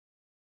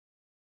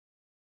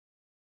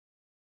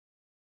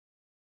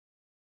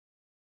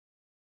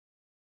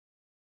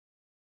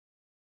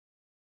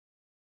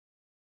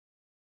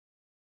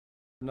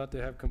not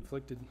to have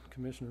conflicted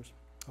commissioners.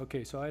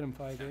 Okay, so item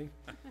 5A.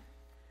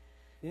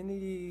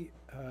 Any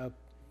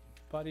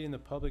body in the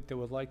public that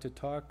would like to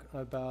talk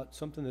about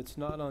something that's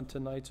not on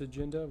tonight's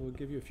agenda, we'll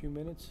give you a few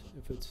minutes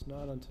if it's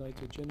not on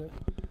tonight's agenda.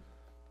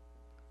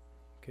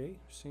 Okay,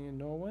 seeing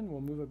no one,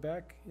 we'll move it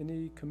back.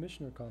 Any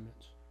commissioner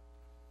comments?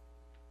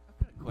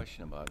 I've got a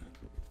question about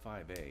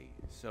 5A.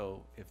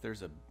 So if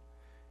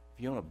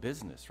you own a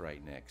business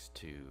right next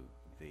to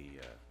the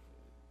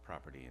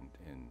property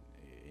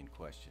in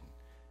question,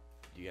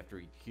 do you have to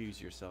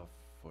recuse yourself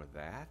for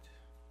that?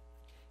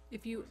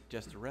 If you,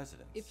 Just a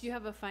residence? if you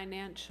have a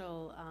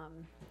financial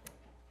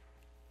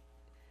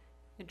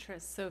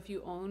interest, so if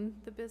you own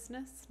the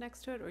business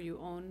next to it or you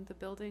own the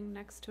building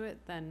next to it,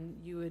 then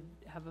you would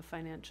have a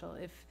financial.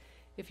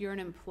 If you're an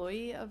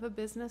employee of a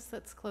business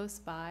that's close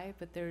by,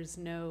 but there's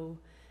no,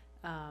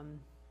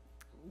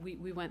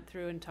 we went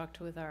through and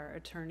talked with our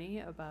attorney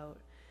about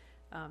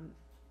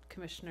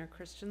Commissioner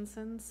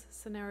Christensen's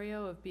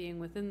scenario of being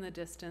within the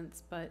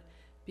distance, but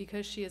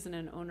because she isn't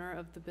an owner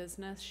of the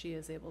business, she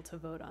is able to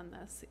vote on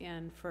this.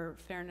 And for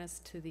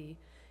fairness to the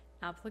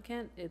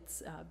applicant,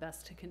 it's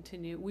best to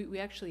continue. We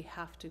actually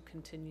have to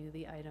continue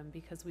the item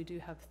because we do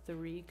have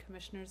 3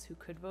 commissioners who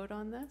could vote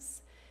on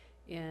this.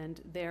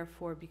 And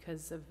therefore,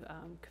 because of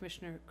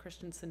Commissioner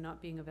Christensen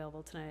not being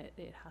available tonight,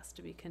 it has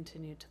to be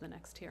continued to the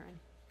next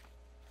hearing.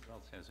 Who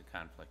else has a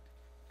conflict?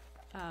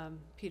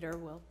 Peter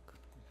Wilk,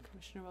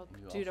 Commissioner Wilk, You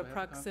due also to have a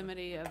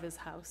proximity of his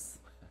house.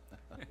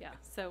 Yeah,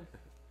 so.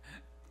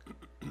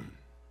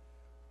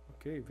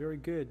 Okay, very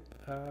good.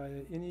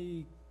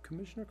 Any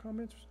commissioner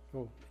comments?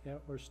 Oh, yeah,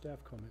 or staff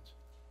comments?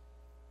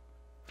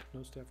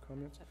 No staff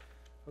comments?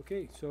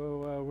 Okay,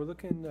 so we're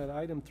looking at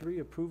item 3,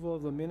 approval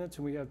of the minutes,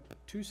 and we have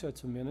 2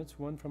 sets of minutes,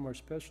 one from our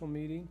special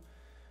meeting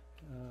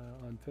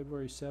on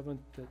February 7th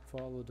that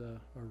followed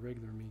our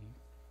regular meeting.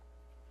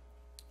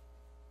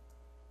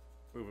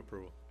 Move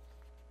approval.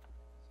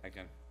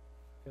 Second.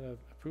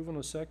 Approval in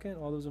a second.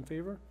 All those in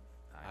favor?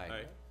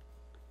 Aye.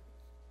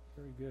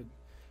 Very good.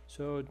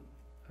 So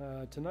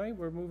tonight,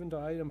 we're moving to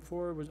item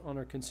 4 was on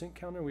our consent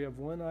calendar. We have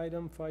one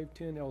item,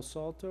 510 El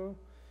Salto.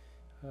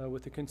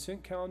 With the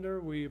consent calendar,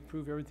 we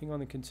approve everything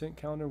on the consent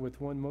calendar with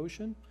one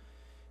motion.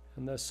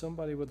 Unless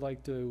somebody would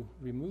like to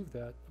remove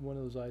that, one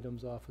of those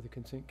items off of the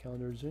consent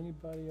calendar. Is there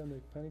anybody on the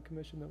planning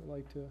commission that would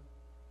like to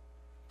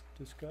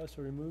discuss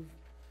or remove?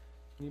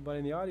 Anybody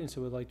in the audience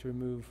that would like to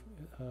remove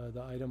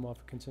the item off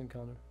the consent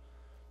calendar?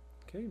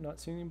 Okay, not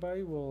seeing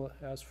anybody, we'll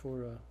ask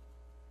for a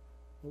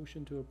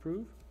motion to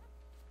approve.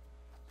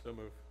 So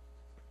move.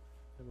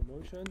 Have a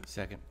motion?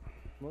 Second.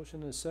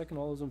 Motion and a second.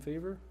 All those in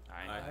favor?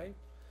 Aye.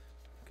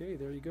 Okay,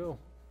 there you go.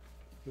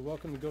 You're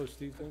welcome to go,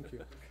 Steve. Thank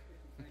you.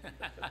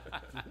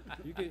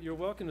 You're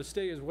welcome to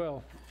stay as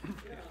well.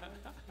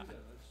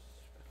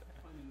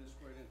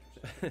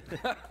 Big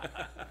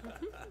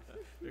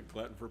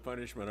glutton for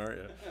punishment, aren't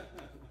you?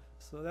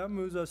 So that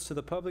moves us to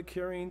the public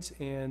hearings,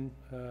 and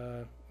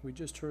we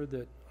just heard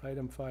that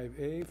item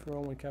 5A for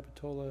 401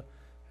 Capitola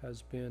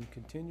has been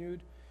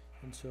continued.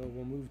 And so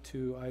we'll move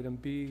to item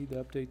B, the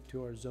update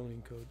to our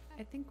zoning code.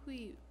 I think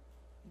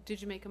did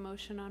you make a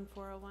motion on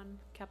 401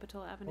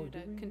 Capitola Avenue to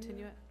did we?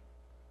 continue it?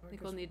 I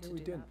think we'll need to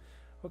do that.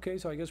 Okay,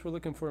 so I guess we're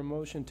looking for a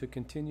motion to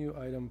continue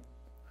item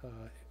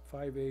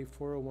 5A,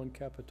 401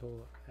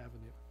 Capitola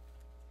Avenue.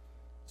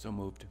 So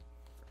moved.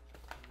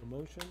 A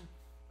motion?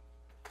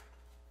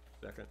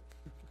 Second.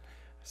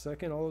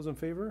 Second, all those in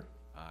favor?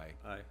 Aye.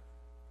 Aye.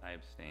 I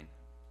abstain.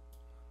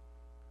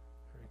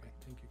 Very good,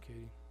 thank you,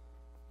 Katie.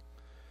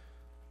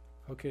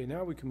 Okay,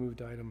 now we can move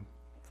to item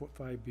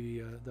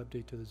 5B, the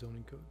update to the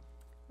zoning code.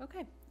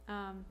 Okay,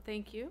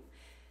 thank you.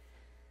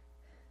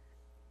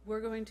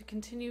 We're going to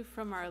continue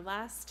from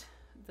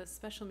the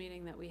special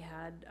meeting that we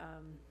had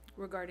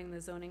regarding the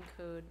zoning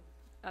code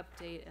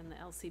update and the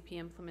LCP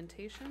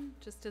implementation.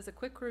 Just as a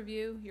quick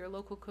review, your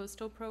local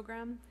coastal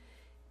program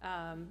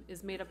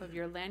is made up of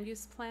your land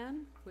use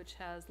plan, which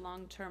has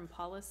long-term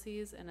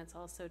policies, and it's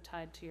also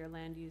tied to your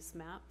land use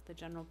map, the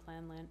general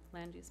plan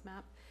land use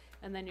map.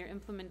 And then your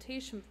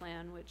implementation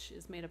plan, which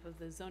is made up of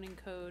the zoning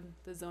code,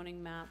 the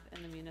zoning map,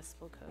 and the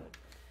municipal code.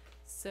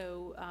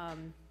 So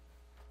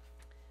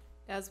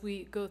as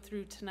we go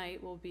through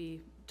tonight, we'll be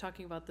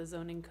talking about the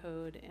zoning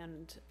code,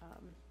 and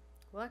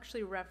we'll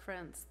actually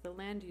reference the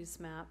land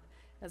use map.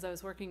 As I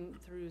was working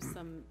through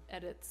some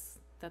edits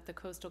that the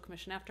Coastal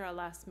Commission, after our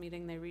last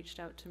meeting, they reached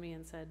out to me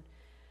and said,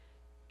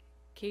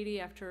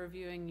 Katie, after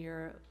reviewing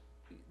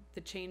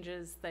the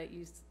changes that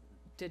you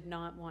did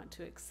not want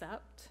to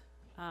accept,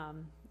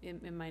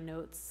 in my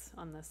notes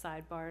on the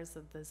sidebars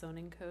of the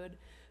zoning code,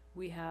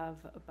 we have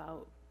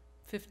about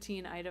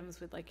 15 items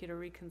we'd like you to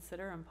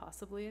reconsider and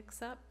possibly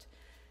accept.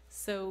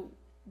 So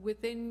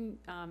within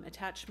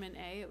attachment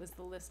A, it was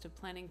the list of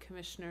planning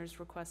commissioners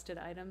requested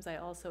items. I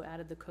also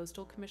added the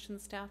Coastal Commission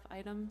staff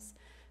items.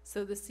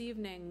 So this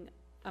evening,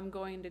 I'm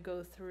going to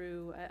go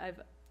through,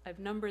 I've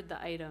numbered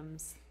the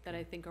items that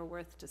I think are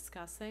worth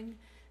discussing.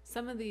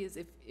 Some of these,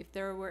 if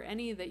there were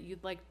any that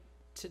you'd like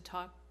to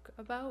talk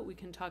about, we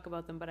can talk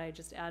about them, but I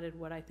just added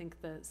what I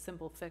think the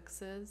simple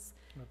fix is.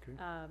 Okay.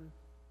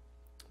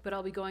 but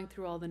I'll be going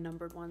through all the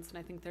numbered ones, and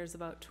I think there's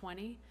about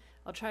 20.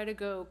 I'll try to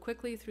go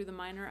quickly through the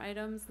minor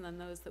items, and then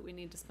those that we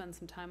need to spend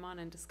some time on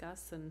and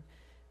discuss and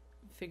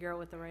figure out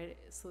what the right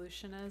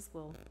solution is,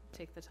 we'll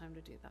take the time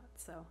to do that.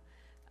 So,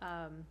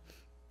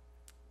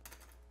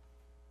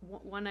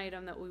 one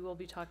item that we will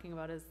be talking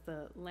about is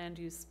the land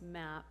use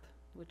map,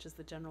 which is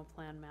the general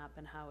plan map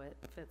and how it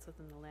fits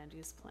within the land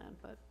use plan,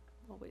 but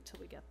we'll wait till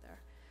we get there.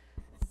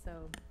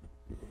 So,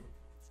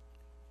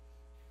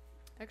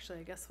 actually,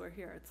 I guess we're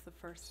here. It's the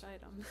first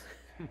item.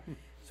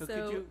 So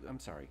could you, I'm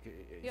sorry,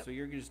 Yep. so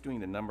you're just doing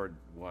the numbered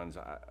ones.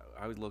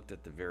 I looked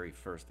at the very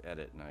first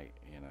edit and I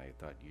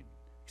thought you'd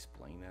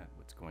explain that,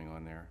 what's going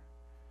on there?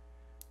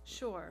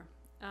 Sure.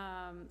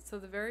 So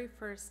the very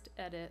first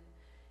edit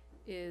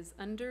is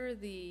under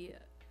the,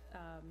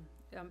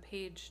 on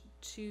page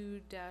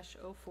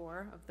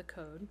 2-04 of the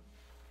code.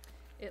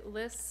 It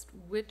lists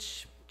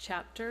which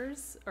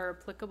chapters are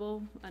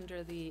applicable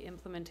under the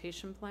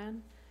implementation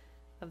plan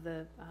of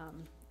the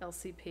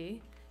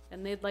LCP,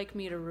 and they'd like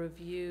me to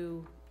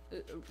review,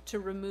 to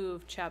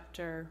remove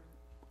chapter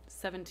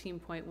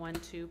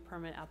 17.12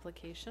 permit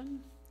application,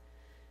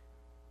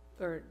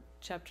 or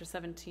chapter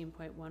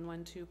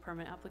 17.112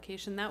 permit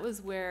application. That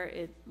was where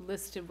it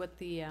listed what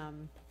the,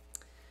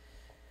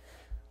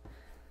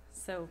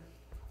 so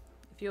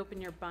if you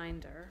open your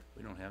binder,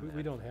 We don't have We- that.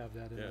 We don't have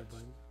that in Yeah, our it's-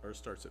 binder. Ours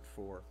starts at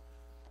 4.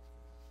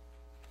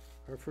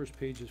 Our first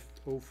page is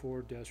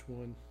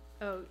 04-1.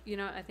 oh, you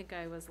know, I think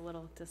I was a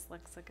little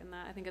dyslexic in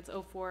that. I think it's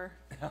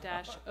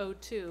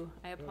 04-02.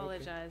 I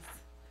apologize.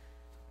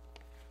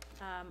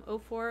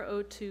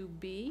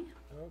 0402B.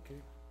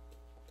 Okay.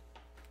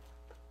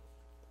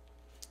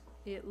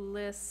 It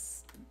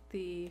lists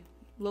the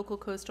local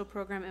coastal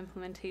program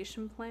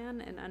implementation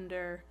plan, and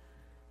under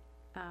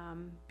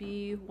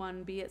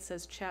B1B it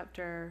says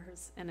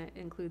chapters, and it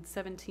includes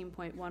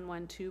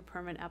 17.112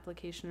 permit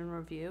application and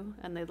review,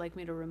 and they'd like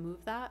me to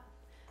remove that.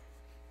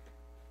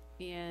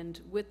 And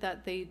with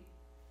that, they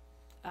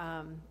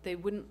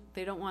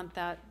don't want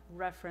that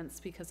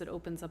referenced because it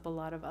opens up a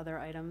lot of other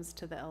items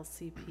to the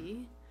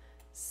LCP.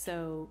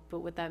 So, but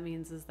what that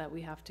means is that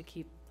we have to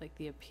keep like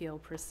the appeal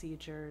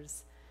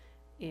procedures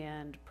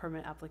and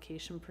permit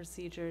application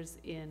procedures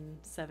in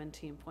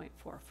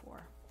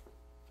 17.44.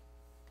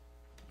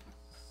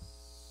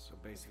 So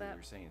basically that-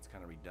 you're saying it's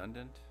kind of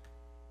redundant?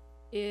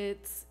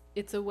 It's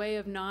a way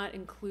of not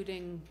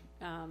including,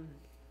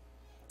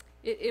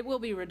 it will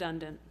be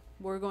redundant.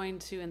 We're going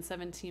to, in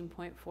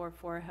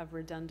 17.44, have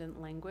redundant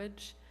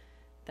language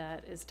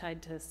that is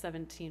tied to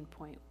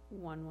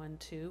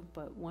 17.112,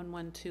 but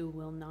 112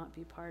 will not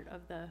be part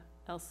of the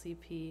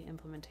LCP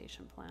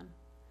implementation plan.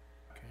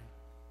 Okay.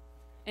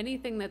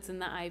 Anything that's in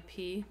the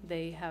IP,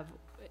 they have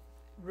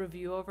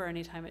review over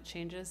anytime it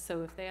changes.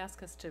 So if they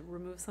ask us to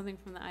remove something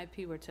from the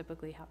IP, we're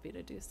typically happy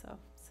to do so.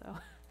 So,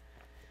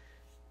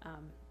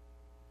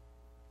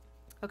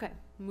 okay,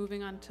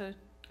 moving on to,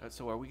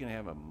 So are we gonna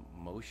have a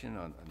motion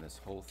on this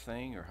whole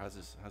thing, or how's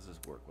this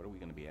work? What are we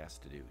gonna be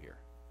asked to do here?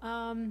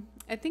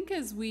 I think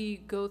as we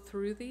go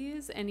through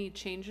these, any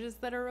changes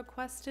that are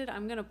requested,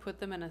 I'm gonna put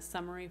them in a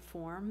summary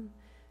form.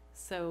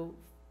 So,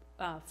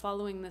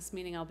 following this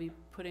meeting, I'll be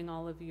putting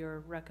all of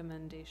your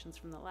recommendations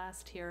from the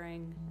last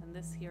hearing and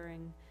this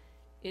hearing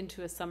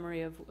into a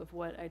summary of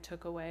what I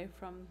took away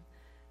from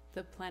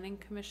the Planning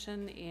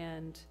Commission,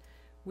 and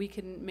we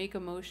can make a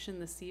motion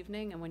this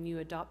evening, and when you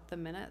adopt the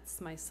minutes,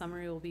 my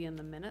summary will be in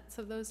the minutes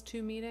of those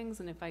two meetings,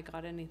 and if I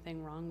got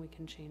anything wrong, we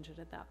can change it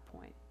at that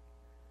point.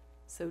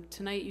 So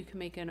tonight you can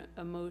make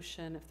a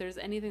motion. If there's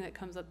anything that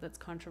comes up that's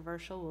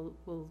controversial,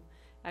 we'll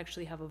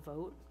actually have a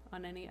vote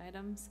on any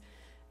items.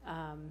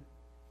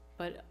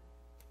 But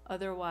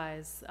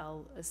otherwise,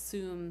 I'll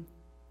assume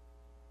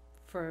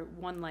for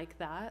one like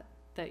that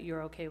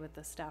you're okay with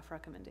the staff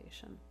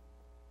recommendation.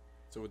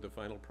 So would the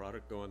final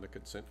product go on the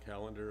consent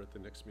calendar at the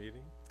next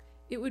meeting?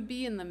 It would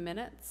be in the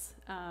minutes.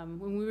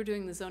 When we were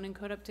doing the zoning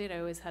code update, I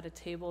always had a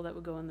table that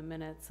would go in the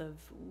minutes of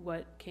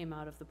what came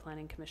out of the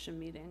Planning Commission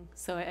meeting.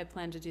 So I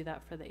plan to do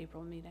that for the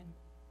April meeting.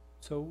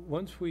 So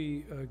once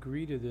we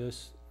agree to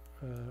this,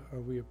 or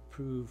we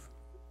approve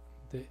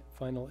the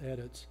final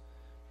edits,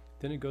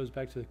 then it goes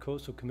back to the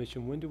Coastal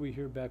Commission. When do we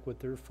hear back what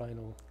their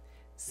final?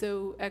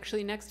 So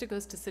actually, next it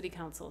goes to City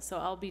Council. So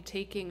I'll be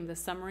taking the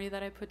summary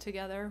that I put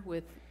together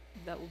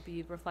that will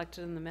be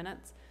reflected in the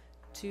minutes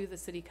to the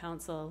City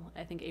Council,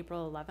 I think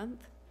April 11th.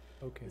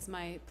 Okay. Is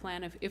my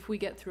plan if we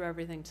get through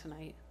everything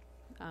tonight.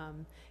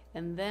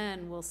 And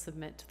then we'll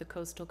submit to the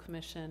Coastal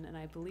Commission, and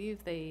I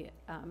believe they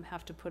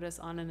have to put us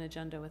on an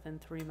agenda within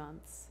 3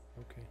 months.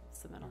 Okay.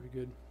 Submittal.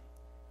 Very good.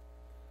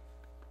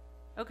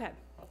 Okay,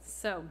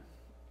 so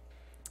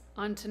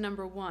on to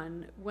number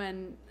one.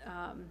 When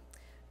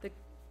the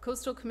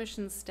Coastal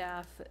Commission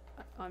staff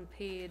on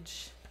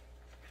page,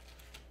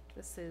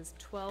 this is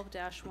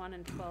 12-1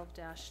 and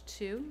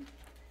 12-2,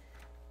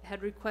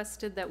 had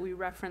requested that we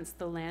reference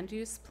the land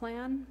use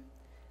plan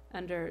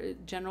under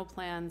general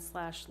plan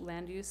 /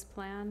 land use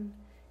plan,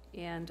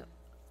 and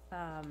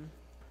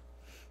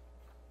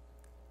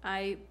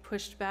I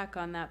pushed back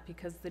on that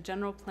because the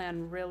general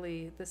plan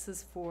really, this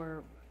is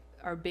for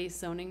our base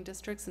zoning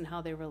districts and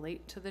how they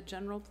relate to the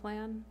general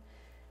plan.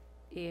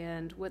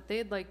 And what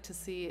they'd like to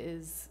see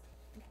is,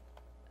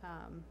 we'll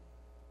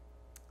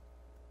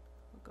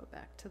go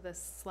back to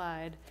this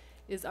slide,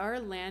 is our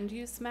land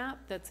use map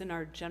that's in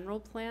our general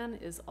plan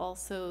is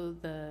also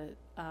the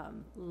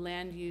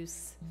land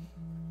use.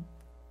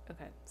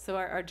 Okay, so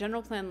our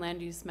general plan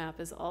land use map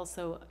is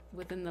also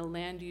within the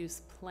land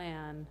use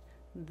plan,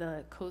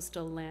 the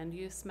coastal land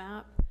use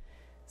map.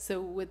 So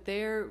with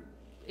their,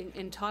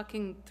 in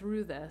talking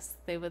through this,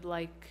 they would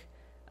like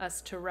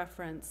us to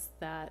reference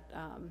that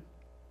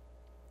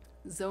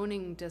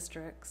zoning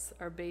districts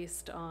are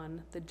based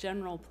on the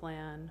general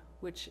plan,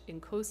 which in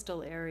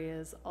coastal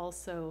areas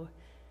also,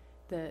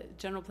 the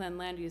general plan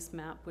land use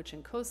map, which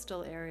in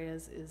coastal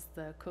areas is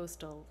the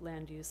coastal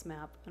land use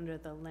map under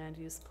the land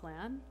use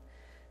plan.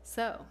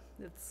 So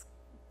it's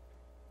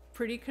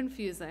pretty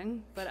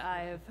confusing, but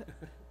I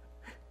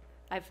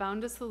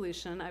found a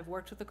solution. I've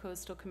worked with the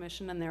Coastal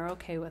Commission and they're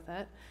okay with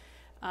it.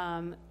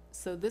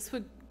 So this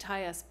would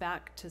tie us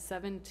back to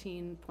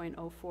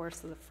 17.04,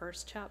 so the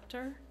first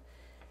chapter,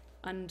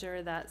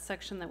 under that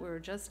section that we were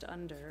just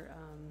under.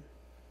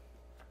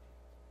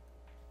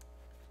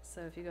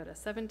 So if you go to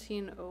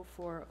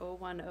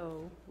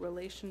 17.04.010,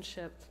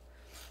 relationship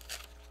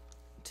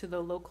to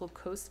the local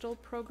coastal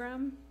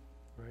program.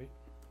 Right.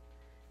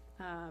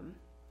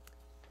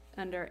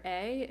 Under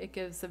A, it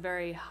gives a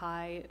very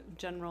high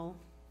general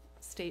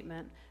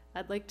statement.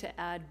 I'd like to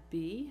add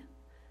B,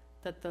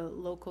 that the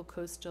local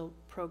coastal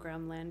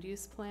program land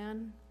use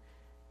plan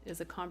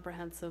is a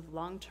comprehensive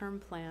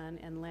long-term plan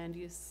and land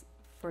use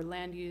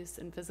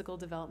and physical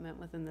development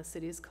within the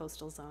city's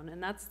coastal zone.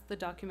 And that's the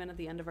document at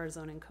the end of our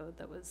zoning code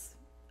that was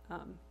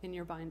in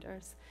your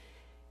binders.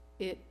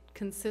 It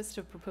consists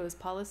of proposed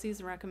policies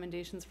and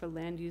recommendations for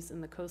land use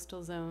in the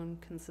coastal zone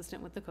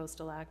consistent with the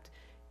Coastal Act.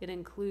 It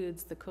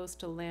includes the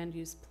coastal land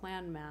use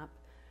plan map,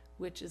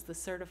 which is the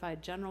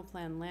certified general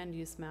plan land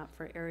use map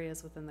for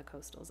areas within the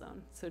coastal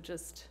zone. So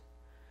just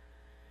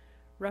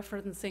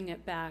referencing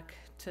it back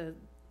to,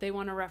 they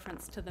want a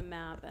reference to the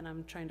map, and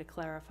I'm trying to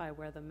clarify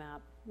where the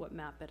map, what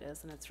map it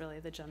is, and it's really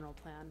the general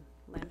plan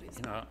land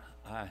use map.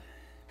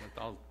 With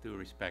all due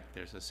respect,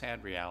 there's a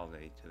sad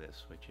reality to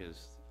this, which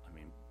is, I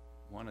mean,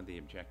 one of the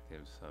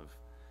objectives of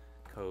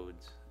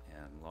codes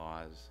and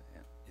laws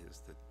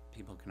is that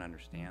people can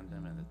understand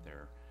them and that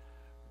they're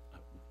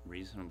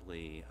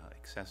reasonably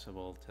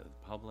accessible to the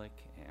public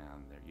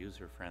and they're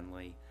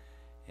user-friendly.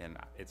 And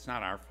it's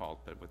not our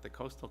fault, but with the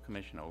Coastal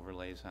Commission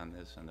overlays on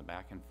this and the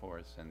back and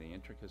forth and the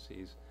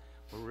intricacies,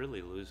 we're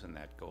really losing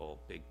that goal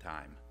big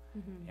time.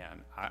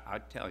 And I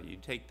tell you, you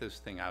take this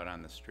thing out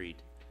on the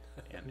street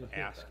and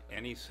ask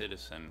any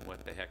citizen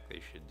what the heck they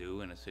should do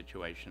in a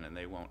situation and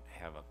they won't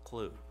have a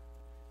clue.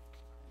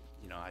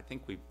 You know, I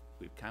think we've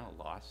kind of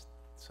lost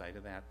sight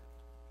of that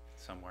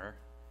somewhere.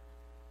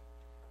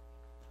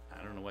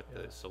 I don't know what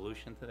the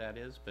solution to that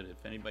is, but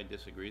if anybody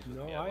disagrees with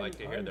me, I'd like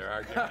to hear their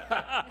argument.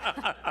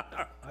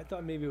 I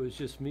thought maybe it was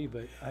just me,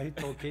 but I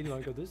told Katie, I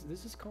go,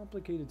 this is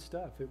complicated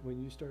stuff.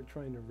 When you start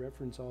trying to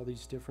reference all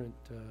these different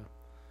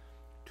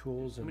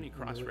tools So and many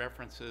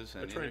cross-references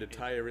They're and trying to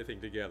tie everything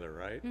together,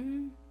 right?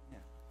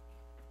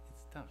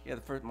 it's tough. Yeah,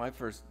 my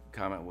first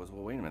comment was,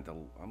 well, wait a minute,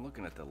 I'm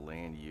looking at the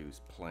land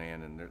use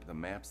plan and the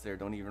maps there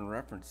don't even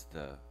reference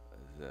the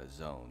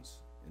zones.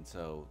 And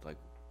so, like,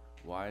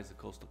 why is the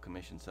Coastal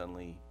Commission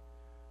suddenly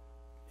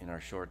in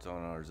our short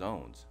zone on our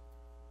zones?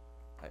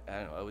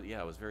 I don't know,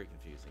 it was very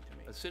confusing to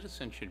me. A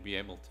citizen should be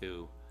able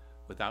to,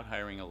 without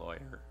hiring a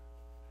lawyer,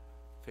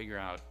 figure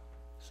out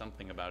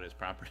something about his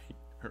property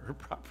or her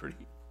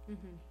property.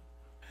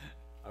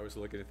 I was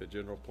looking at the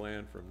general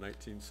plan from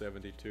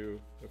 1972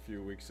 a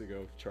few weeks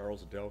ago.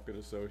 Charles Delk and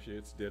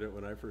Associates did it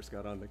when I first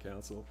got on the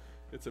council.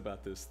 It's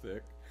about this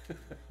thick.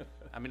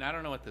 I mean, I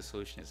don't know what the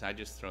solution is. I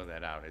just throw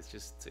that out. It's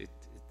just, it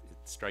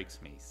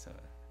strikes me, so.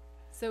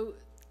 So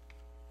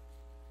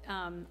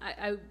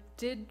I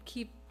did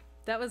keep,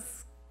 that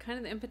was kind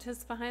of the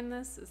impetus behind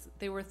this, is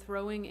they were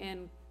throwing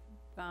in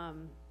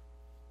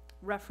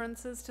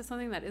references to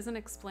something that isn't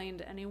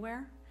explained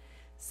anywhere.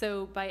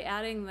 So by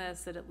adding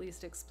this, it at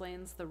least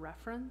explains the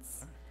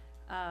reference.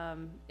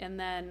 And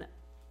then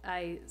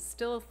I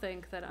still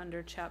think that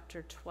under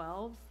chapter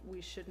 12,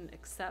 we shouldn't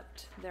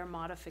accept their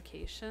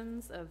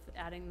modifications of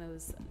adding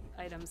those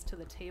items to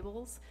the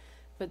tables,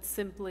 but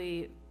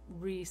simply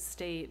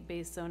restate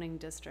base zoning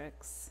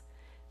districts.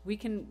 We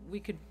could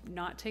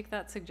not take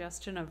that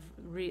suggestion of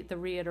the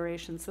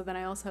reiteration. So then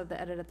I also have the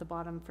edit at the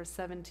bottom for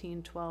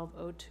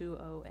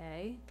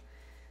 17.12.020A.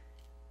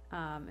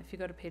 If you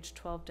go to page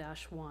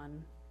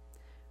 12-1,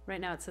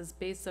 right now it says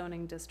base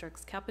zoning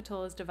districts.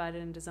 Capitola is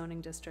divided into zoning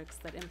districts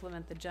that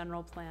implement the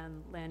general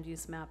plan land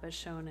use map as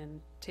shown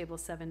in table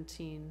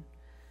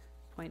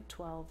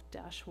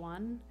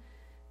 17.12-1.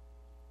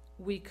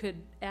 We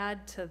could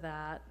add to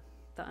that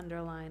the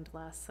underlined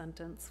last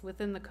sentence.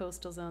 Within the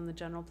coastal zone, the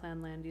general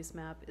plan land use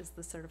map is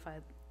the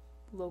certified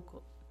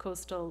local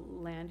coastal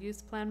land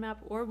use plan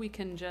map, or we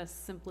can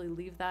just simply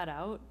leave that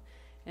out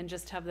and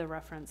just have the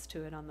reference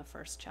to it on the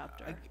first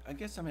chapter. I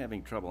guess I'm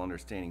having trouble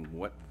understanding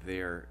what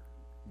their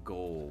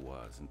goal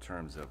was in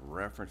terms of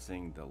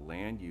referencing the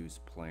land use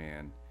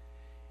plan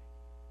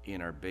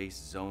in our base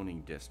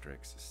zoning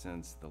districts,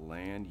 since the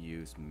land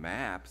use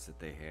maps that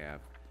they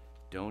have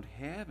don't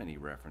have any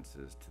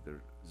references to the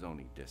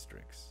zoning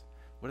districts.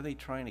 What are they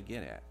trying to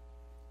get at?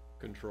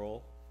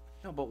 Control.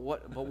 No, but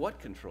what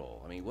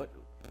control? I mean, what?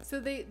 So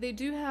they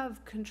do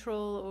have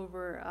control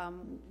over,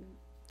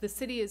 the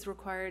city is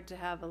required to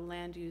have a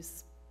land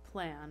use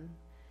plan,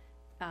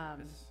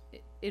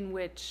 in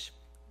which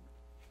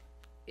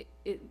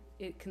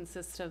it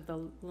consists of the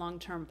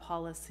long-term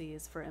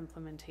policies for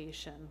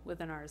implementation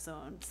within our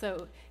zone.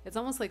 So it's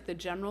almost like the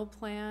general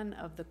plan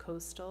of the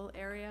coastal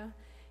area.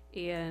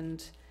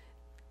 And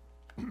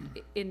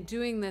in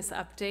doing this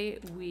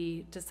update,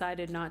 we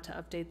decided not to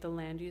update the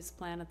land use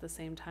plan at the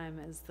same time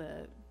as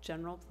the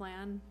general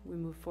plan. We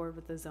moved forward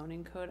with the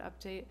zoning code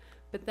update,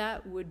 but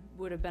that would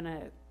have been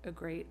a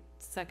great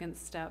second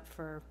step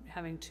for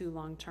having two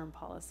long-term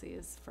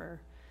policies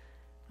for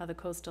the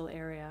coastal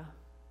area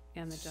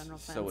and the general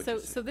So plan. what So,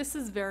 you're so this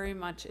is very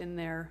much in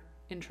their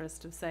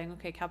interest of saying,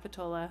 okay,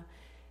 Capitola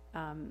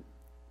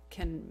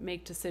can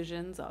make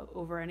decisions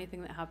over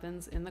anything that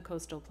happens in the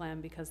coastal plan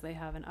because they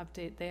have an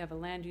update, they have a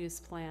land use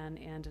plan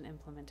and an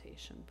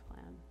implementation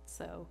plan.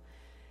 So,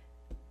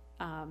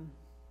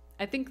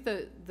 I think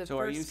the So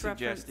are you first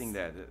reference. suggesting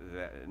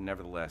that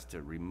nevertheless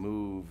to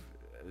remove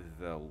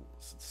the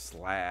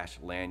slash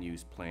land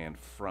use plan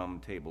from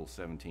table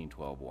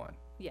 1712-1?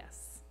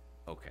 Yes,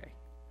 Okay.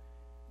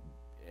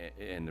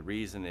 And the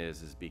reason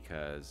is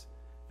because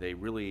they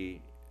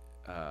really,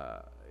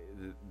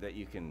 that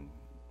you can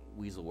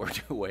weasel work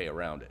your way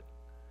around it,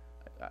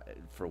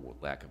 for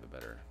lack of a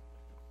better.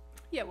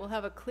 yeah, we'll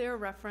have a clear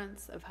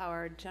reference of how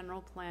our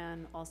general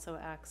plan also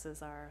acts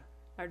as our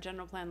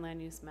general plan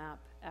land use map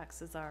acts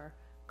as our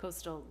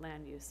coastal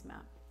land use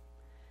map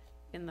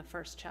in the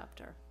first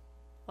chapter.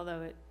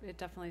 Although it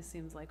definitely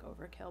seems like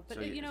overkill, but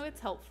So you know, it's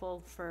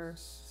helpful for,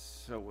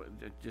 So,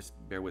 just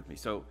bear with me.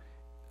 So,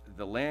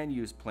 the land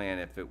use plan,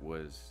 if it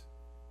was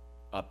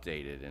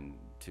updated and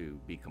to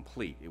be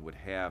complete, it would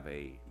have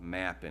a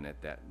map in it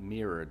that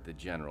mirrored the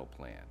general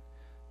plan.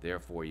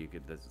 Therefore,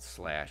 the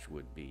slash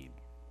would be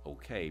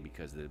okay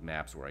because the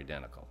maps were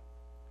identical.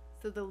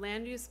 so the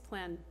land use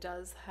plan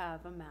does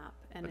have a map,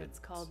 and But it's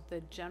called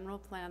the general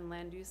plan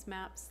land use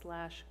map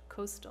 /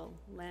 coastal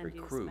land Very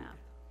use crude. map.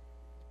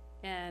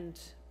 And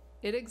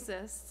it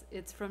exists,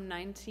 it's from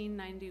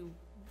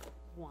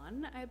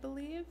 1991, I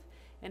believe.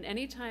 And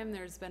anytime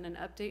there's been an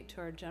update to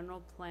our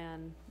general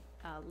plan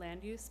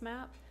land use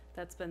map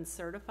that's been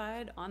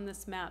certified, on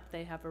this map,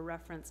 they have a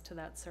reference to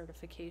that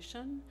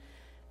certification.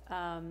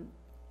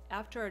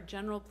 After our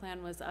general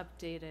plan was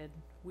updated,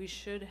 we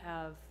should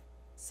have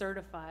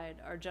certified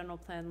our general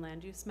plan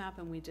land use map,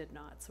 and we did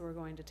not. So we're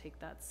going to take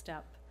that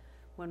step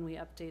when we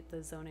update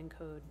the zoning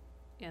code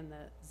and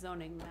the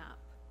zoning map.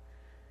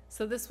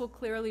 So this will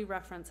clearly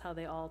reference how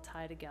they all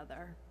tie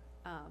together.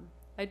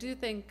 I do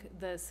think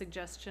the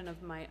suggestion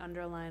of my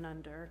underline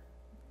under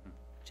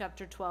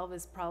chapter 12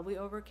 is probably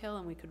overkill,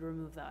 and we could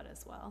remove that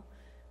as well.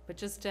 But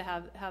just to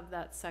have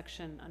that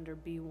section under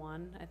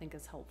B1, I think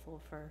is helpful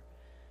for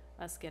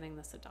us getting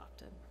this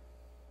adopted.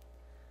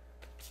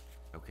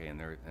 Okay, and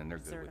they're good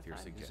with your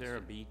Certified. suggestion. Is there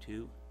a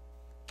B2?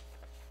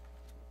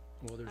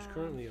 Well, there's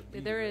currently a B.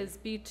 There right? is,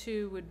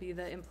 B2 would be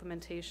the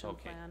implementation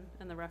Okay. plan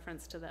and the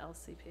reference to the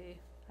LCP,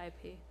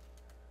 IP.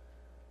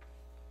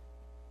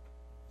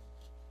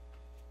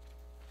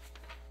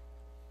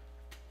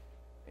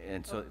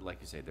 And so, like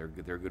you say, they're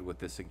good with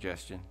this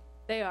suggestion?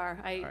 They are,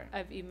 Alright.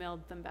 I've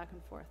emailed them back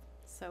and forth.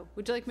 So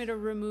would you like me to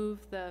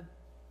remove the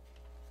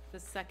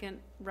second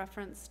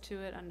reference to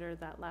it under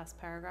that last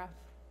paragraph?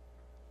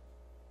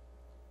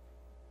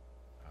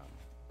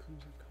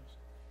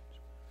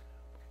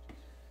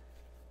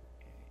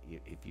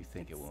 If you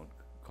think it It's- won't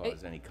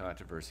cause any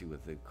controversy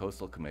with the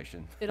coastal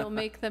commission. It'll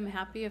make them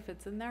happy if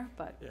it's in there,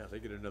 but Yeah, they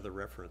get another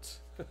reference.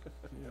 Yeah,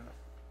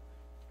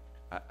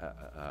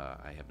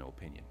 I have no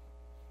opinion.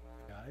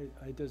 yeah,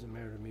 it doesn't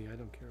matter to me, I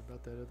don't care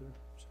about that other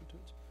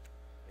sentence.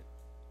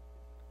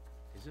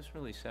 Is this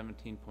really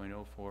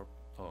 17.04?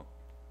 Oh,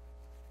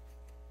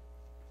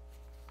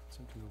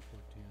 Something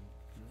 0410.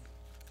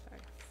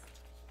 sorry.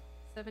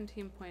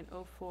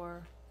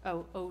 17.04,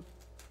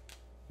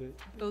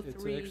 It's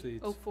 03, actually,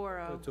 it's,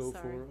 040, it's sorry.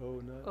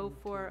 040, not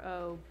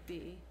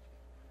 040B.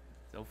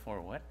 it's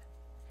 04 what?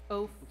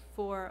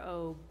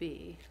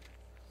 040B.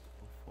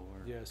 04.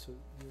 Yeah, so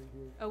you're.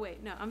 Oh,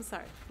 wait, no, I'm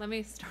sorry. Let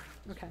me start.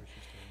 Okay. Sorry, she's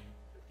telling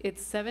me.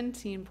 It's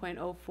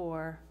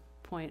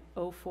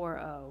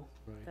 17.04.040.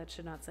 Right. That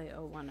should not say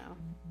 010.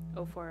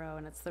 040,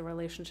 and it's the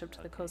relationship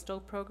to the coastal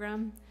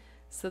program.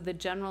 So the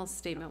general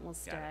statement will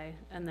Got it. stay,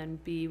 and then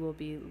B will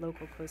be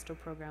local coastal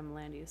program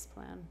land use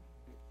plan.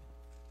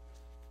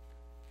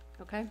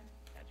 Okay?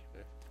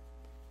 Gotcha.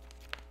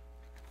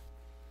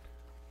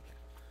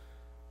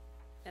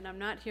 And I'm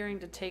not hearing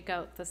to take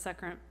out the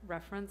second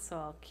reference, so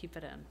I'll keep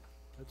it in,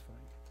 That's fine.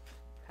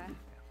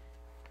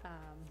 okay?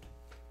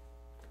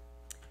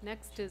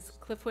 Next is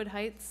Cliffwood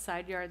Heights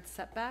side yard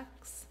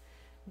setbacks.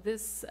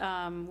 This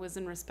was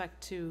in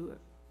respect to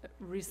a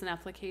recent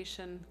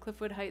application.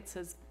 Cliffwood Heights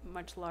has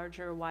much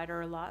larger,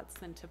 wider lots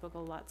than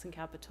typical lots in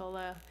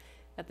Capitola.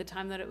 At the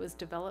time that it was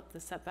developed, the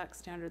setback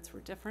standards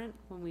were different.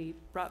 When we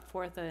brought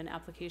forth an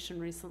application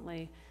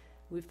recently,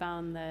 we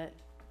found that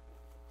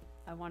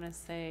I want to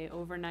say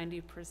over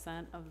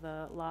 90% of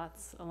the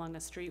lots along a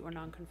street were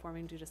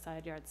non-conforming due to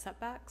side yard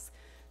setbacks.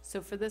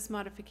 So for this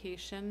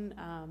modification,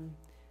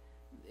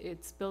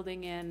 it's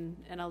building in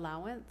an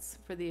allowance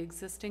for the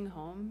existing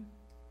home.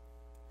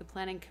 The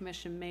planning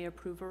commission may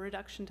approve a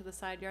reduction to the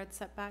side yard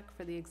setback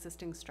for the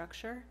existing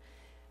structure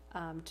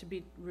to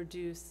be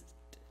reduced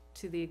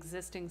to the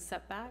existing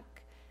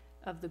setback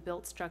of the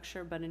built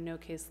structure, but in no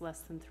case less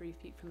than 3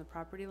 feet from the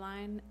property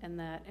line, and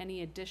that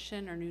any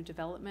addition or new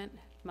development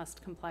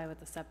must comply with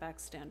the setback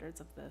standards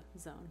of the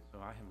zone. So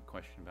I have a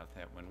question about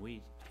that. When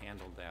we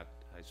handled that,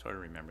 I sort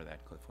of remember that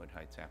Cliffwood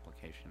Heights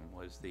application.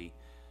 Was the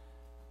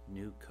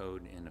new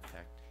code in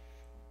effect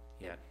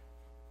yet?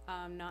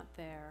 Not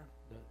there.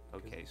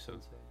 Okay, so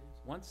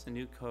once the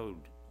new code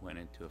went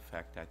into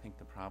effect, I think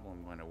the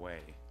problem went away,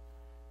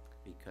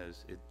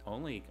 because it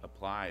only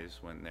applies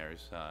when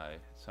there's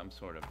some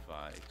sort of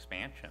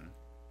expansion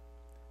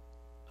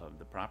of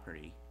the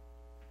property.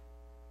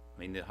 I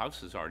mean, the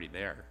house is already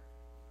there.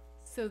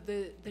 So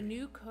the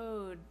new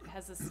code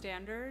has a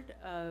standard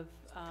of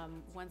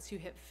once you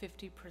hit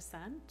 50%.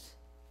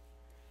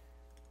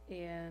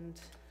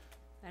 And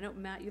I know,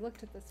 Matt, you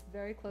looked at this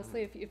very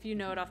closely. If you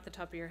know it off the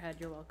top of your head,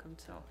 you're welcome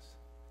to. Tell us.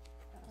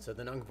 So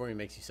the non-conforming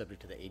makes you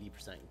subject to the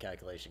 80%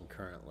 calculation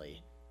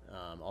currently.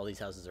 All these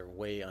houses are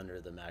way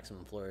under the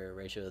maximum floor area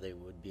ratio they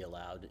would be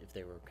allowed if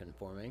they were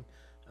conforming.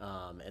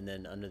 And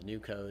then under the new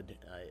code,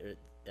 it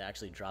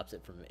actually drops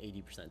it from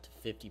 80% to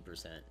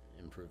 50%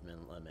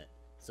 improvement limit.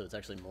 So it's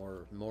actually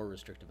more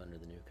restrictive under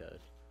the new code.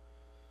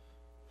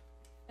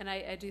 And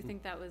I do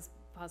think that was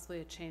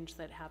possibly a change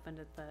that happened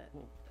at the,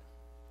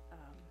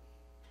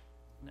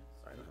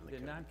 Sorry, I don't have the The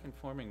code.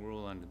 non-conforming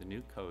rule under the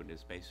new code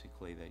is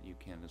basically that you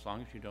can, as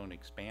long as you don't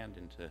expand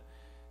into,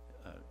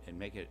 and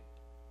make it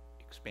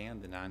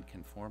expand the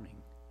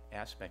non-conforming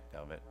aspect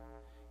of it,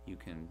 you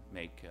can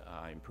make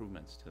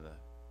improvements to the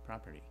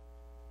property.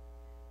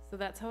 so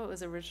that's how it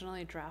was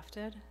originally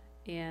drafted.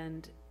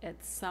 And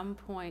at some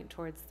point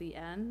towards the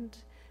end,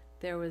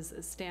 there was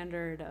a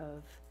standard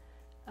of,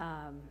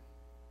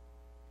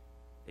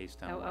 Based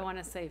I on what? want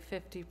to say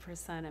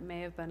 50%. It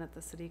may have been at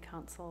the city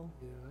council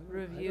Yeah, I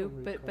don't review,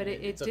 but recall.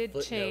 it It's a did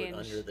footnote change.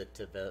 under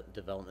the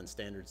development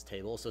standards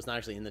table. So it's not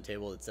actually in the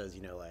table. It says,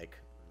 like,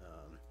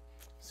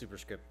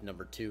 superscript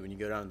number 2, and you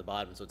go down to the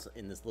bottom, so it's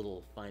in this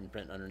little fine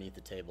print underneath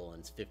the table,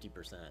 and it's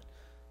 50%.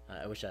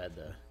 I wish I had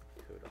the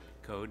code on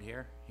it. Code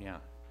here? Yeah.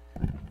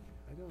 I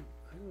don't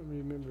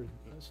remember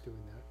us doing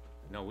that.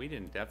 No, we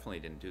definitely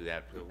didn't do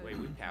that. The way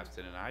we passed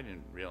it, and I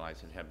didn't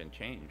realize it had been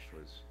changed,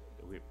 was,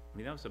 I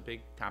mean, that was a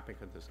big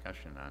topic of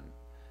discussion on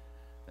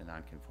the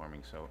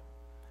non-conforming. So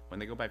when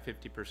they go by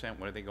 50%,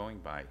 what are they going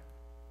by?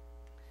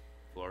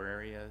 Floor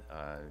area,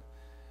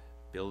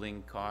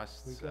 building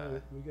costs?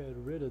 We got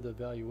rid of the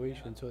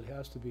valuation, so it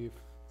has to be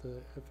the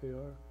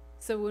FAR.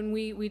 So when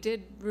we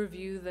did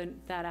review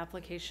that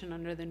application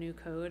under the new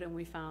code, and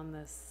we found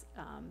this,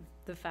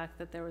 the fact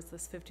that there was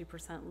this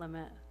 50%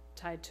 limit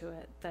tied to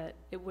it, that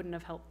it wouldn't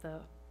have helped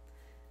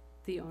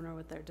the owner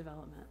with their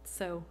development.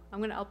 So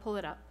I'll pull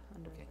it up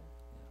under. Okay.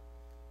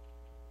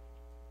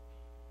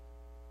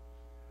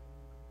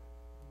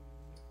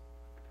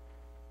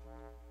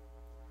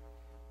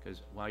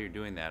 Because while you're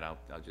doing that, I'll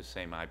just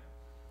say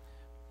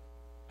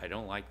I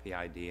don't like the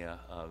idea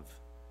of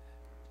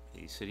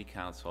the city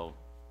council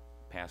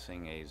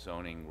passing a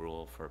zoning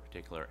rule for a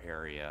particular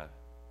area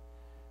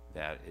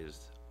that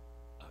is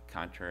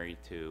contrary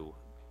to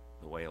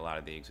the way a lot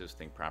of the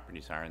existing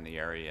properties are in the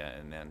area,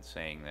 and then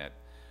saying that,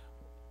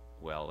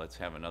 well, let's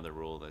have another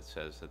rule that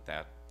says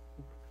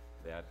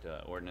that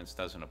ordinance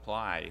doesn't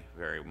apply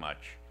very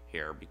much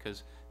here,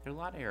 because there are a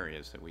lot of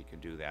areas that we could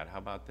do that. How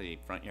about the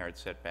front yard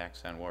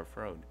setbacks on Wharf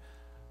Road,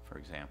 for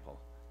example?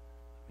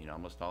 I mean,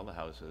 almost all the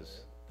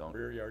houses don't.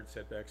 Rear yard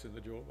setbacks in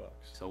the jewel box.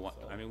 So what,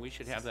 I mean, we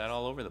should have that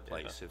all over the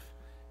place. If,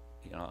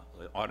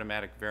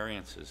 automatic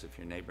variances if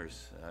your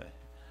neighbors,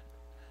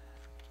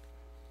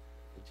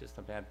 it's just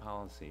a bad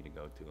policy to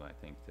go to, I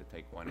think, to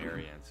take one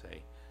area and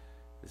say,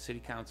 the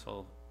city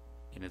council,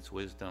 in its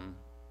wisdom,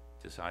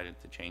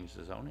 decided to change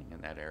the zoning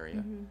in that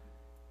area.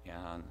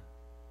 And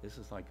this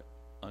is like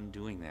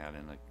undoing that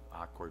in an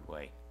awkward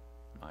way,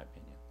 in my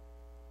opinion.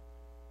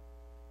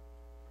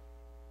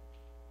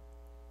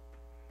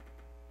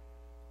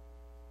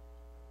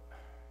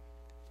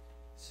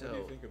 So. What do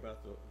you think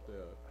about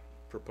the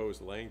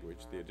proposed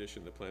language, the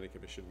addition, the planning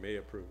commission may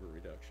approve a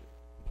reduction?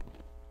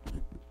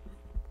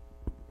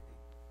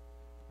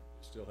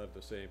 Still have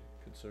the same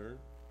concern?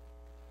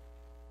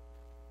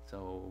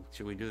 So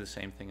should we do the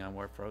same thing on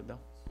Wharf Road, though?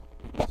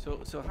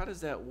 So how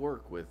does that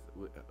work with,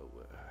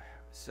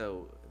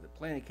 so the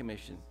planning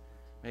commission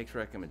makes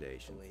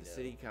recommendations, the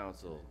city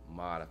council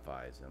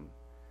modifies them,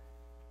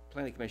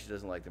 planning commission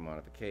doesn't like the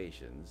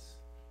modifications.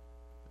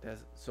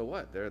 So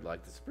what? They're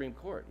like the Supreme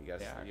Court. You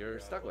guys, They are. you're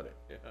stuck with it.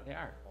 Yeah. They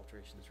are.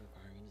 Alterations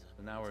requiring design.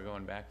 So now we're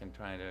going back and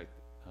trying to,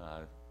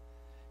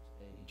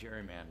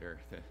 gerrymander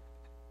the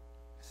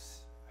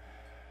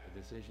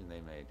decision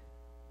they made.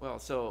 Well,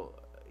 so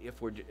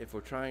if we're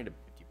trying to 50%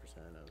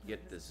 of.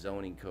 get the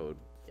zoning code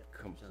Yep, 50% of the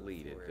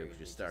completed, floor that area was of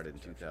just the started in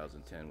existing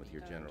 2010 with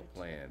your general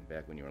plan,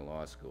 back when you were in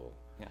law school.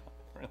 Yeah,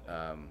 really.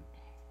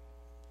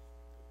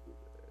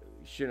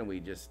 Shouldn't we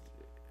just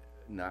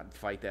not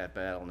fight that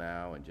battle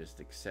now and just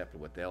accept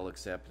what they'll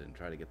accept and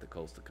try to get the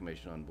coastal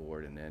commission on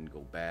board and then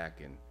go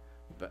back and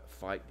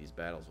fight these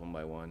battles one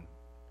by one?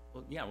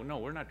 Well, yeah, well, no,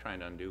 we're not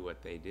trying to undo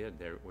what they did.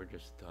 We're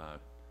just, I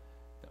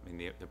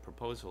mean, the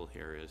proposal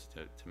here is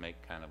to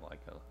make kind of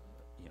like a,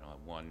 you know,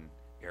 a one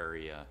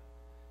area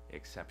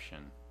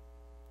exception.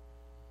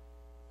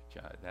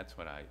 Which, that's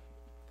what I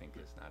think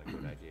is not a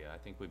good idea. I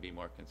think we'd be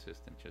more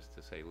consistent just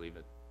to say leave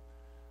it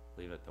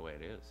the way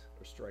it is.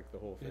 Or strike the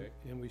whole thing.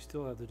 And we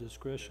still have the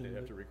discretion. They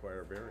have that- to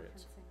require a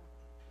variance.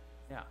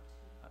 Yeah,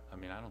 I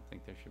mean, I don't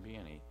think there should be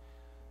any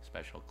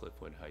special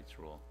Cliffwood Heights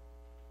rule.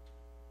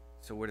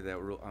 So where did that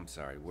rule, I'm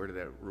sorry, where did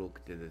that rule,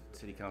 did the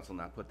city council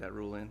not put that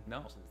rule in?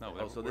 No,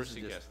 Oh, so we're this is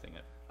just- suggesting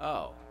it.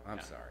 Oh, I'm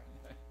Yeah. sorry.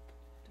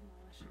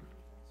 Demolition.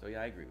 So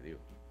yeah, I agree with you.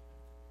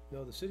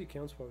 No, the city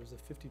council part was the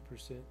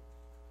 50%.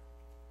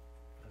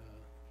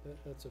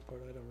 That's a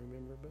part I don't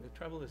remember, but. The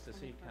trouble is the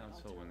city 25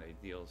 council, when they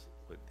deals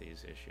with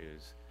these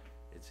issues,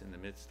 it's in the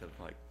midst of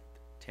like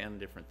 10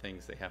 different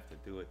things they have to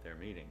do at their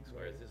meetings,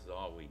 whereas Right. this is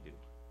all we do.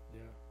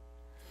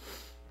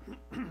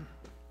 Yeah.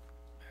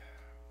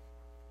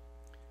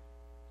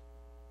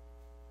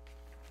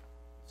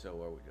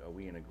 So are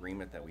we in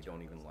agreement that we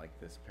don't even like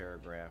this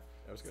paragraph?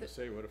 I was gonna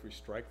say, what if we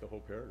strike the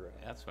whole paragraph?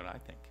 That's what I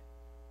think.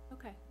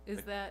 Okay, is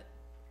But- that,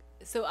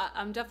 so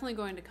I'm definitely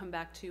going to come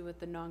back to you with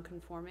the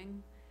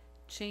non-conforming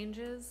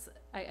changes.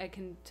 I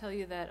can tell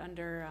you that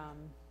under,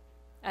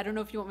 I don't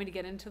know if you want me to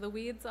get into the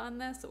weeds on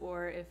this,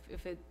 or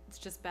if it's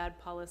just bad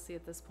policy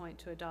at this point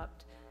to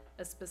adopt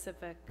a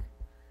specific,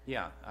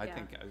 Yeah, I Yeah.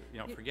 think,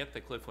 You- forget the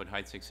Cliffwood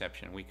Heights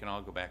exception. We can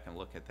all go back and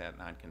look at that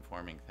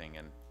non-conforming thing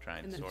and try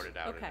and And then- sort it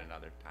out okay. at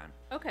another time.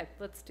 okay,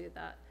 let's do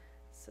that.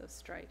 So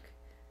strike.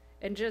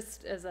 And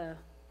just as a,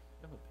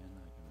 Do you have a pen?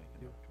 I can make a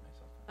Yeah. note to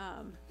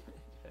myself.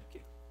 Thank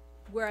you.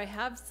 where I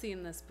have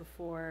seen this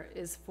before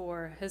is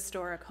for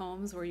historic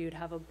homes where you'd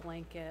have a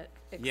blanket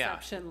Yeah,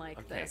 exception like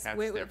okay, this. that's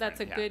That's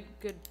a different, yeah.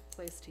 good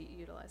place to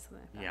utilize something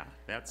like that. Yeah,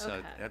 that's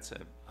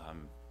Okay. a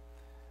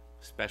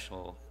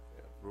special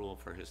rule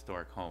for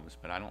historic homes,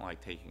 but I don't like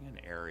taking an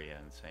area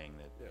and saying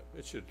that, Yeah,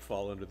 it should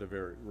fall under the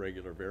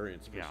regular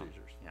variance Yeah.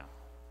 procedures. yeah.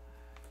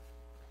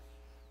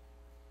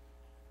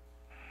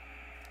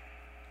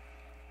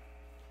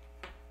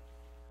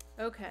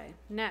 Okay,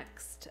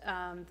 next,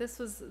 this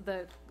was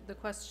the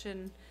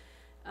question,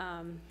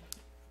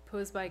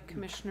 posed by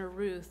Commissioner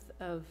Ruth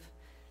of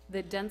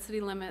the density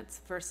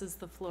limits versus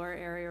the floor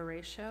area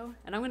ratio.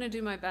 And I'm gonna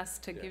do my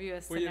best to Yeah. give you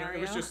a Well, you know,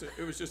 scenario.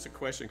 it was just a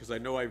question, because I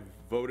know I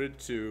voted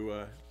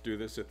to do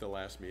this at the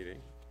last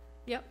meeting.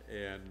 Yep,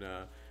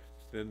 And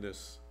then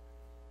this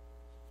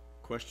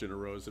question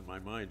arose in my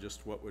mind,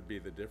 just what would be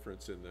the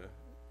difference in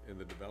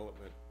the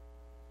development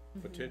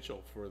Mm-hmm.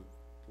 potential for,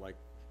 like,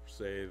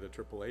 say, the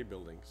AAA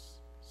buildings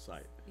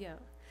site? yeah.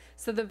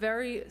 So the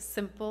very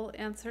simple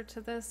answer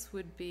to this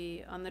would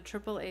be on the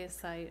AAA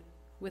site,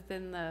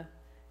 within the,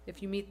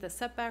 if you meet the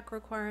setback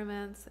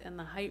requirements and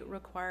the height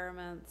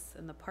requirements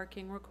and the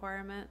parking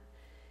requirement,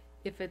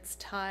 if it's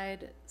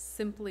tied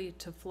simply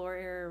to floor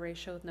area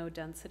ratio with no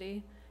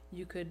density,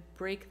 you could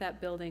break that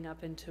building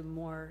up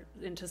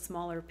into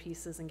smaller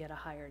pieces and get a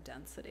higher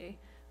density.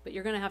 But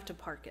you're gonna have to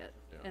park it,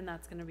 Yeah. and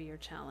that's gonna be your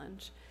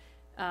challenge.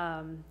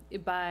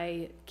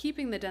 By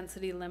keeping the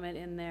density limit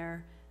in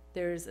there,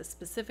 there's a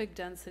specific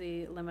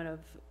density limit of,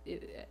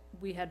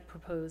 we had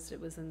proposed, it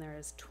was in there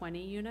as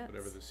 20 units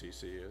Whatever the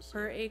CC is.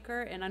 per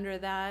acre, and under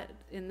that,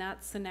 in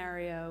that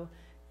scenario,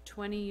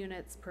 20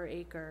 units per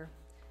acre,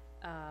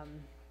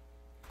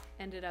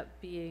 ended up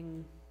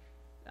being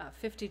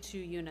 52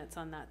 units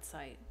on that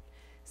site.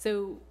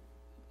 So,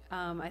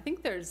 I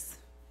think there's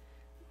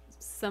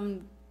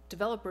some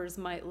developers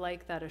might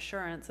like that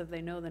assurance if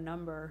they know the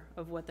number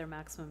of what their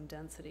maximum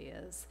density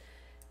is.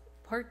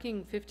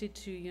 Parking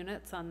 52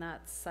 units on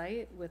that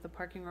site with a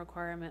parking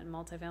requirement in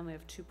multifamily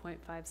of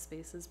 2.5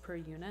 spaces per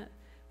unit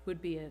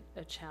would be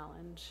a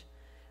challenge.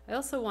 I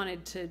also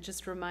wanted to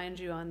just remind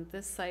you on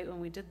this site, when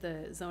we did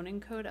the zoning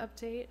code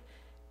update,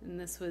 and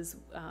this was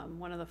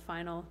one of the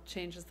final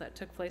changes that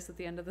took place at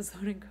the end of the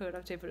zoning code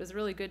update, but it was a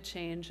really good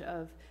change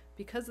of,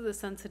 because of the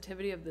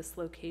sensitivity of this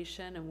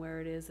location and where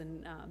it is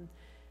in,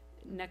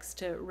 next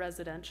to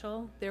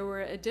residential, there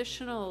were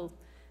additional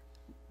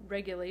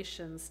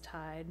regulations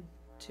tied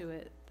to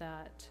it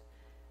that,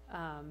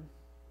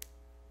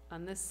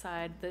 on this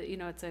side,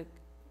 it's a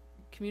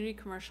community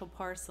commercial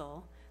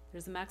parcel.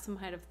 There's a maximum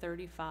height of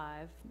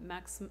 35,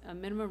 a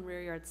minimum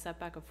rear yard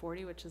setback of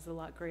 40, which is a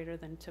lot greater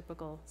than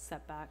typical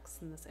setbacks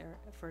in this area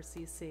for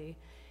CC.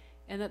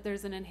 and that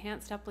there's an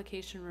enhanced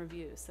application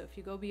review. So if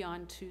you go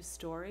beyond 2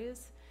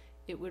 stories,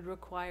 it would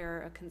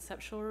require a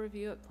conceptual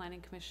review at Planning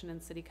Commission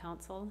and City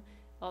Council,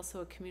 also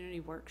a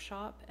community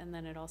workshop, and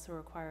then it also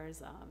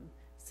requires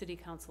City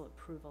Council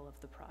approval of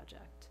the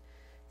project.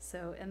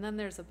 So, and then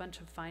there's a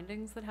bunch of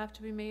findings that have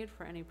to be made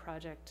for any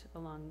project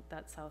along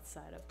that south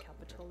side of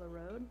Capitola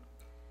Road.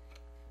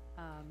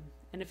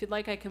 And if you'd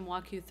like, I can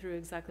walk you through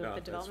exactly what No,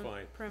 the that's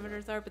development fine,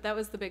 parameters are, but that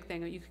was the big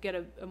thing. You could get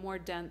a more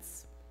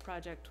dense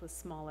project with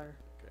smaller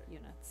Okay.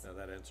 units. Now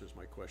that answers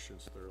my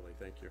questions thoroughly,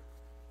 thank you.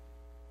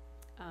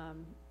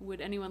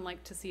 Would anyone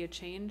like to see a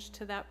change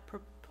to that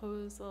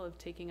proposal of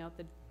taking out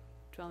the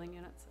dwelling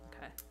units?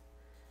 Okay.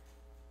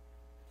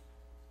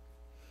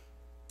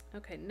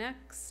 Okay,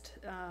 next,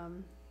 I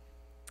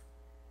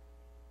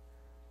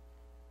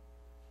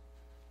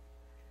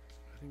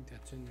think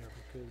that's in there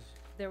because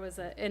there was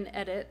an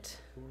edit,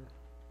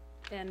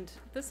 and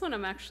this one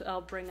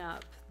I'll bring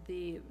up,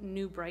 the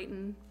New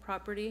Brighton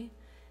property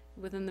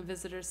within the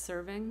visitors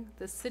serving.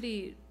 The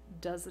city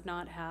does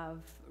not have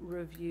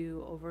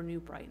review over New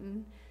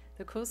Brighton.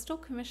 The Coastal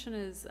Commission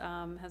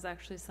has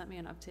actually sent me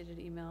an updated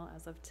email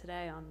as of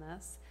today on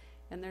this,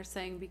 and they're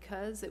saying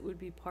because it would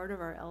be part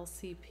of our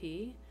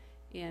LCP,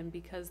 and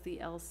because the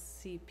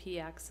LCP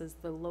acts as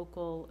the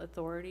local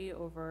authority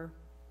over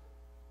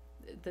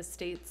the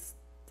state's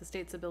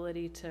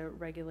ability to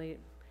regulate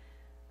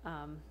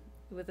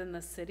within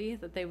the city,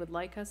 that they would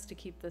like us to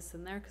keep this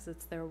in there because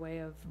it's their way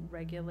of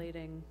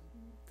regulating,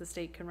 the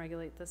state can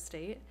regulate the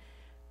state.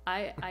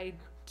 I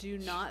do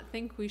not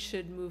think we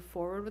should move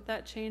forward with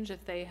that change.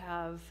 If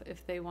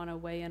they want to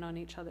weigh in on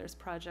each other's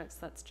projects,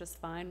 that's just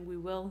fine.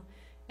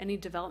 Any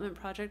development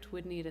project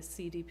would need a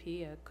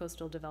CDP, a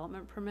coastal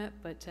development permit,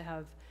 but to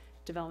have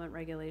development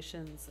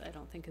regulations, I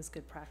don't think is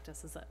good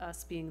practice, as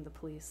us being the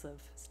police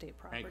of state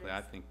properties. Frankly,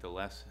 I think the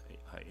less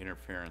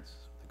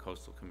interference the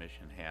Coastal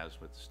Commission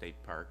has with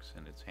state parks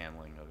and its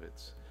handling of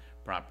its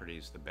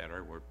properties, the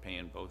better. We're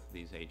paying both of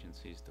these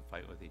agencies to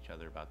fight with each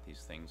other about these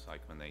things,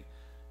 like when they,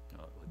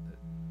 with the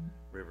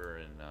river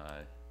and,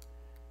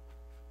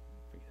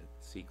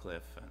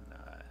 Seacliff and,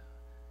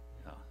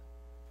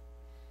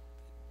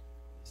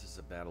 Is this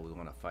a battle we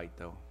wanna fight,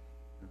 though?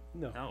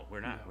 no,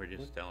 we're not, No. we're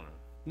just telling them.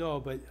 no,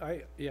 but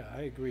I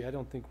agree. I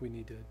don't think we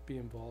need to be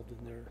involved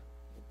in their.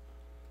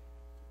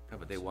 No,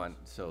 but they want,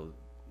 so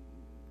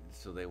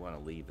they wanna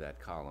leave that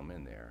column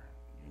in there,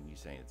 and you're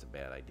saying it's a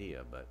bad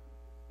idea, but,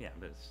 Yeah,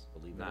 but it's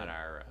Believe it not in.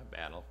 our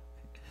battle.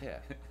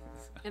 yeah.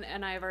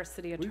 And I have our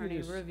city could attorney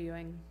just-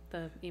 reviewing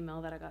the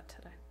email that I got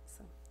today,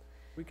 so.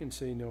 We can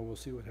say no, we'll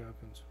see what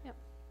happens.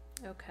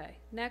 Okay,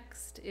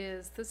 next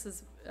this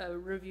is a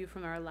review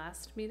from our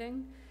last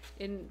meeting.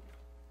 In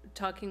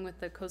talking with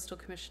the Coastal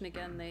Commission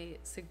again, they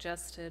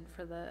suggested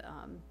for the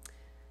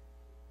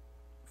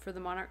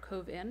Monarch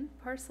Cove Inn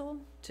parcel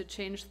to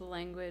change the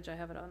language, I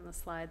have it on the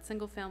slide,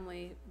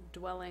 single-family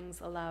dwellings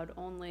allowed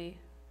only,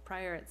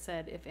 prior it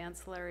said if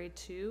ancillary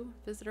to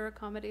visitor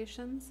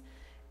accommodations,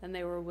 and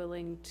they were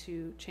willing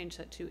to change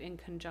that to in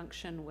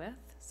conjunction with,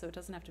 so it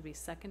doesn't have to be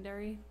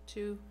secondary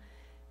to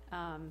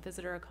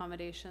visitor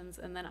accommodations.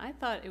 And then I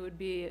thought it would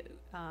be,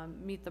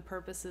 meet the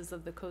purposes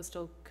of the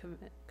Coastal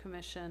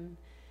Commission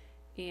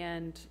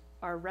and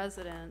our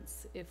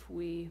residents if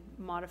we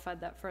modified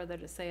that further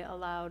to say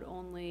allowed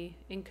only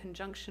in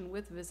conjunction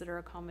with visitor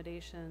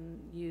accommodation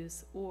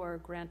use or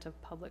grant of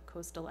public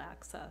coastal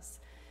access.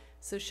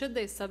 So should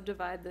they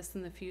subdivide this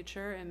in the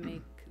future and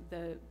make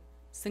the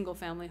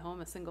single-family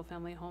home a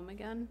single-family home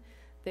again,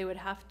 they would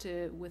have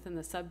to, within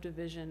the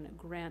subdivision,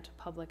 grant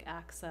public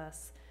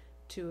access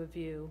to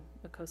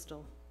a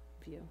coastal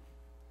view.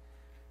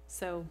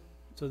 So,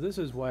 So this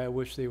is why I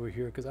wish they were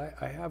here, because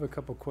I have a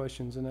couple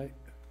questions, and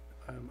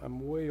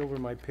I'm way over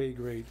my pay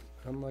grade.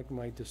 I'm like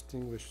my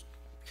distinguished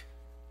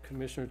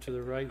commissioner to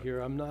the right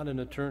here. I'm not an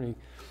attorney.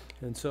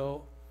 And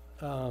so,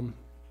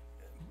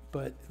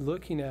 but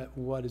looking at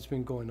what has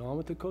been going on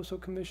with the Coastal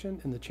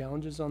Commission and the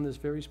challenges on this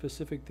very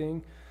specific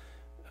thing,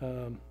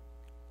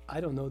 I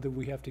don't know that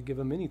we have to give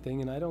them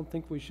anything, and I don't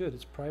think we should.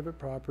 It's private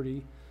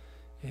property.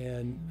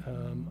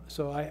 And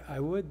so I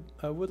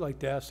would like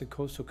to ask the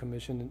Coastal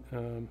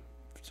Commission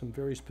some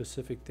very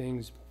specific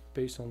things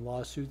based on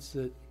lawsuits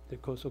that the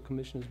Coastal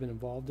Commission has been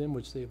involved in,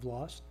 which they have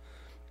lost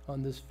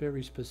on this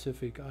very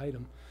specific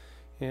item.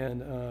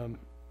 And in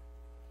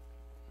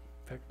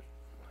fact,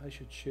 I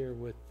should share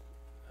with,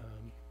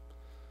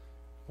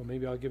 well,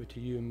 maybe I'll give it to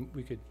you and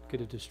we could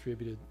get it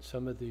distributed.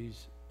 Some of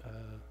these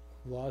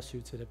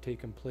lawsuits that have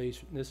taken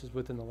place, and this is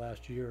within the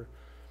last year,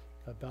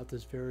 about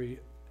this very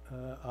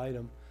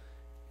item,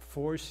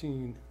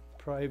 forcing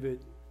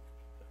private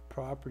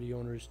property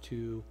owners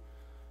to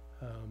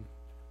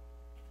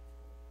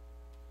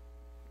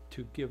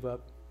give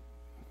up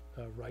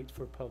rights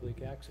for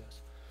public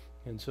access.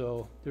 And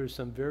so there's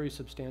some very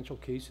substantial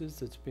cases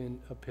that's been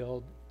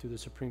upheld through the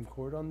Supreme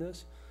Court on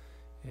this.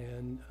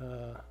 And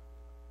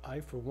I,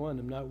 for one,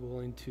 am not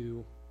willing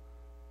to,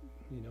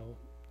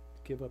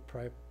 give up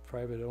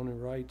private owner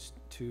rights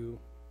to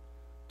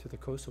the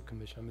Coastal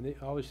Commission. I mean,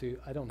 obviously,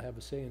 I don't have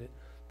a say in it.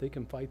 They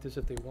can fight this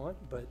if they want,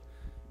 but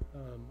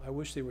I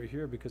wish they were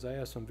here because I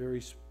asked some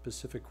very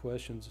specific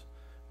questions.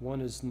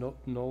 One is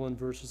Nolan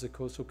versus the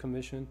Coastal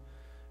Commission,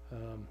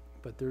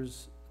 but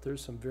there's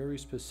some very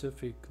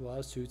specific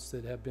lawsuits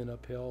that have been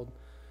upheld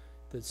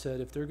that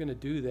said if they're gonna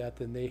do that,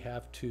 then they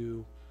have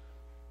to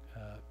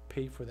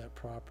pay for that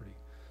property.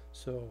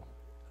 So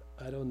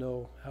I don't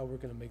know how we're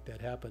gonna make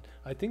that happen.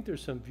 I think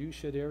there's some view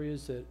shed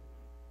areas that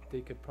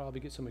they could probably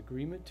get some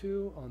agreement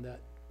to on that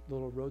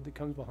little road that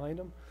comes behind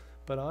them,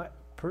 but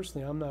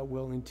personally, I'm not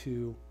willing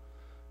to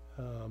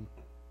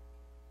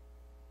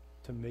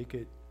make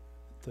it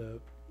the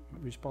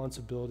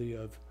responsibility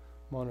of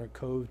Monarch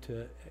Cove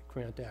to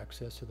grant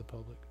access to the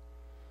public.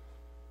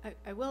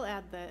 I will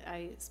add that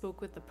I spoke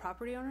with the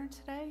property owner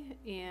today,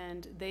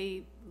 and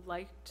they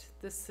liked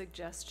this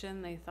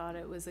suggestion. They thought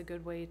it was a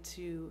good way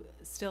to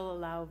still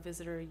allow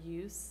visitor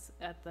use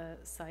at the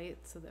site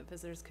so that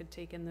visitors could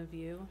take in the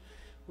view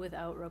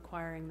without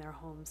requiring their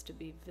homes to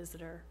be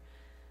visitor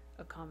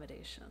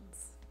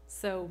accommodations.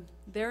 So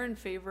they're in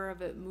favor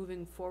of it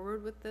moving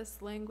forward with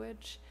this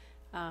language,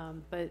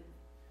 but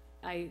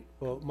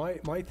Well,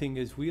 my thing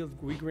is, we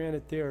grant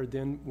it there,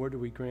 then where do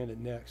we grant it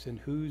next? And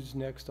who's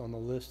next on the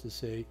list to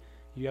say,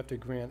 you have to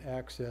grant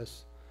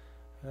access?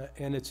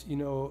 And it's,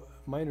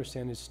 my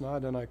understanding, it's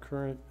not on our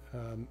current,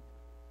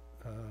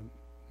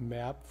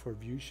 map for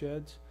view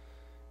sheds.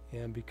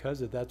 And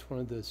because of, that's one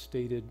of the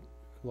stated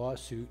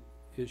lawsuit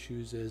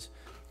issues is,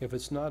 if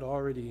it's not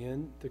already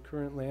in the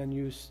current land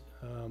use,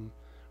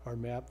 our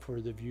map for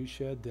the view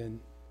shed, then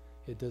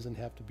it doesn't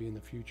have to be in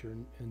the future,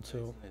 and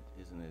so.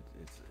 Isn't it,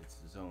 it's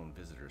zone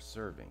visitor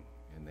serving,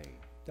 and they.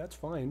 That's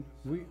fine.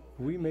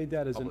 We made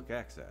that as an, Public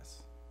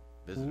access,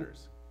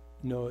 visitors.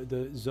 no,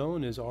 the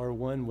zone is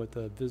R1 with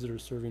a visitor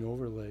serving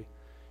overlay.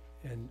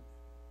 And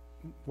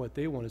what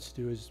they want us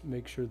to do is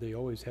make sure they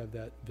always have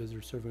that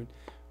visitor serving.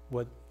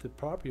 What the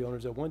property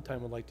owners at one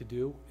time would like to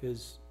do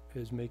is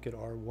make it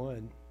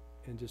R1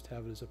 and just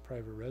have it as a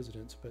private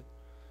residence, but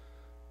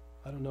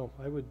I don't know.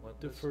 I would Well,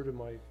 defer to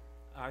my,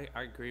 I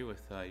agree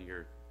with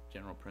your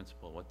general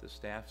principle. What the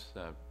staff's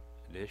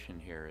addition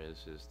here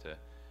is to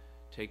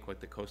take what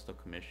the Coastal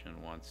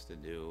Commission wants to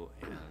do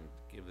and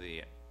give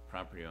the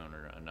property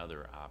owner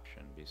another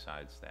option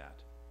besides that.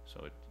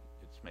 So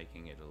it's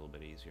making it a little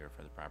bit easier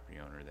for the property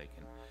owner. They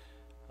can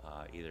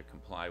either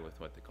comply with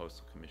what the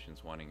Coastal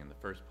Commission's wanting in the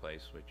first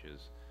place, which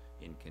is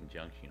in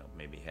conjunction,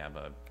 maybe have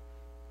a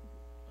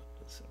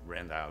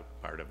rent out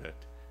part of it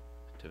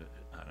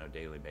on a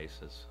daily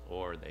basis,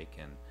 or they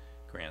can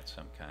grant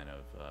some kind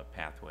of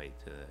pathway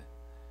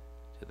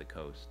to the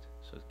coast.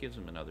 So it gives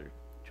them another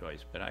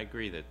choice, but I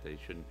agree that they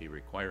shouldn't be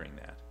requiring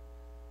that,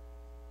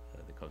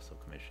 the Coastal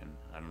Commission.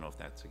 I don't know if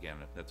that's, again,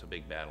 if that's a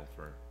big battle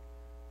for us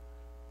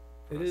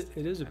to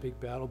it is a contend. big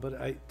battle,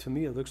 but to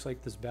me, it looks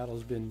like this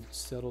battle's been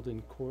settled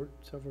in court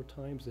several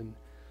times, and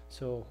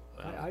so,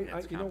 Well,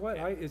 it's you know what,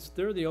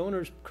 they're the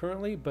owners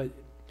currently,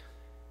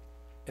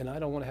 and I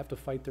don't wanna have to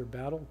fight their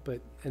battle,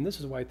 and this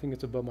is why I think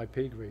it's above my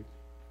pay grade.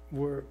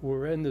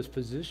 We're in this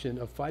position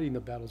of fighting the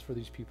battles for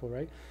these people,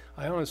 right?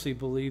 I honestly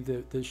believe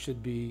that this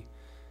should be,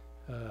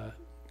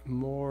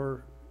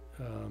 more,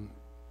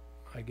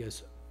 I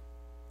guess,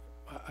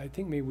 I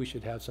think maybe we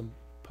should have some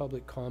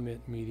public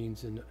comment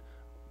meetings and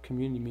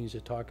community meetings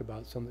to talk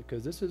about something,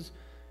 because this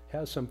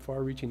has some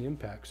far-reaching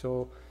impact.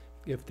 So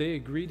if they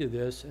agree to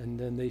this and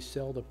then they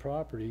sell the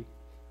property,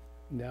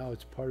 now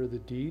it's part of the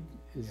deed,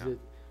 is Yeah. it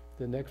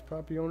the next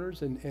property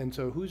owners? And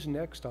so who's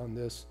next on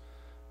this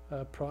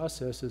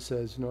process that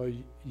says, no,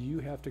 you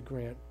have to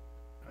grant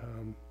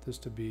this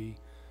to be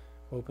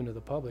open to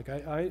the public?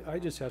 I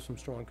just have some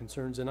strong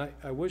concerns, and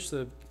I wish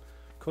the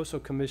Coastal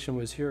Commission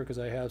was here, because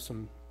I have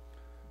some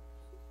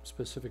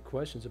specific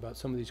questions about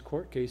some of these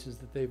court cases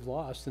that they've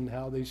lost and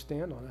how they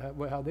stand on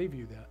it, how they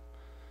view that.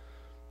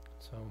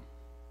 So,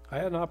 I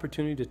had an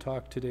opportunity to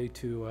talk today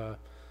to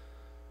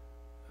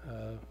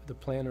the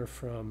planner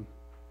from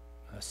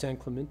San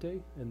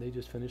Clemente, and they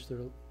just finished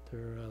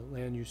their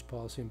land use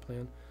policy and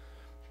plan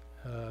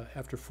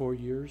after 4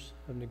 years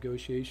of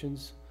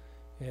negotiations.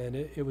 And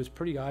it was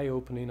pretty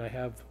eye-opening. I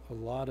have a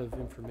lot of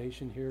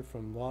information here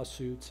from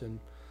lawsuits and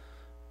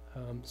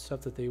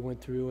stuff that they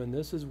went through. And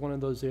this is one of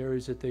those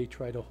areas that they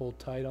try to hold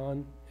tight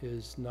on,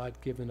 is not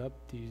giving up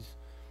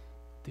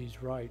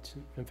these rights.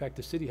 In fact,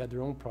 the city had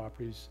their own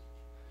properties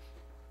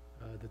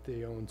that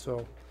they own.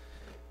 So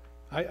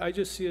I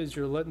just see it as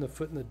you're letting the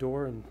foot in the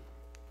door, and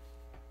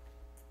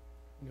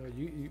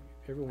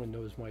everyone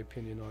knows my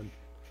opinion on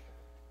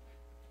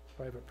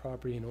private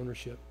property and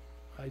ownership.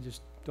 I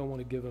just don't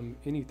want to give them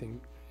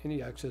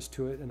any access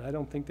to it, and I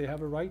don't think they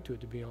have a right to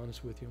it, to be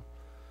honest with you.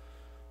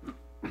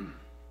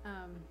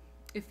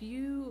 If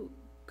you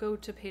go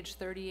to page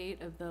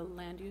 38 of the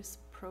land use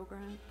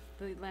program,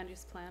 the land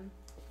use plan,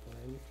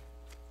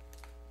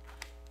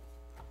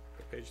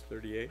 Page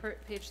 38.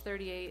 page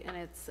 38, and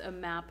it's a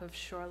map of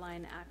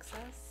shoreline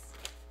access.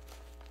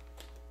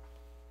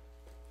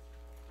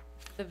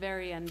 The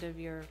very end of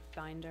your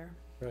binder.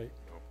 Right,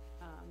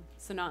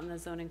 So not in the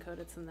zoning code,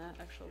 it's in the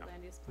actual Yep.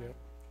 land use plan. Yep.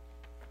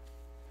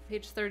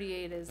 Page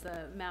 38 is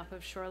a map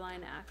of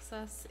shoreline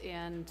access,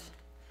 and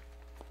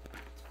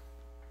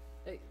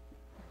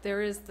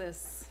there is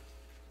this,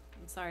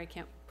 I'm sorry, I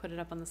can't put it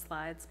up on the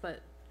slides,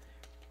 but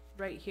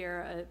right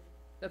here,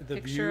 a The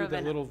picture view, of that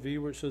an, little V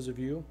where it says a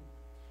view?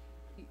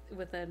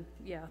 with a,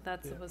 yeah,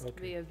 that's Yeah, supposed to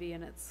okay. be a V,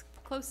 and it's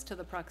close to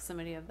the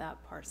proximity of that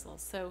parcel.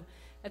 So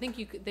I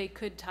think they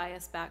could tie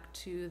us back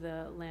to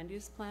the land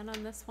use plan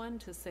on this one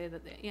to say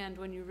that, and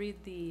when you read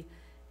the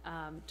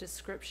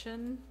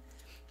description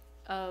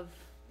of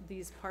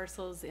these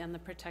parcels and the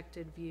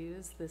protected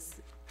views,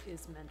 this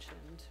is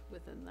mentioned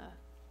within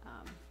the,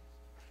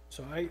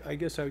 So I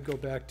guess I would go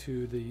back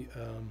to the,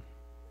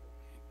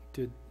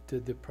 did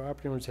the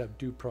property owners have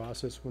due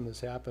process when this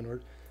happened, or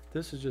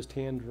this is just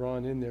hand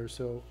drawn in there,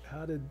 so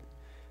how did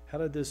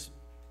this,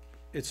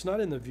 it's not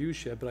in the view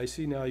shed, but I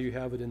see now you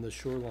have it in the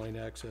shoreline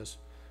access.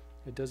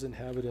 It doesn't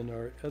have it in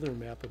our other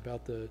map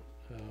about the,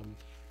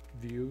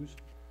 views.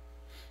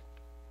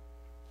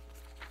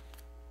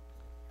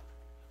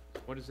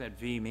 What does that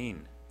V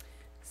mean?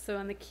 so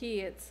on the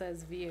key, it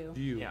says view.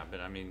 View. Yeah,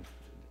 but I mean,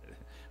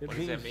 It what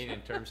does that means- mean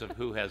in terms of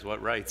who has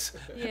what rights?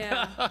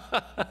 Yeah.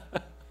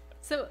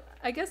 So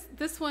I guess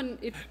this one,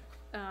 if,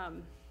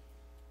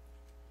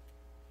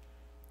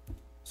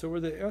 So where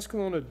the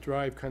Escalona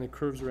Drive kind of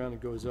curves around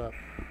and goes up,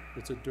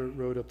 it's a dirt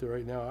road up there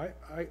right now,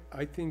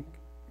 I think,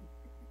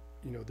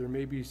 you know, there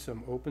may be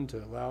some open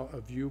to allow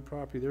a view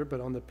property there, but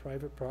on the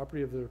private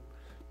property of their,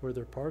 where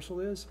their parcel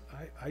is,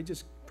 I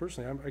just,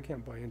 personally, I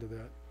can't buy into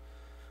that.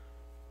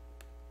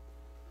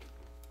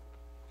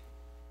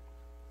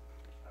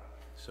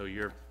 So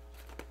your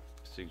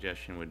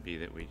suggestion would be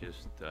that we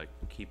just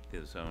keep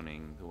the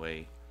zoning the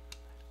way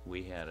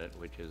we had it,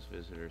 which is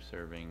visitor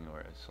serving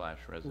or slash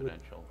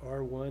residential?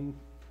 R1,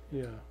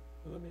 yeah,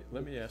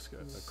 Let me ask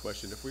a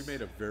question. If we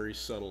made a very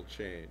subtle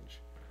change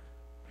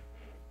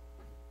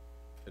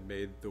and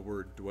made the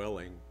word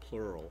dwelling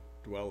plural,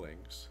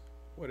 dwellings,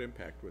 what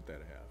impact would that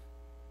have?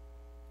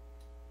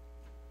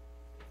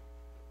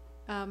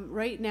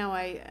 right now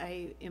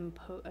I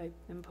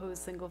impose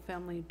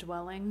single-family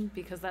dwelling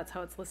because that's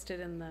how it's listed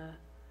in the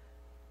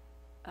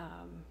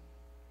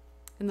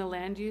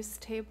land use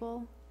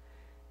table.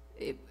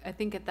 I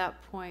think at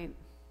that point,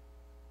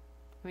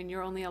 I mean,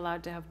 you're only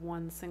allowed to have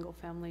one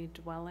single-family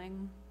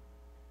dwelling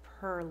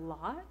per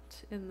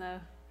lot in the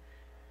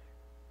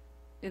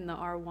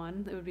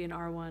R1. It would be an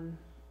R1.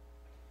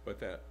 But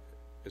that,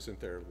 isn't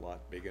their lot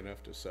big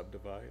enough to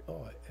subdivide?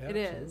 oh, It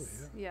absolutely,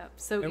 is, yeah. yeah.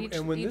 So And, each,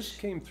 and when this each,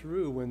 came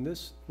through, when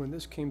this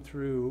came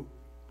through,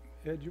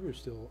 Ed, you were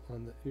still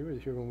on you were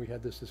here when we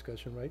had this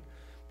discussion, right?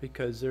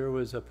 Because there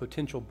was a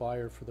potential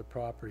buyer for the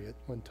property at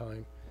one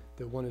time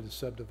that wanted to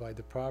subdivide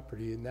the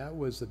property, and that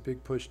was the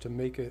big push to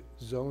make it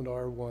zoned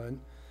R1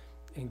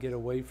 and get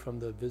away from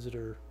the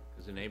visitor.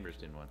 Because the neighbors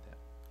didn't want that.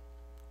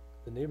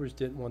 The neighbors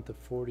didn't want the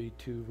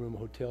 42-room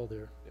hotel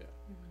there. Yeah,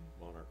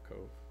 Monarch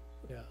Cove.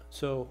 Yeah,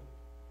 so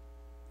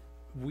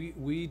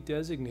we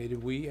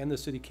designated, we and the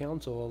city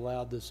council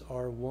allowed this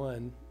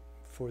R1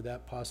 for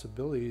that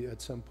possibility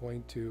at some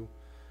point to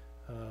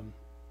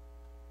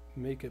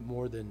make it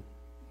more than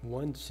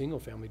one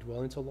single-family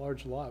dwelling. It's a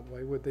large lot.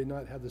 Why would they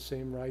not have the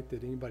same right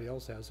that anybody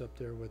else has up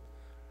there with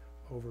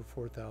over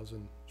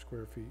 4,000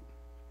 square feet?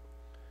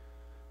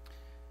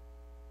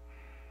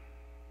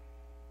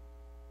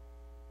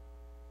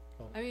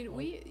 I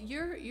mean,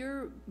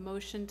 your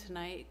motion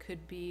tonight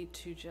could be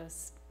to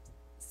just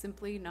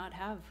simply not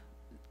have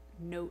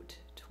note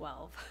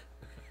 12,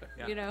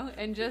 Yeah. you know,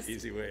 and just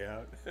Easy way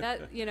out.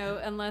 that, you know,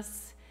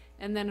 unless,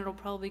 and then it'll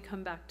probably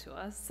come back to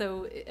us.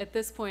 So at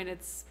this point,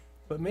 it's,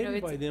 But You know, maybe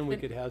by it's- then we it-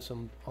 could have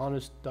some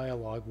honest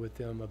dialogue with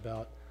them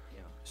about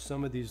Yeah.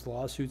 some of these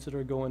lawsuits that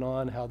are going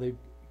on, how they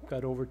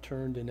got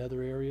overturned in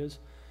other areas.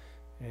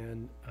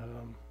 And,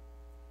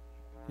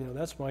 you know,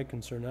 that's my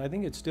concern. I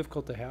think it's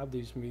difficult to have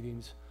these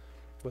meetings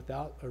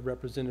without a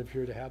representative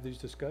here to have these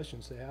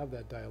discussions, to have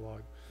that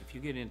dialogue. If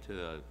you get into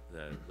the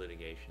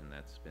litigation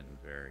that's been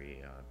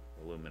very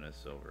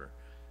voluminous over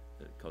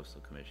the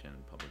Coastal Commission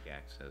and public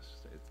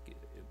access,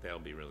 that'll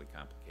be really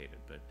complicated.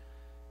 But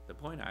the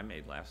point I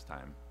made last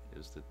time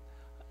is that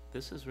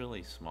this is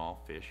really small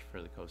fish for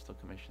the Coastal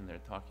Commission. They're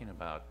talking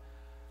about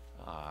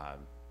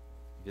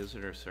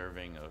visitor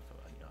serving of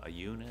a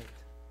unit,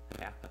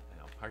 half,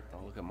 part.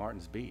 Oh, look at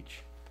Martin's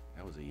Beach.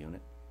 That was a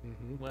unit.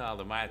 Well,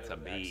 that's a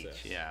An beach,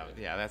 access, yeah, yeah.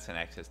 yeah, that's an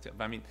access to,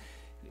 but I mean,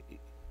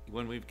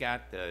 when we've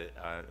got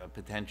a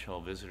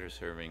potential visitor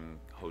serving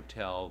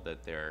hotel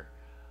that they're,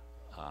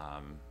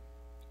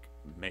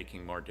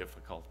 making more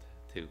difficult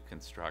to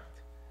construct,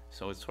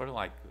 so it's sort of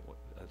like,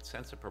 a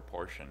sense of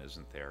proportion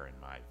isn't there in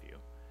my view.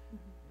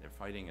 They're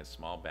fighting a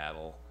small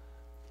battle.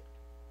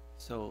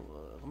 So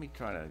let me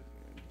try to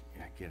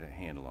get a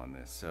handle on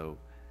this. So,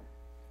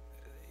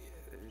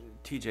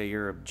 TJ,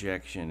 your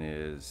objection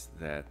is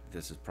that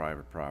this is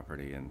private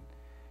property and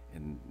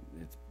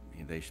it's,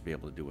 they should be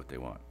able to do what they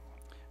want.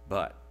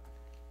 But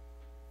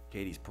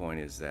Katie's point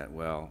is that,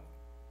 well,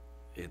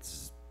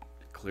 it's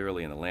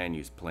clearly in the land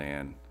use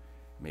plan,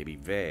 maybe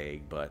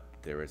vague, but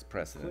there is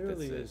precedent that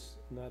Clearly says. is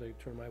not a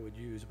term I would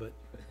use, but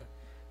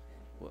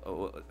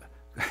Well,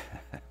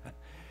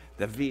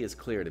 The V is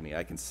clear to me,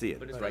 I can see it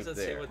But it right doesn't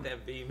say there. what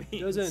that V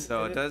means. Doesn't,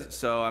 So it does,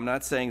 so I'm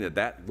not saying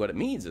that what it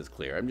means is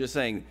clear, I'm just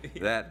saying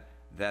that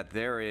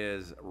there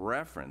is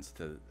reference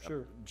to a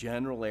Sure.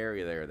 general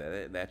area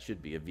there, that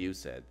should be a view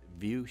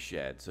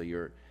shed, so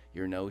your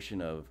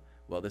notion of,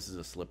 well, this is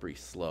a slippery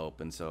slope,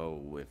 and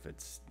so if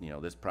it's, you know,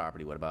 this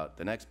property, what about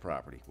the next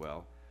property?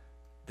 Well,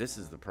 this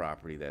is the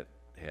property that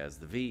has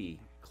the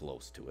V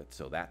close to it,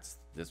 so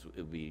it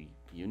would be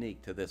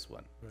unique to this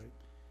one. right.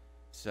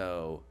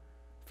 So,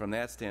 from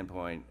that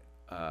standpoint,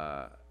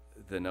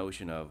 the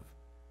notion of,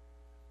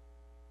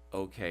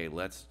 okay,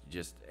 let's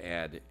just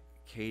add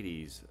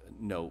Katie's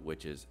note,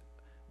 which is,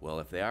 well,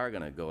 if they are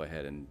gonna go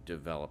ahead and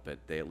develop it,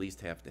 they at least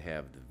have to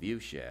have the view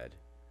shed.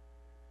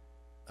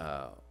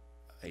 I'm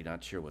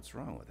not sure what's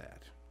wrong with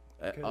that.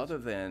 Because-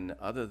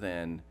 Other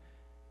than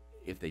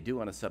if they do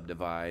wanna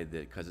subdivide,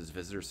 that, cause it's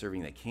visitor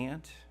serving, they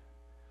can't?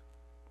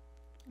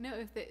 No,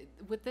 if they,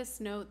 with this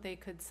note, they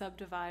could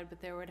subdivide,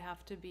 but there would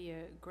have to be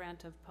a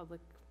grant of public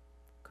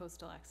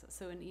coastal access,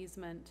 so an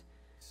easement.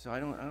 So I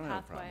don't have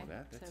a problem with Pathway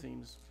that, that to-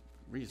 seems to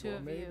reasonable.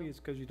 a Maybe view. it's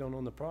because you don't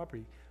own the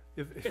property.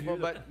 If Well,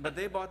 you, but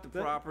they bought the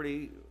That-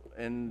 property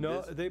and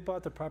no, this- they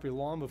bought the property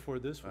long before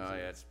this was Oh,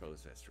 there. yeah, I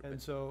suppose that's true. And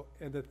but- so,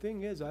 and the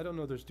thing is, I don't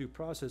know there's due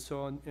process,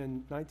 so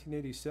in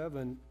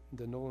 1987,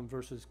 the Nolan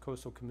versus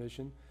Coastal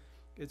Commission,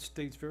 it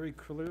states very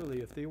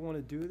clearly, if they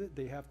wanna do that,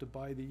 they have to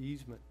buy the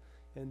easement.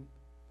 And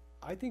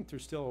I think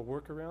there's still a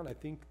workaround, I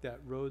think that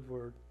road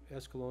where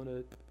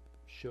Escalona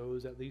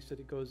shows at least that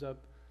it goes up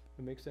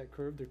and makes that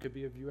curve, there could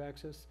be a view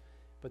access,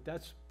 but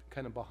that's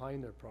kinda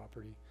behind their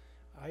property.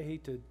 I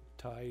hate to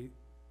tie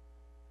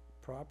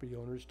property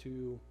owners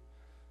to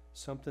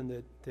something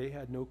that they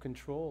had no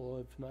control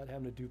of, not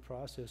having a due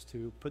process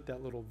to put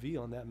that little V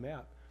on that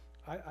map.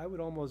 I would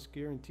almost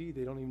guarantee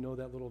they don't even know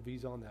that little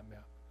V's on that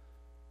map.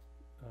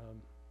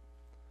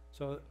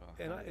 So,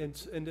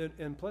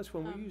 and plus,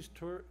 when we Um, use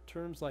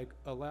terms like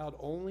allowed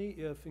only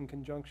if in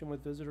conjunction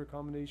with visitor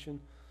accommodation,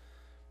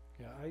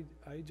 yeah,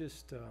 I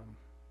just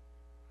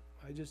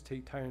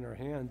hate tying our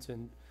hands,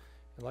 and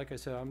like I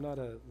said, I'm not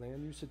a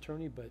land use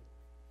attorney, but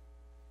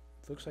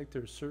it looks like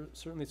there's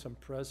certainly some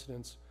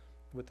precedence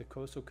with the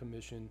Coastal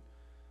Commission,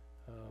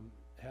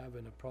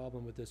 having a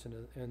problem with this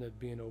and it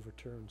being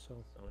overturned,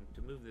 so. So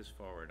to move this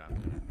forward, I'm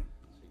gonna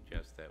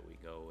suggest that we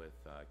go with,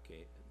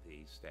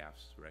 the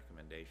staff's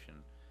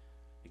recommendation,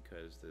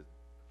 because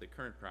the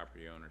current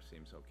property owner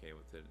seems okay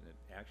with it, and it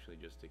actually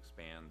just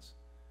expands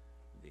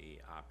the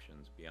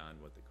options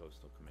beyond what the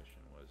Coastal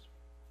Commission was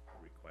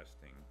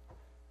requesting.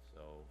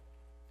 So,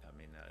 I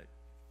mean,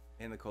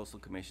 And the coastal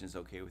commission is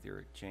okay with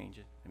your change?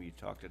 Have you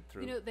talked it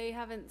through? You know, they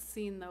haven't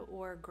seen the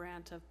or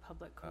grant of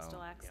public coastal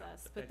Oh. yeah,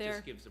 access, but but that they're,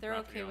 just gives the they're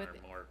property okay with,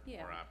 owner more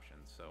yeah.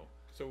 options, so.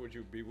 So would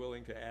you be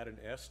willing to add an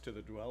S to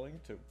the dwelling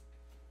to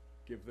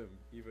give them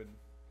even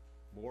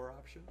more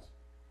options?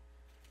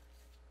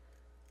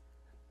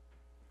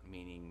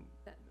 Meaning,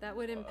 That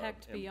would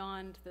impact and-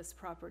 beyond this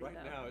property though.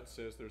 Right now, it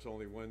says there's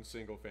only one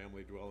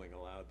single-family dwelling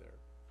allowed there,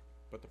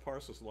 but the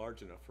parcel's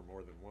large enough for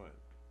more than one,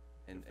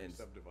 and, if they and,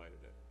 subdivided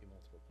it.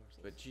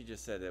 but she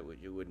just said that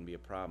it wouldn't be a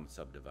problem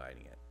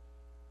subdividing it.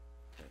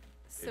 That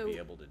They'd So, be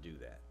able to do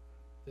that.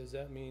 Does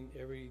that mean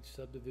every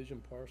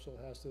subdivision parcel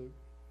has to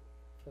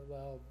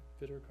allow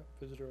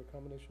visitor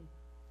accommodation?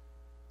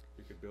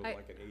 You could build I-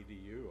 like an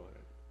ADU on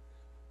it.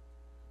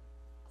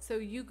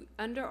 so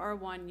under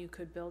R1, you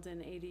could build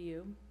an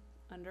ADU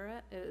under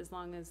it, as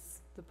long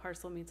as the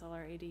parcel meets all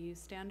our ADU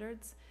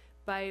standards.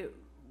 By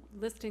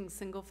listing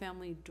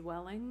single-family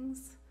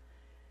dwellings,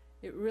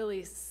 it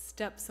really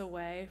steps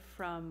away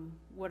from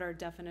what our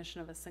definition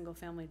of a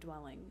single-family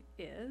dwelling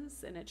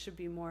is, and it should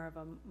be more of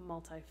a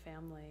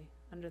multifamily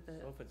under the,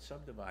 So if it's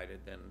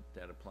subdivided, then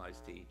that applies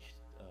to each,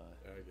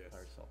 I guess.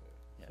 parcel.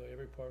 Yeah. So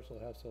every parcel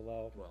has to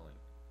allow, Dwelling.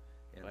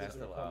 And It has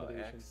visitor to allow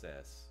accommodation.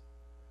 access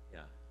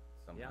yeah,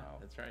 somehow.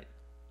 that's right.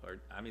 Or,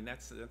 I mean,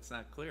 that's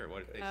not clear,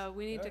 what if they,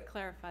 we need to Alright.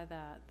 clarify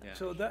that. yeah.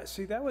 so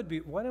that would be,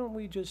 why don't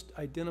we just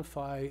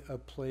identify a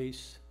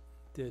place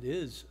that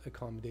is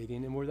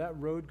accommodating, and where that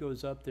road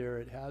goes up there,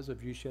 it has a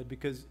view shed,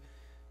 because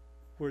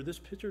where this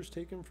picture's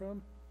taken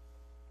from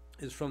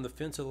is from the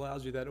fence that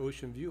allows you that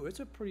ocean view. It's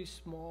a pretty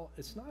small,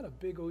 it's not a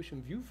big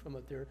ocean view from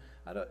up there.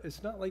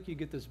 It's not like you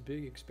get this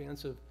big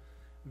expansive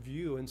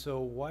view, and so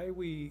why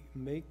we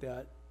make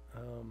that,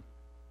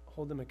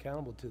 hold them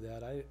accountable to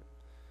that,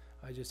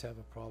 I just have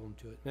a problem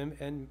to it.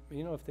 And,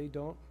 you know, if they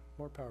don't,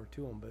 more power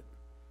to them, but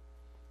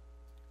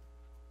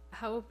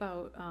How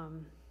about,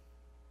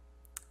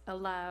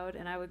 allowed,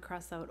 and I would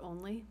cross out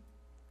only,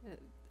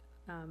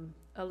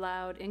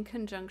 allowed in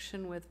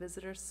conjunction with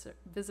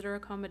visitor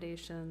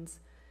accommodations,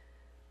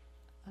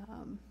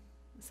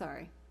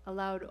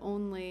 allowed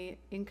only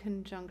in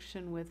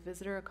conjunction with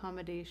visitor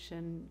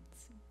accommodations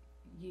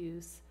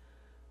use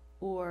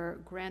or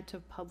grant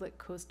of public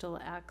coastal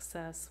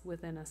access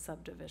within a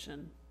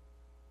subdivision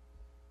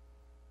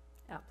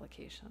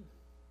application.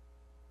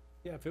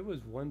 yeah, if it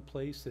was one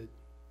place that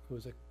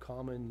was a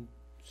common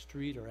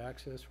street or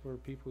access where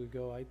people would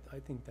go, I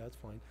think that's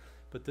fine.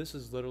 But this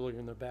is literally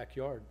in their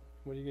backyard.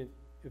 What are you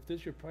if this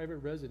is your private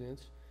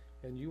residence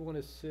and you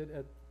wanna sit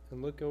at,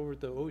 and look over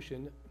at the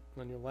ocean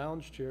on your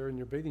lounge chair in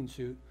your bathing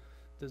suit,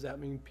 does that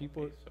mean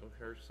people? Okay, so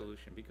her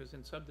solution, because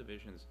in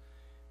subdivisions,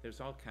 there's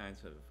all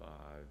kinds of,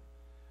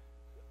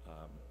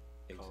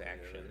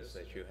 exactions areas,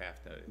 that you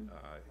have to,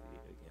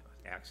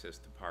 access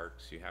to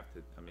parks, you have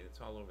to, I mean, it's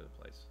all over the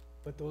place.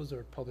 But those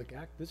are public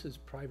this is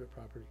private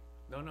property.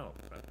 No,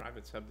 a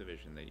private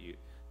subdivision that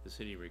the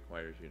city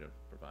requires you to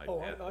provide Oh,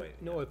 pathway.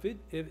 no, if it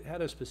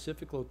had a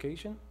specific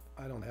location,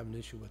 I don't have an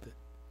issue with it.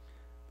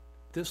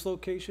 This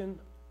location,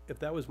 if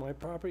that was my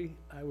property,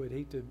 I would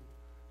hate to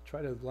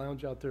try to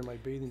lounge out there in my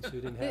bathing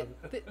suit and have,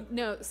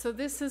 No, so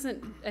this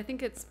isn't, I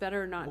think it's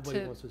better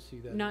nobody wants to see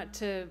that. not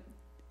to,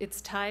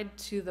 it's tied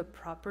to the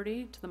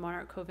property, to the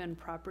Monarch Cove Inn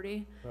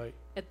property. Right,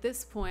 At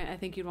this point, I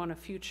think you'd want a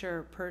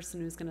future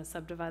person who's gonna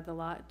subdivide the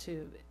lot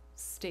to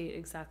state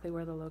exactly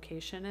where the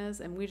location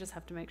is, and we just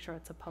have to make sure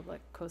it's a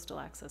public coastal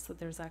access, that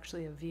there's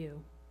actually a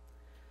view.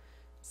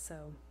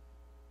 So.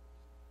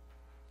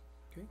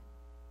 Okay.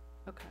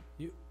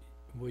 Okay,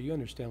 well, you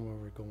understand where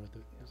we're going with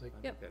it. It's like,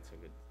 I think Yep. that's a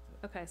good,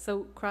 okay,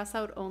 so cross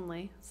out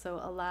only, so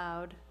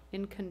allowed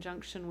in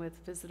conjunction with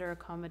visitor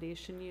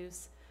accommodation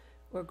use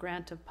or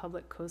grant of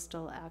public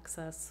coastal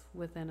access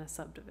within a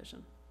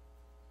subdivision.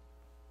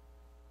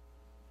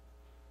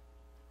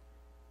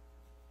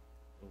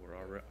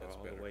 we're That's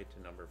all the better. way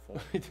to number 4.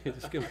 it's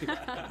gonna be-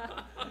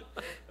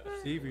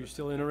 Steve, are you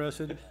still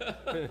interested?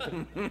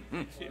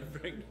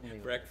 Bring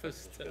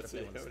breakfast. What if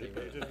they wanna stay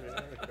where they're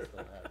at, still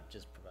have-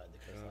 just provide the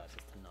coastal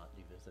access to not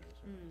do visitors,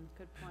 right?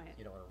 Good point.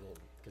 You don't wanna rule,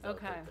 cause that would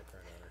Okay. hurt the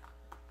current owner.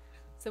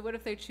 So what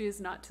if they choose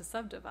not to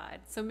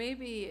subdivide? So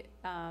maybe,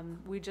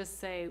 we just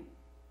say,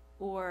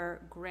 or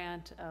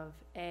grant of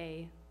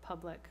a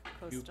public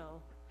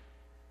coastal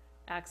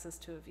access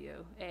to a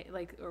view,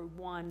 or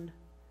one,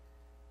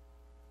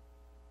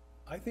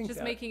 I think just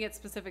that, making it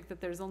specific that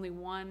there's only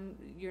one,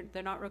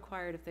 they're not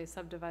required if they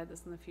subdivide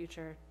this in the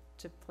future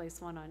to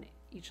place one on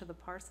each of the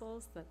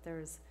parcels, that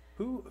there's,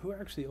 who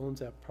actually owns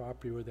that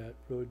property where that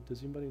road,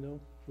 does anybody know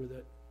where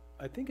that,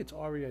 I think it's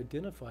already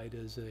identified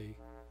as a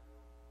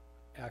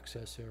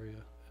access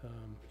area.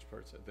 Which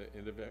part's at the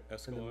end of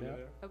Escalona map?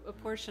 there? a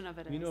portion of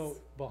it is. You know,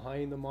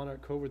 behind the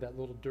Monarch Cove where that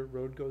little dirt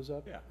road goes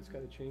up? Yeah. It's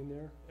got a chain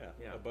there?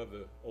 Yeah. Above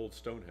the old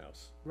stone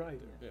house. Right.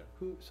 Yeah.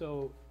 Who,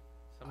 so,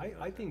 Somebody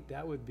I owns think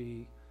that would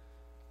be,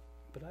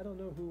 but I don't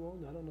know who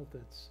owned, I don't know if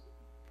that's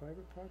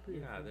private property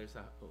or. Yeah,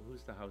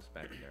 who's the house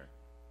back there?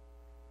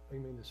 You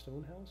mean the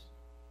stone house?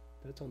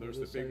 That's on the There's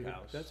other the side big of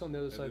house. that's on the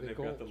other And side of then the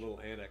they've got the gulch. little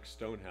annex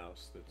stone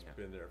house that's Yeah.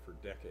 been there for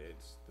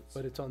decades.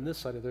 But it's on this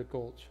side of their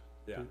gulch.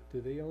 Yeah, Do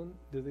they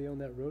own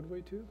that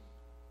roadway too?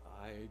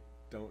 I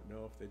don't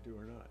know if they do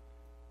or not.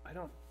 I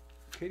don't,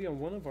 Katie, on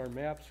one of our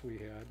maps we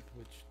had,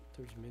 which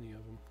there's many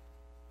of them,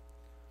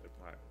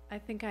 I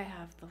think I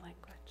have the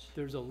language.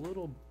 there's a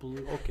little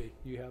blue, okay,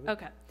 you have it?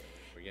 Okay,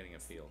 We're getting a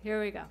feel.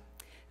 here we go.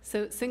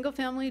 So,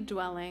 single-family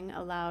dwelling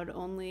allowed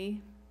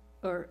only,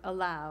 or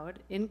allowed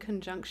in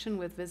conjunction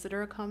with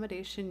visitor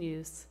accommodation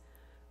use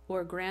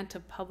or grant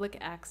of public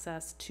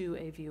access to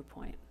a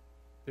viewpoint.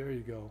 There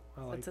you go, I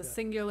So like it's a that.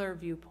 singular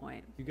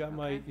viewpoint. You got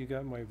okay. you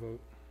got my vote.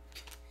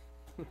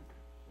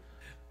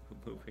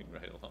 Moving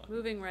right along.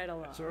 Moving right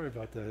along. Sorry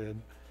about that,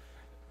 Ed.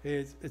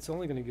 Hey, it's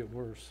only gonna get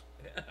worse.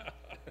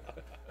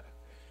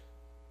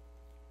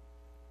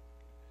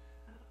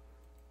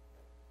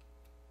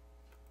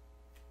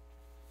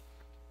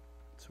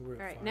 So we're at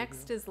All right, 5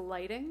 next now? is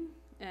lighting,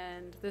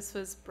 and this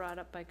was brought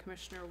up by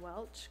Commissioner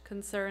Welch.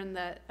 Concern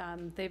that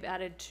they've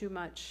added too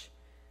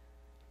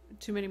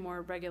many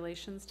more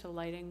regulations to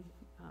lighting.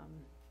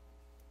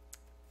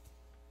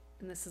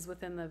 And this is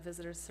within the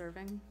visitor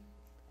serving.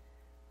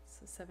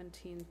 So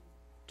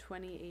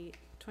 28-6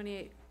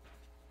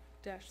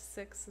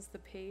 is the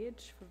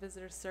page for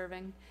visitor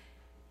serving.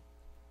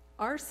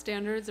 Our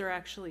standards are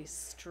actually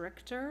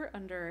stricter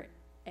under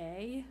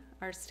A.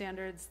 Our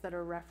standards that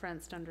are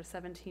referenced under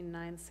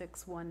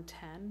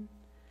 17-96110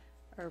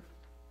 are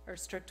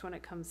strict when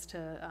it comes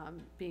to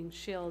being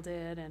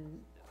shielded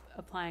and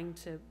applying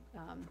to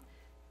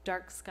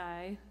dark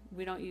sky.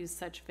 We don't use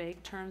such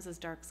vague terms as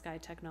dark sky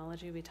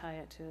technology. We tie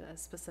it to a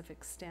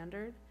specific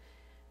standard.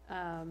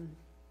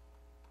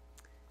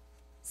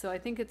 So I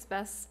think it's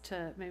best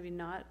to maybe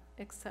not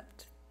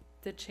accept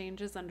the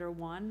changes under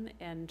 1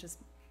 and just,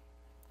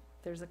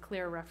 there's a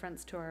clear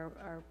reference to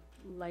our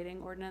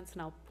lighting ordinance,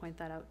 and I'll point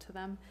that out to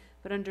them.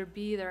 But under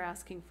B, they're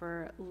asking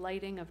for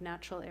lighting of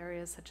natural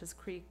areas such as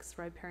creeks,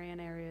 riparian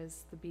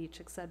areas, the beach,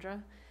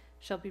 etc.,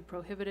 shall be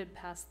prohibited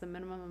past the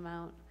minimum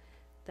amount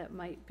that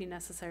might be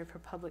necessary for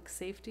public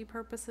safety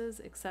purposes,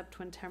 except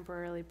when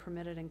temporarily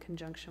permitted in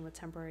conjunction with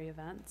temporary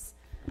events.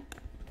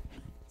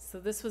 So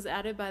this was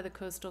added by the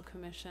Coastal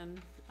Commission.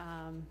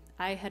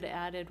 I had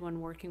added, when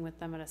working with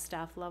them at a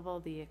staff level,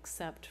 the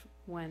except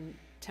when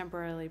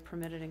temporarily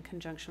permitted in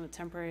conjunction with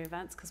temporary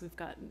events, because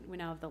we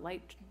now have the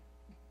light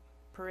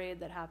parade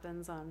that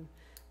happens on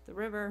the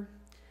river.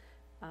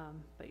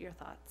 But your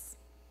thoughts?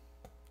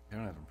 I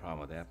don't have a problem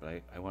with that,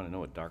 but I want to know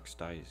what dark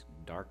skies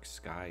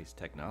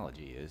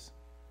technology is.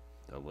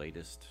 The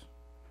latest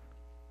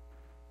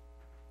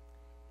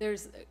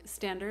There's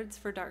standards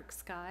for dark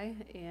sky,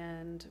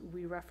 and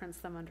we reference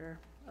them under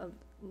a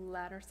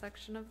latter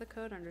section of the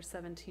code, under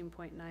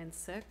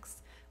 17.96.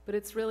 But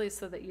it's really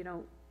so that you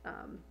don't,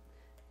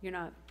 you're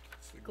not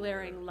It's the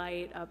glaring glare.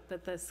 light up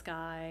at the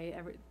sky,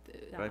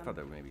 But I thought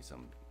there may be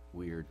some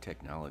weird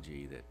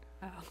technology that,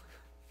 Oh,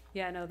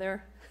 yeah, no,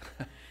 they're,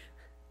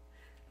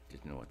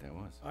 didn't know what that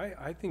was.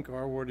 I think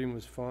our wording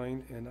was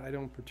fine, and I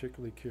don't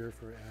particularly care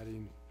for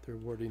adding their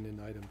wording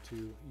in item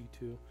 2,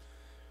 E2.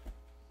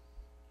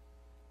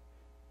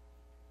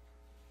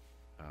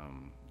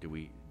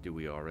 Do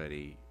we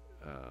already,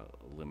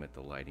 limit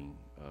the lighting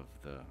of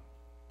the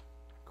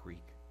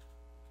creek?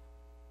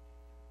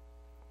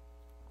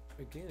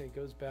 Again, it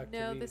goes back to me.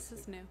 no, this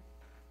is new.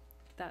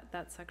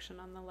 That section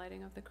on the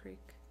lighting of the creek.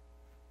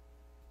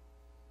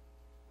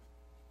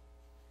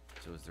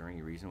 So is there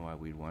any reason why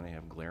we'd wanna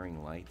have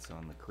glaring lights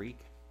on the creek?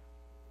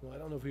 Well,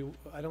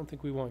 I don't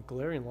think we want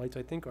glaring lights.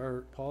 I think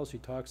our policy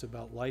talks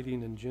about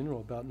lighting in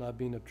general, about not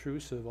being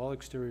obtrusive. All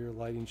exterior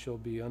lighting shall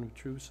be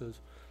unobtrusive,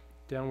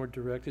 downward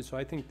directed, so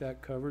I think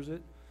that covers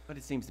it. But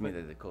it seems to me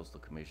that the coastal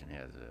commission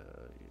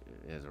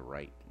has a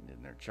right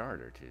in their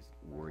charter to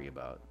worry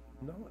about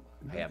No,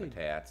 they-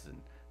 habitats and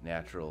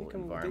natural, They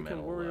can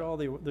environmental. worry all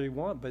they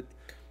want, but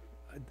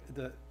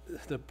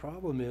the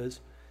problem is,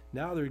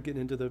 now they're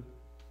getting into the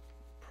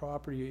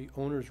property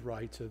owner's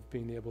rights of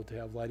being able to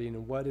have lighting,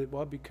 and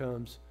what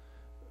becomes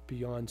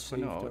beyond But safe.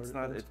 no, it's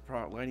not, it's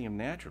lighting of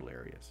natural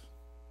areas.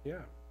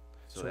 Yeah,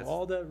 So so that's,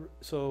 all that,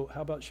 so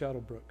how about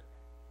Shadowbrook?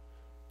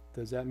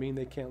 Does that mean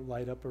they can't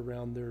light up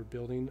around their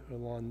building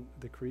along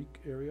the creek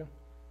area?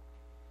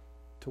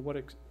 To what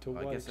I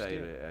what guess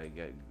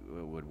extent?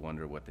 would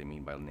wonder what they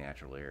mean by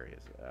natural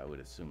areas. I would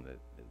assume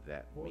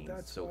that Well, means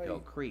that's Soquel why-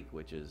 Creek,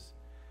 which is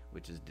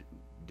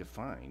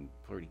defined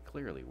pretty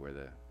clearly where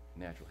the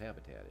natural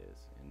habitat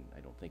is, and I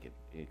don't think it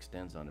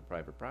extends onto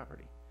private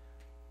property.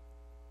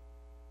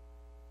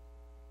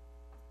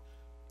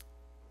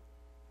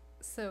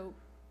 So,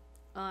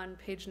 on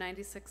page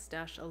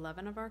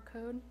 96-11 of our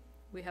code,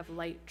 we have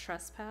light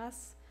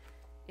trespass,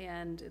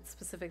 and it's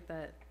specific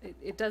that,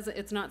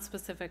 it's not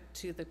specific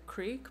to the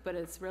creek, but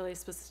it's really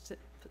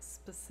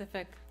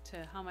specific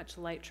to how much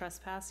light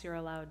trespass you're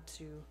allowed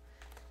to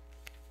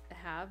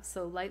have.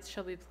 So lights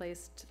shall be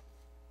placed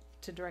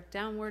to direct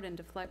downward and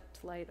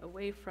deflect light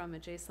away from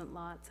adjacent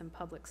lots and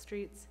public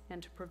streets,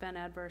 and to prevent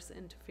adverse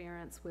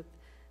interference with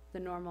the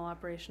normal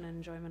operation and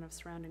enjoyment of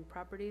surrounding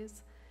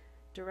properties.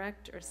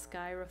 Direct or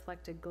sky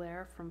reflected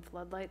glare from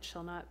floodlights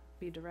shall not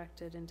be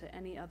directed into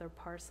any other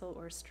parcel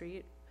or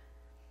street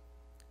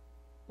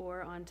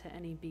or onto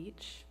any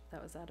beach.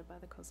 That was added by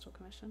the Coastal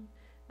Commission.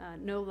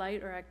 No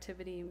light or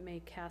activity may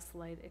cast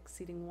light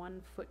exceeding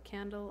 1 foot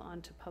candle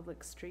onto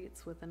public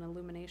streets with an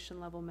illumination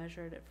level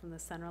measured from the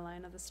center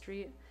line of the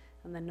street.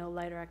 And then no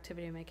light or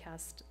activity may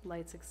cast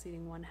lights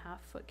exceeding 1/2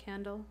 foot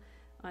candle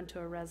onto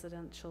a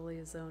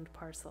residentially zoned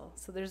parcel.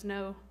 So there's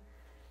no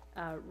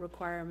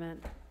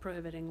requirement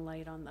prohibiting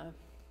light on the,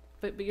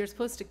 but you're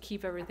supposed to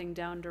keep everything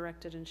down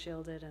directed and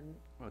shielded, and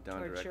Well, down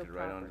Towards your directed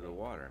right onto the property.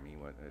 water. I mean,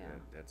 Yeah.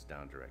 that's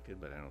down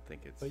directed, but I don't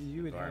think it's But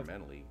you would have-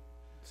 environmentally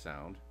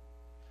sound.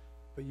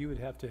 But you would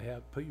have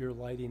to put your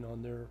lighting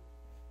on there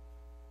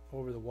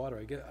over the water.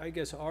 I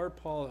guess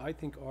I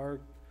think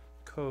our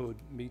code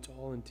meets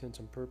all intents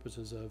and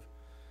purposes of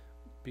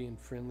being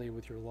friendly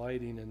with your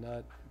lighting and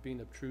not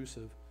being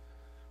obtrusive.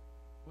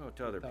 Well,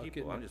 to other Without people,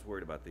 getting I'm it- just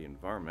worried about the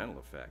environmental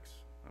effects.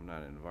 I'm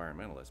not an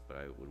environmentalist, but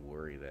I would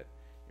worry that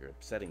you're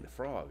upsetting the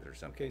frogs or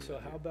something. Okay, so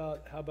how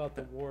about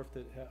the wharf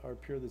our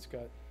pier that's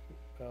got,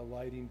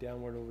 lighting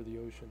downward over the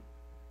ocean?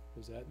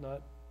 Is that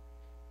not?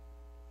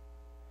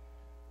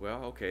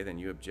 Well, okay, then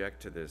you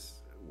object to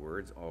this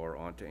words or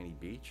onto any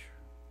beach?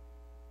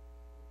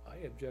 I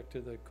object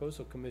to the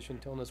coastal commission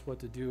telling us what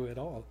to do at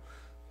all.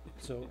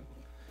 So,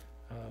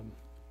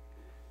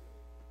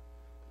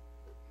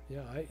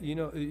 yeah,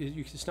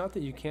 it's not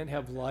that you can't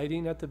have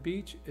lighting at the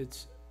beach,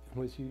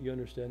 you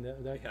understand that?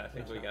 Yeah, I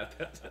think we got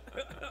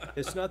that.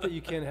 It's not that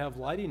you can't have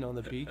lighting on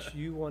the beach,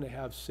 you wanna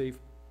have safe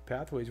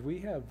pathways. We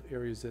have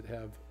areas that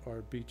have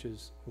our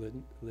beaches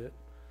lit.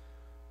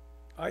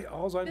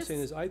 Alls I'm saying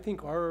is, I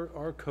think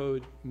our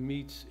code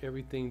meets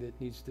everything that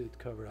needs to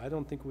cover. I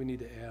don't think we need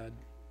to add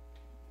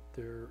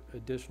their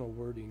additional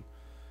wording.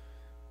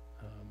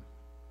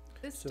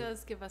 this So-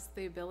 does give us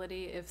the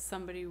ability, if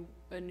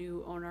a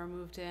new owner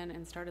moved in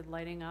and started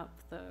lighting up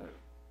the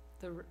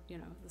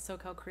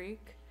Soquel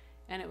Creek,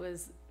 and it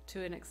was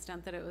to an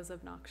extent that it was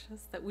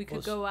obnoxious, that we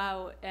could Well, go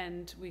out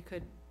and we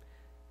could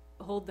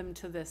hold them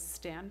to this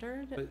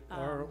standard. But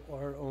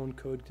our own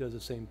code does the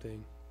same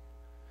thing.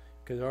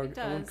 Cause our It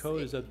own does.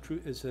 code is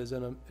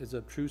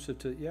obtrusive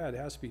to, it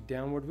has to be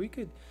downward.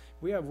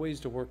 We have ways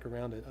to work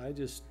around it.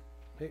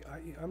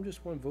 I'm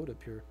just one vote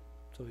up here,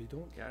 so you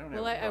don't. Yeah, I don't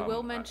have Well, a I will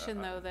problem.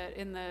 mention though that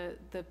in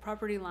the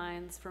property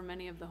lines for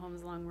many of the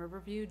homes along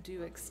Riverview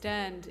do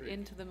extend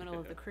into the middle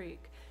of the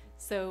creek.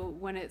 So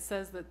when it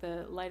says that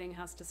the lighting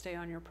has to stay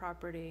on your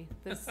property,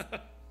 this,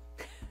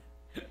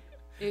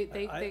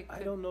 they I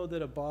could, don't know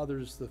that it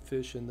bothers the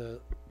fish in the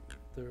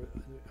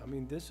I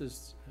mean, this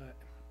is,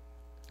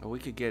 Well, we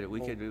could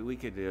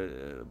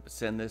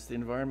send this to the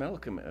environmental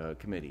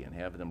committee and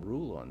have them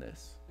rule on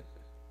this.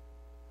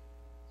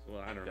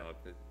 Well, I don't know,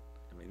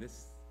 I mean,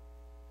 this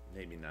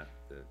maybe not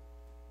the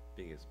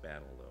biggest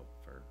battle though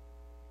for,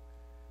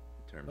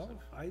 in terms no, of.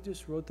 I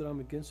just wrote that I'm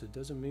against it,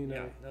 doesn't mean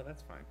Yeah, no,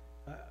 that's fine.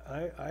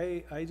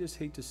 I just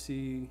hate to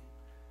see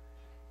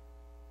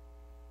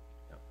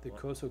Yeah, the well,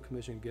 coastal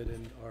commission get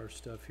in our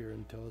stuff here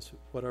and tell us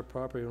what our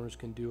property owners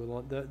can do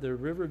along, the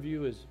river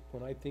view is,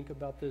 when I think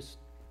about this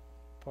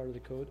part of the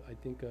code, I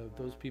think of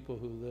those people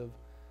who live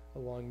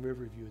along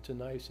Riverview. It's a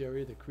nice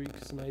area, the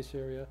creek's a nice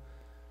area.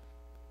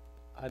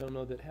 I don't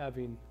know that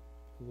having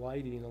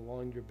lighting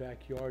along your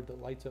backyard that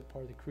lights up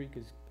part of the creek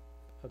is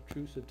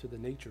obtrusive to the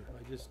nature.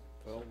 I just,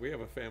 Well, we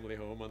have a family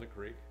home on the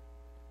creek,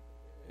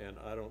 and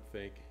I don't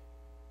think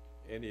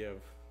any of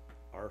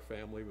our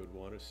family would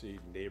wanna see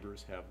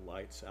neighbors have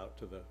lights out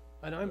to the,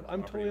 and The I'm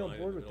property totally on line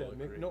in board the with that,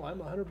 middle of the Mick. No, I'm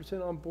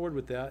 100% on board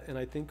with that, and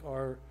I think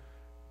our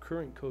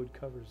current code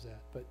covers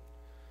that, but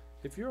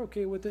if you're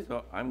okay with it,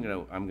 So I'm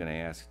gonna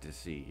ask to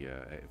see,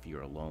 if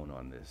you're alone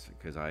on this,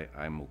 because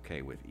I'm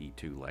okay with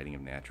E2, lighting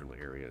of natural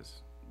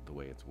areas, the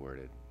way it's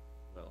worded.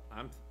 Well,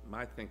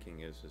 my thinking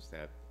is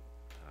that,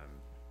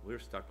 we're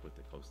stuck with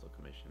the coastal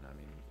commission. I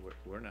mean,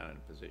 we're not in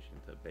a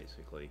position to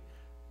basically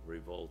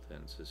revolt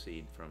and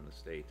secede from the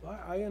state.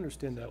 I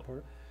understand that So,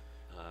 part.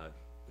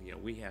 You know,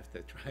 we have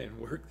to try and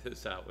work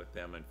this out with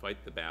them and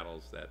fight the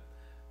battles that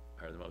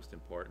are the most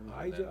important.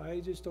 and then-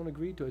 I just don't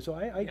agree to it, so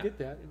I Yeah. get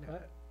that.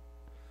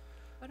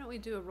 Why don't we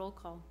do a roll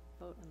call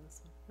vote on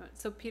this one?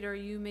 So Peter, are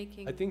you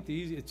making? I think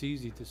it's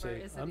easy to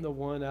say, is it- I'm the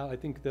one out, I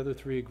think the other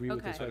three agree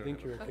with this, Okay. I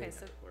think you're Okay, okay.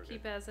 so We're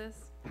keep good. as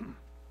is?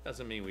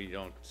 Doesn't mean we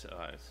don't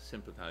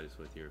sympathize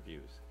with your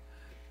views.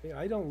 Yeah,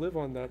 I don't live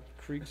on that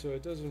creek, so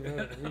it doesn't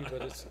matter to me,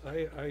 but it's,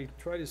 I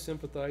try to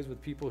sympathize with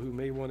people who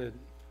may wanna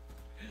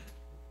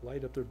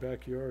light up their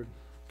backyard.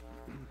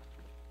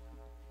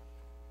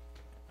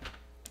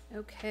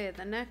 Okay,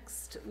 the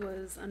next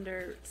was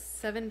under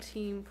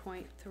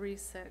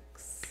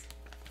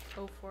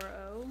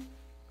 17.36040.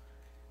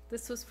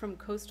 This was from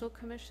Coastal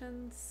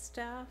Commission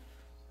staff.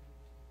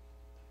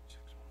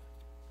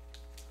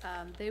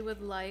 They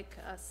would like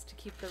us to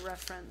keep the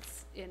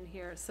reference in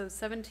here, so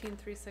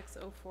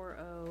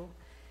 17.36040.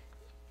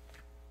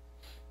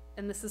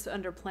 And this is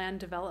under plan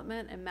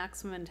development and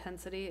maximum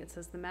intensity. It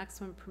says the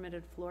maximum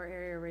permitted floor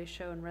area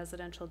ratio and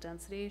residential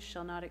density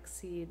shall not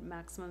exceed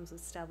maximums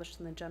established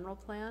in the general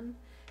plan.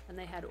 And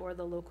they had or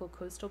the local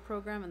coastal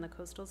program in the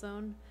coastal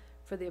zone.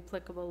 For the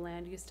applicable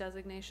land use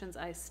designations,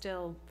 I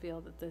still feel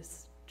that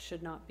this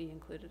should not be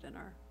included in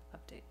our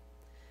update.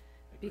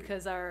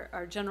 Because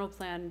our general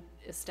plan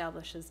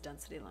establishes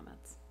density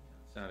limits.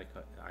 It's not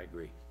I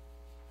agree.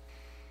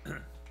 Is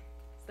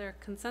there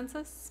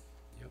consensus?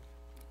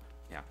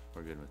 Yeah,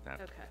 we're good with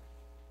that. Okay.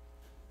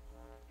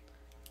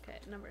 Okay,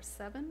 number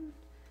 7.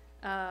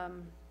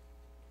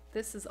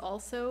 This is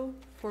also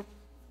for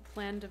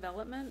plan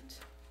development.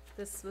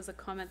 This was a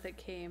comment that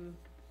came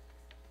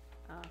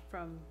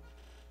from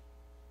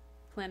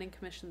Planning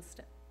Commission.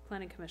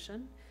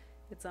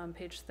 It's on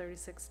page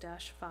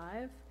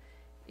 36-5.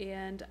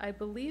 And I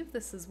believe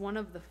this is one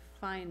of the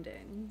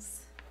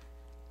findings.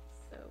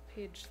 So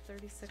page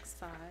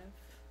 36-5.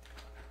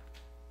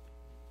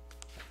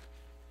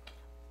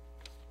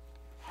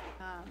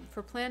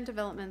 For plan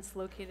developments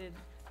located,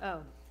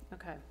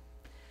 okay.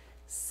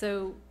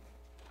 So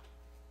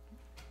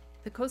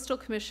the Coastal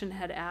Commission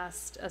had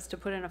asked us to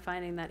put in a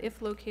finding that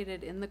if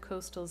located in the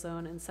coastal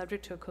zone and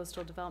subject to a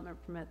coastal development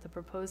permit, the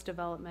proposed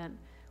development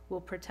will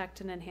protect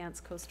and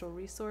enhance coastal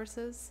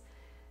resources.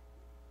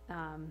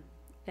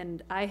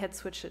 And I had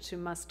switched it to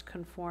must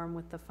conform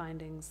with the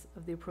findings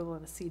of the approval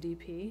of a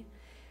CDP.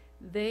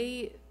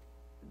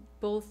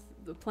 Both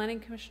the planning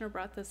commissioner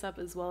brought this up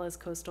as well as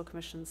coastal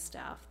commission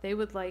staff. They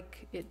would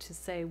like it to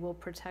say will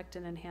protect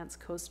and enhance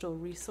coastal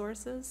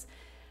resources.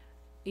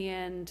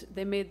 And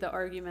they made the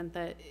argument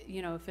that,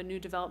 you know, if a new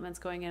development's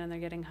going in and they're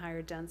getting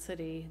higher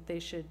density,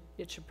 it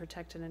should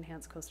protect and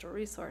enhance coastal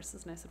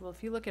resources. And I said, well,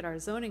 if you look at our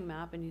zoning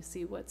map and you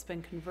see what's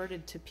been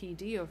converted to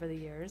PD over the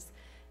years,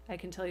 I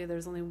can tell you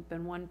there's only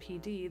been one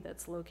PD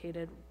that's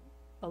located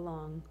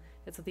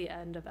it's at the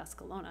end of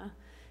Escalona.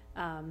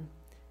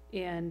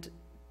 And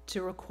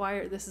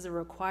this is a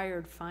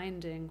required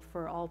finding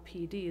for all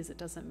PDs. It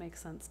doesn't make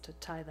sense to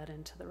tie that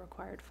into the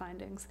required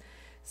findings.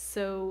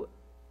 So,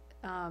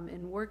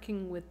 in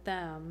working with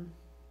them,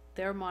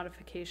 their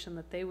modification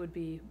that they would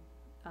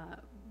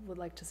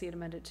like to see it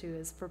amended to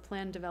is for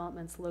plan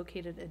developments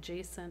located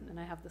adjacent, and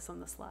I have this on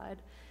the slide,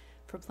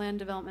 for plan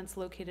developments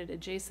located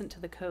adjacent to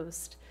the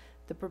coast,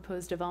 the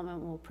proposed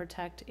development will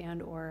protect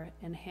and or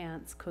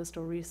enhance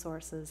coastal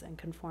resources and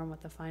conform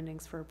with the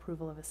findings for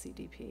approval of a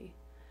CDP.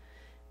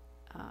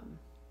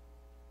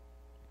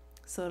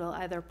 So it'll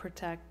either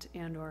protect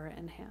and or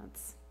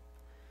enhance.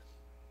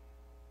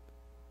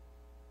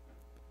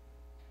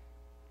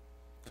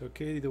 So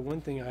Katie, the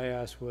one thing I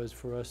asked was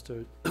for us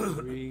to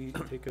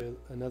take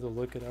another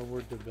look at our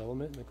word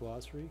development in the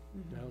glossary.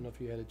 And I don't know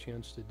if you had a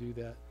chance to do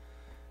that.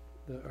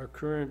 our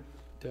current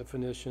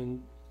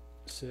definition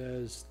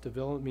says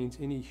development means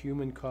any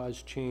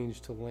human-caused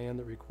change to land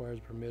that requires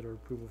permit or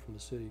approval from the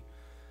city,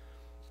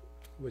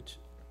 which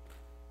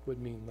would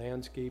mean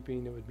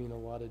landscaping, it would mean a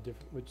lot of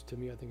different, which to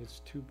me, I think it's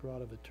too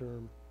broad of a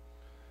term.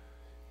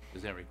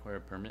 Does that require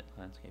a permit,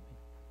 landscaping?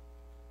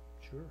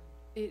 Sure.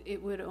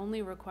 It would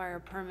only require a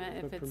permit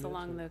if A it's permit,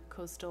 along so- the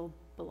coastal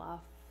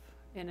bluff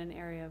in an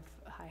area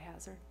of high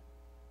hazard.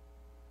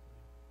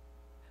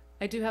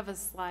 I do have a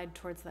slide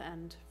towards the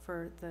end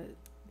for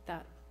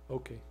that.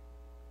 Okay,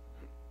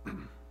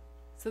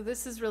 So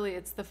this is really,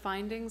 it's the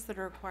findings that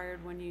are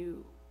required when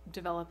you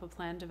develop a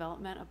planned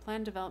development. A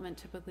planned development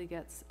typically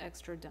gets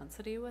extra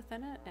density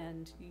within it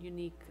and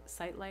unique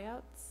site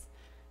layouts.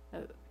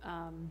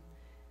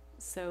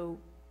 So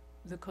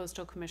the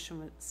coastal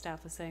commission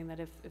staff is saying that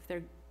if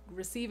they're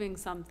receiving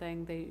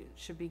something, they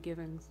should be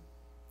given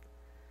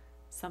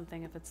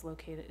something if it's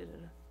located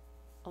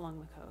along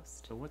the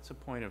coast. So what's the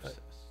point of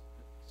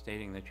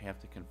stating that you have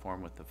to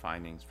conform with the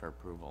findings for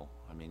approval?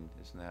 I mean,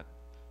 isn't that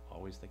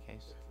always the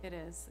case? It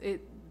is.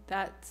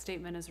 That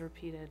statement is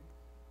repeated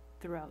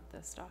throughout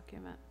this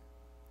document,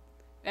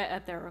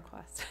 at their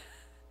request,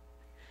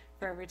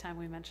 for every time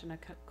we mention a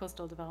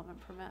coastal development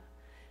permit.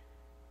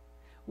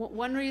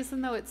 One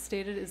reason, though, it's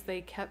stated is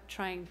they kept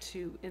trying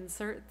to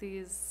insert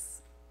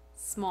these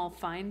small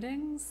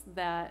findings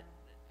that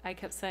I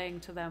kept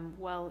saying to them,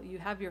 well, you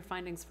have your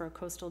findings for a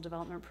coastal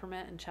development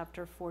permit in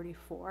chapter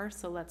 44,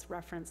 so let's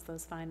reference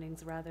those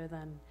findings rather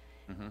than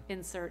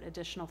insert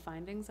additional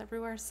findings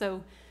everywhere.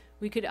 So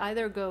we could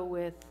either go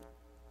with,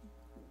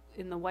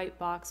 in the white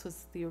box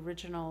was the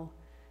original,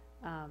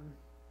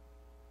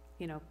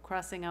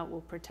 crossing out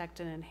will protect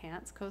and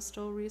enhance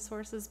coastal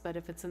resources, but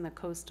if it's in the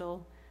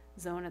coastal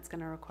zone, it's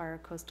gonna require a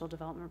coastal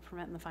development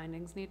permit and the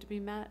findings need to be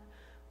met.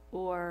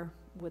 Or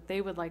what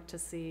they would like to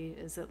see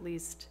is at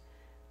least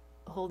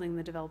holding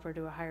the developer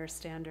to a higher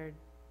standard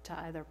to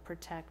either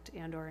protect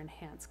and or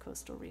enhance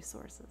coastal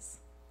resources,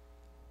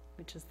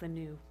 which is the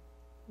new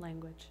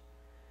language.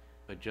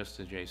 But just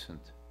adjacent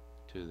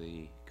to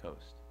the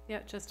coast? Yeah,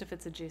 just if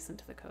it's adjacent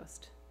to the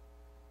coast.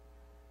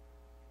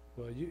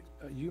 well,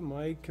 you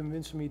might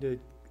convince me to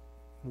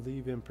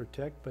leave in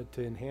protect, but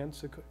to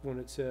enhance when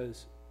it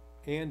says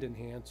and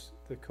enhance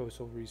the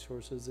coastal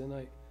resources,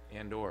 then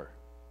And/or.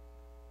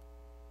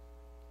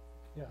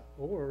 yeah,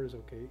 or is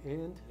okay,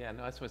 and, Yeah,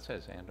 no, that's what it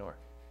says, and/or.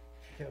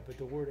 yeah, but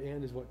the word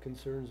and is what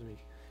concerns me.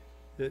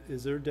 That,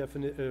 is there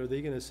definite, are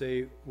they gonna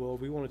say, well,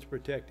 we wanted to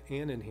protect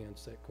and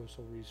enhance that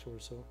coastal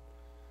resource, so?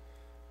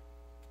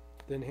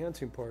 The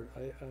enhancing part,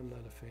 I'm not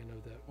a fan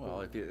of that. Well,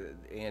 word. if you,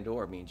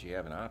 and/or means you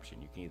have an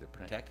option. You can either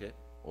protect it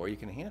or you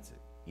can enhance it.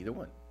 Either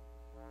one.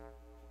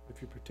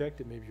 If you protect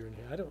it, maybe you're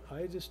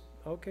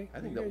okay. I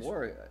think you the guys-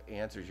 or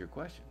answers your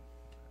question.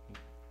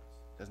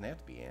 Doesn't have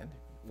to be and,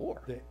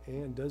 or. The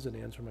and doesn't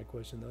answer my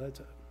question, though,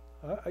 that's,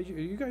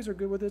 you guys are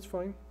good with it, it's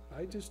fine.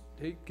 I just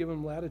hate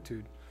giving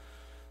latitude.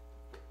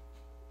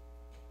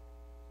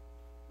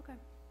 Okay.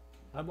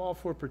 I'm all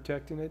for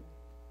protecting it,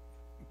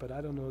 but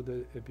I don't know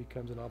that it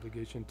becomes an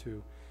obligation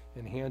to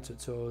enhance it,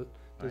 so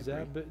I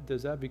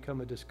does that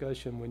become a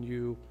discussion when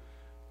you,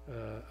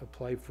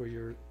 apply for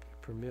your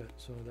permit,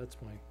 so that's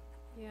my,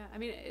 Yeah, I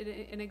mean,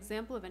 an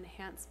example of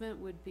enhancement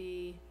would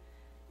be,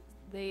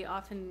 they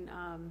often,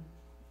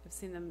 I've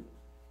seen them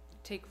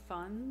take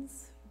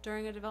funds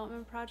during a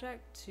development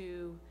project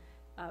to,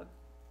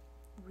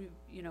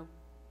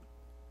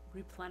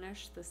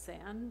 replenish the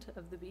sand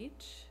of the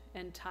beach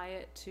and tie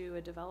it to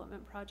a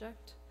development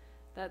project.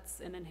 That's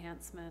an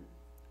enhancement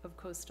of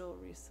coastal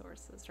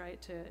resources, right?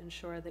 To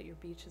ensure that your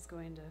beach is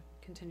going to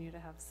continue to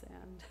have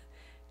sand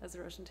as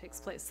erosion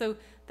takes place. So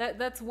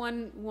that's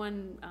one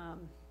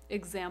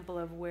example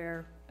of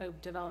where a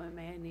development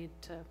may need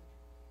to,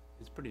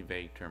 It's pretty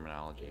vague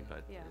terminology,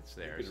 but Yeah. it's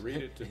You there. could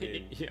read it to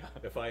mean, Yeah.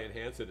 if I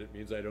enhance it, it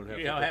means I don't have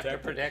You to don't have to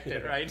protect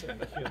it. protect it,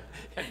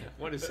 right?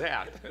 What is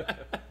that?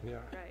 yeah.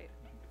 right.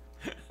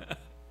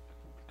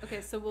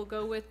 Okay, so we'll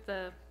go with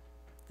the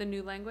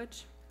new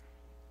language.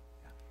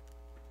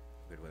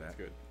 Good with that?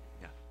 Good.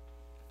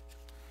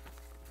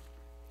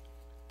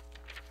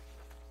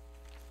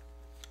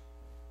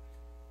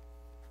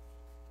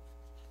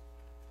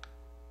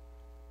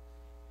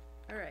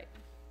 All right.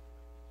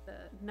 The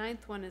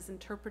ninth one is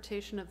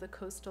interpretation of the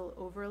coastal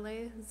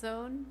overlay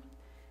zone.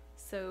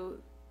 So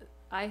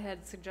I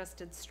had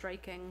suggested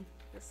striking,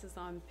 this is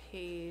on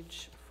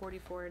page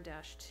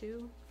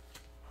 44-2.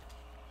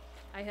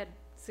 I had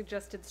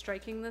suggested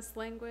striking this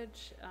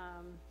language.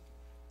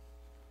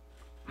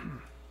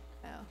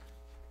 Oh.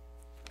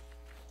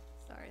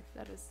 Sorry,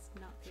 that is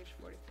not page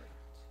 44.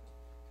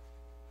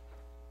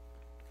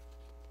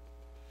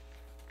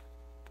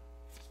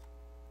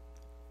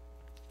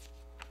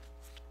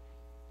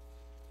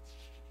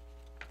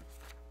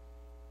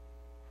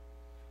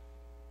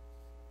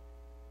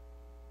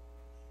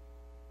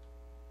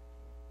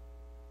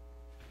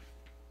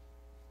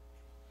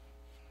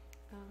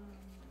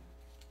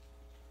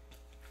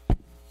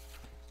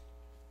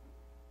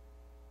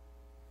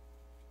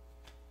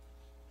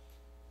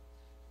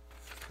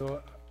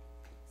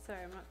 So,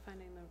 Sorry, I'm not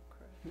finding the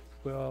correct.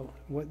 Well,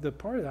 what the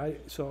part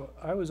so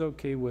I was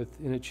okay with,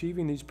 in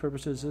achieving these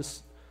purposes,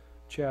 this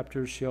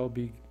chapter shall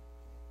be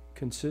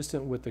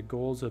consistent with the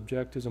goals,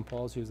 objectives, and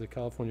policies of the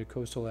California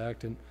Coastal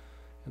Act and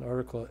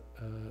Article,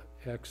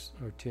 X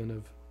or 10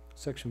 of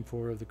Section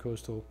 4 of the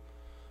Coastal,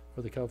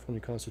 or the California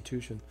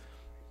Constitution.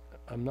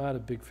 I'm not a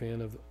big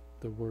fan of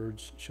the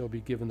words "shall be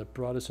given the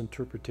broadest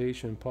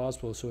interpretation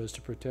possible so as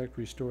to protect,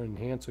 restore, and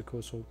enhance the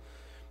coastal."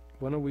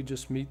 Why don't we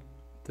just meet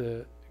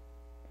the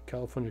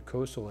California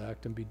Coastal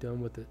Act and be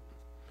done with it?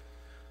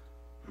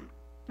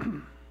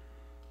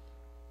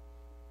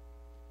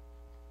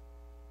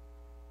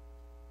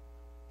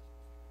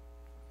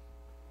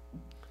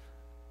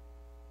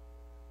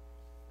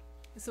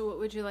 So what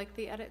would you like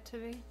the edit to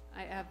be?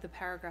 I have the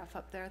paragraph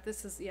up there.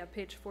 This is, yeah,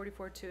 page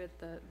 44-2 at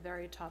the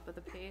very top of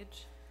the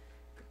page.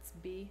 It's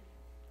B.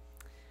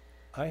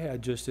 I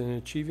had just, in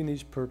achieving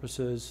these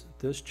purposes,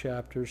 this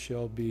chapter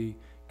shall be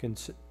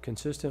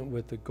consistent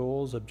with the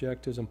goals,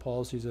 objectives, and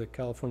policies of the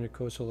California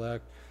Coastal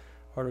Act,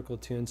 Article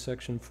 10,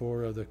 Section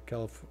 4 of the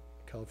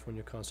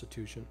California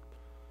Constitution.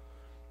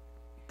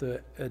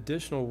 The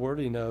additional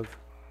wording of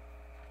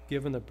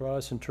given the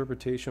broadest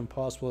interpretation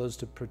possible as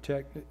to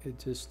protect,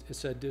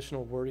 it's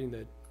additional wording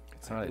that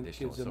It's I not think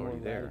additional, gives it's them more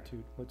already there,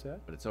 latitude. What's that?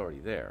 but it's already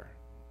there,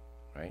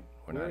 right?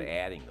 We're not Right.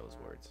 adding those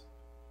words.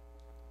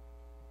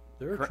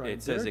 They're Cur- trying.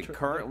 it says they're it tr- the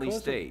currently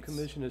Coastal states.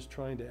 Commission is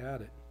trying to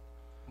add it.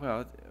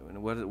 Well,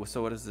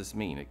 so what does this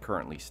mean? It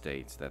currently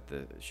states that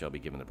the, shall be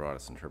given the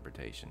broadest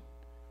interpretation.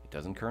 It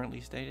doesn't currently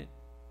state it?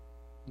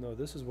 No,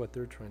 this is what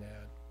they're trying to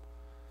add.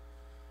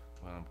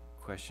 Well, I'm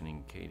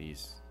questioning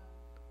Katie's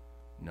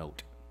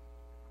note.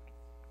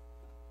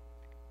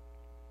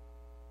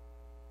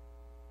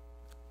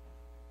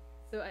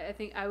 So I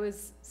think I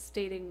was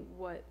stating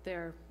what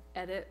their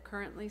edit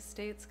currently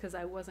states, because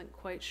I wasn't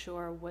quite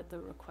sure what the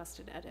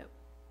requested edit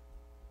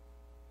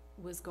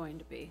was going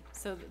to be.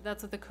 So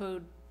that's what the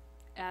code,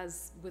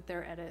 as with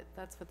their edit,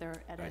 that's what their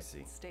edit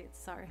see. states,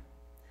 sorry.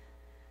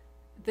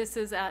 This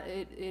is,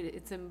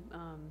 it's in,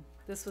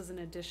 this was an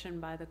addition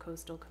by the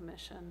Coastal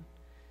Commission.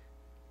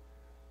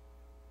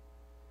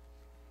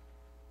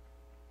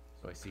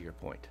 So I see your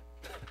point.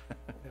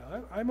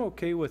 Yeah, I'm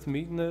okay with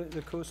meeting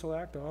the Coastal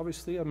Act,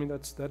 obviously. I mean,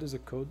 that is a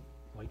code,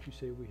 like you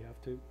say, we have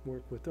to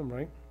work with them,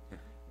 right?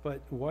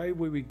 But why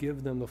would we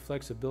give them the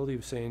flexibility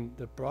of saying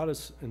the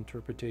broadest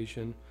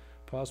interpretation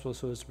possible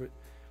so as to,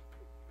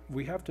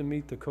 we have to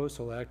meet the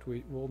Coastal Act,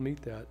 we'll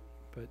meet that,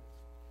 but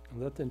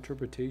let the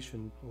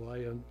interpretation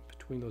lie on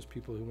between those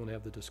people who want to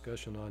have the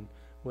discussion on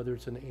whether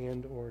it's an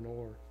and or an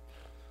or.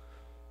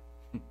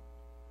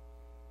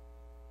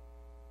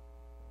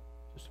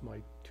 Just my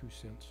 2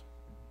 cents.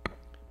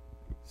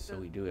 So So-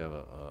 we do have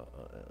a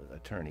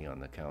attorney on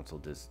the council.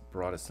 Does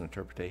broadest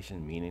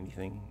interpretation mean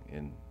anything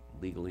in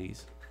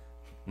legalese?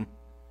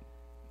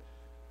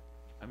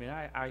 I mean,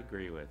 I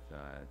agree with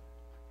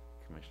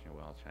Commissioner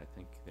Welch. I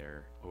think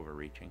they're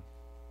overreaching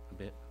a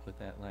bit with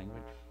that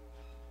language.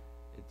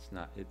 It's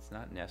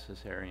not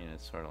necessary, and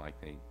it's sort of like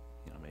they,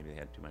 maybe they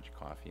had too much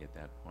coffee at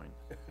that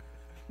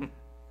point.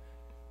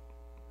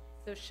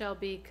 So shall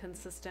be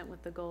consistent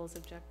with the goals,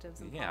 objectives,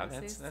 and Yeah,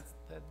 policies? that's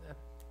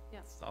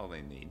Yes. all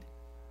they need.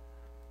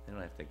 They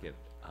don't have to get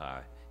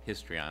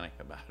histrionic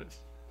about it.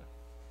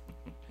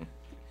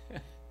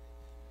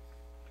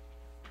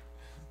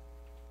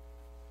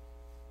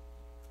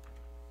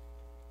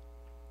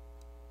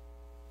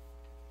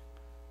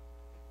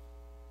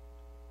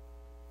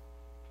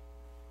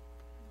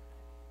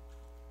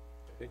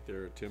 I think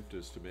their attempt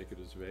is to make it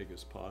as vague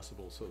as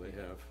possible, so they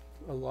have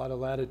A lot of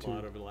a latitude.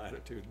 lot of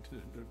latitude to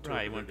interpret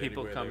Right, when it any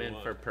people way come they in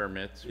want. for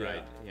permits,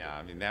 right? Yeah,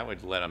 I mean, that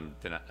would let them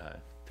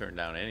turn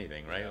down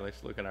anything, right? Yeah.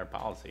 Let's look at our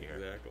policy here.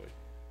 Exactly.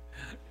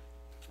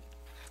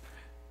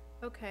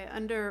 Okay,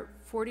 under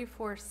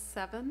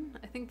 44-7,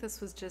 I think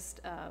this was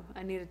just,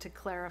 I needed to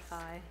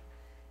clarify.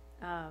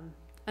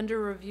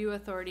 Under review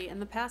authority, in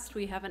the past,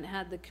 we haven't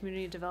had the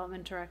community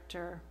development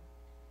director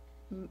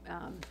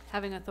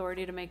having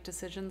authority to make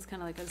decisions,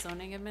 kind of like a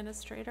zoning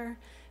administrator.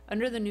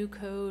 Under the new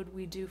code,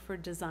 we do for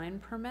design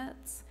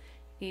permits,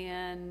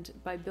 and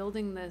by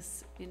building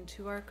this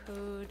into our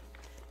code,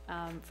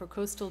 for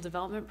coastal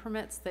development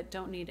permits that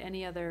don't need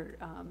any other,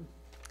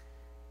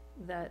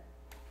 that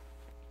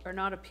are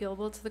not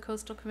appealable to the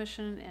Coastal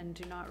Commission and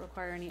do not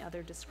require any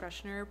other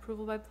discretionary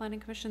approval by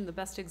Planning Commission. The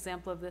best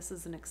example of this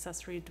is an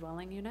accessory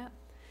dwelling unit.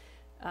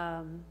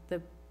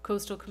 The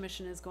Coastal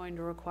Commission is going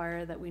to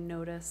require that we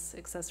notice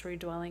accessory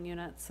dwelling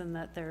units and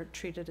that they're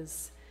treated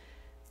as,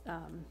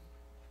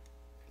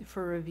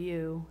 for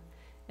review.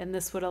 And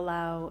this would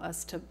allow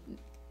us to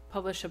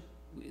publish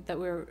that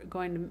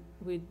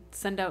we'd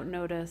send out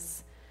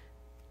notice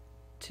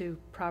to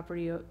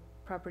property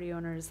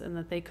owners, and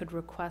that they could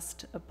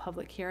request a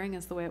public hearing,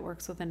 is the way it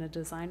works within a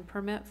design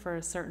permit for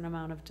a certain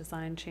amount of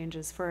design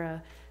changes. For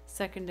a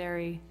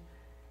secondary,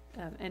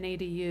 an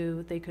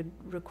ADU, they could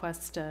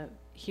request a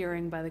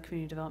hearing by the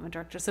community development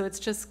director. So it's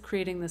just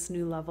creating this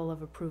new level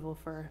of approval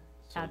for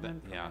So that, admin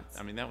yeah, permits.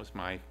 I mean, that was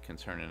my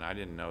concern, and I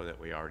didn't know that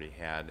we already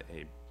had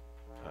a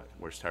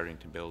we're starting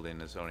to build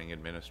in a zoning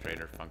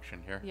administrator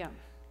function here. Yeah,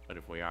 But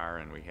if we are,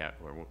 and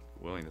we're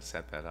willing to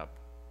set that up.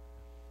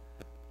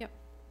 so,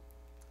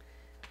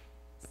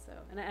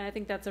 and I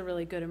think that's a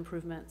really good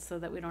improvement, so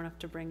that we don't have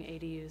to bring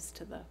ADUs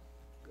to the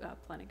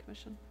planning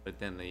commission. But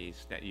then the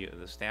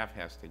staff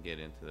has to get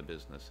into the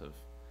business of,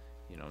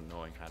 you know,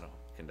 knowing how to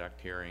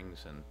conduct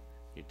hearings, and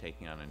you're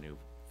taking on a new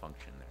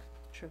function there.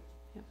 True,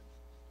 yeah.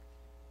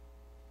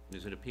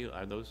 Is it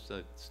are those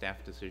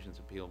staff decisions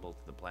appealable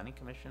to the planning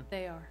commission?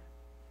 They are,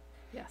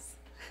 yes.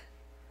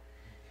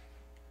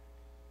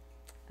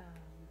 So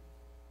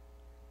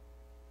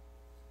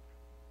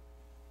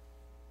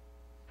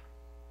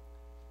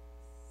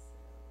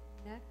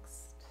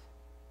next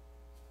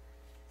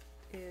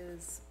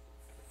is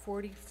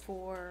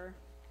 44,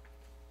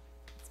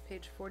 it's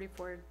page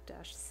 44-6,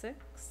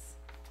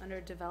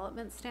 under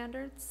development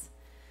standards.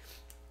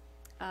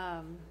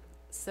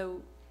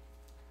 So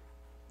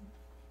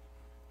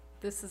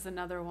this is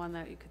another one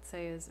that you could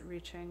say is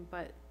reaching,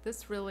 but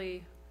this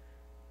really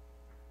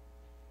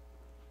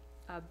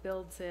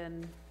builds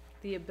in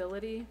the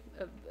ability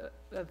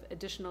of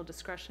additional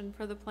discretion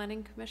for the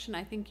planning commission.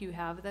 I think you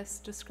have this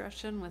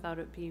discretion without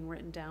it being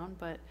written down,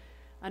 but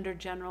under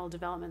general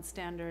development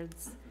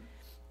standards,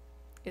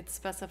 it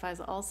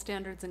specifies all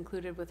standards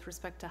included with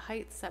respect to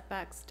height,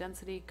 setbacks,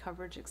 density,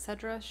 coverage,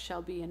 etc.,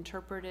 shall be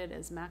interpreted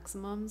as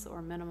maximums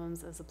or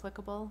minimums as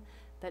applicable,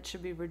 that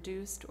should be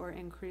reduced or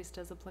increased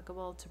as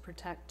applicable to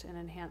protect and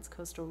enhance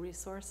coastal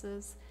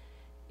resources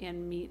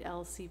and meet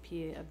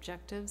LCP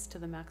objectives to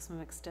the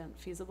maximum extent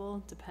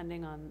feasible,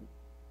 depending on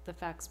the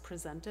facts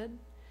presented.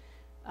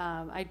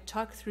 I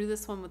talked through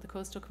this one with the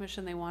Coastal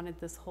Commission. They wanted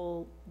this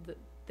whole,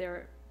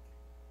 their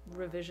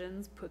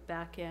revisions put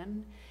back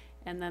in.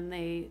 And then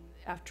they,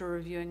 after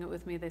reviewing it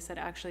with me, they said,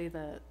 actually,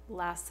 the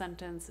last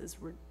sentence is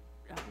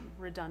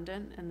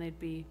redundant, and they'd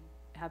be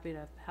happy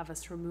to have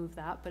us remove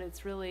that. But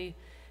it's really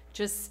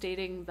just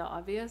stating the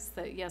obvious,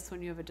 that yes,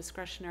 when you have a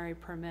discretionary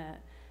permit,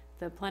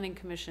 the planning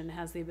commission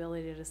has the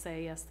ability to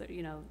say, yes, that,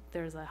 you know,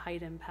 there's a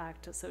height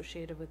impact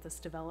associated with this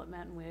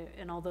development.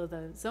 And although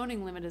the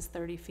zoning limit is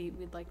 30 feet,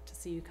 we'd like to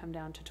see you come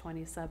down to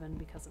 27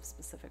 because of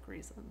specific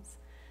reasons.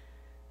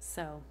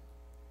 So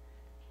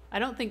I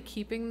don't think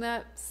keeping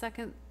that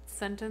second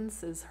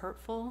sentence is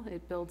hurtful.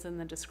 It builds in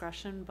the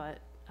discretion, but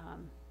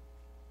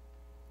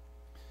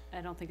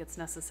I don't think it's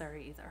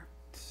necessary either.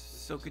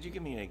 So could you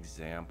give me an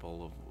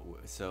example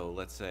of, so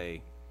let's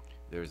say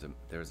there's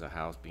a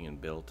house being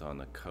built on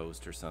the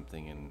coast or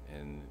something,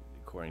 and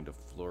according to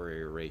floor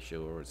area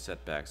ratio or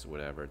setbacks or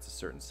whatever, it's a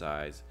certain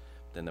size.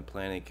 Then the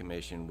planning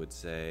commission would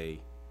say,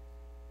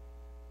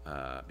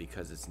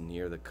 because it's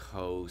near the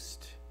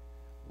coast,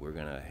 we're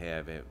gonna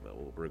have it,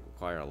 we'll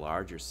require a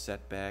larger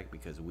setback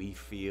because we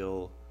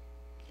feel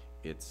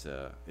it's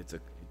a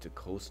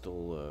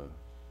coastal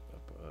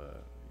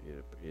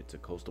it's a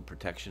coastal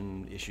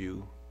protection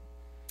issue.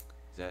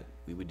 Is that,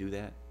 we would do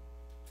that?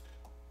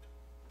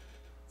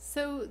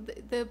 So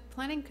the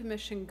planning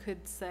commission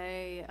could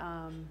say,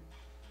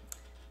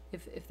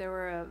 if there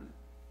were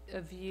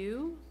a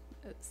view,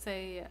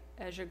 say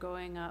as you're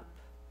going up,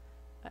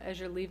 as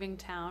you're leaving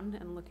town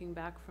and looking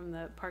back from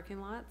the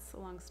parking lots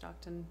along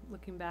Stockton,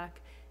 looking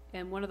back,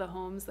 and one of the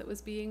homes that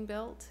was being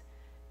built,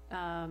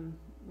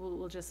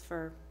 we'll just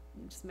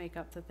make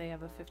up that they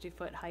have a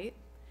 50-foot height.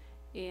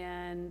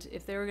 And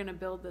if they were gonna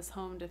build this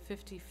home to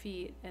 50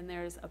 feet and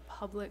there's a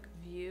public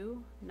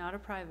view, not a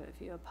private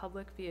view, a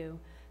public view,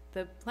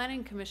 the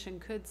planning commission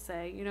could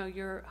say, you know,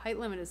 your height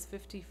limit is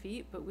 50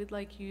 feet, but we'd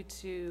like you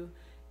to,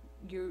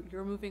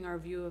 you're moving our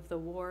view of the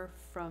wharf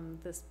from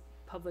this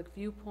public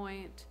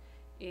viewpoint,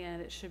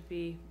 and it should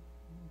be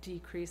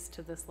decreased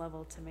to this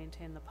level to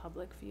maintain the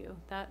public view.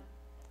 That,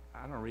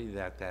 I don't read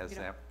that as You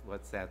know, that,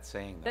 what's that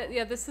saying though?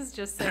 yeah, this is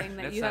just saying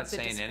that That's you not have the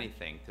saying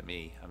anything to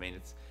me. I mean,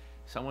 it's,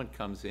 someone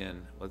comes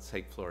in, let's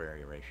take floor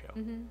area ratio.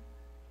 Mm-hmm.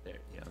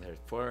 Their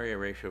floor area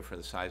ratio for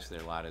the size of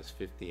their lot is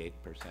 58%.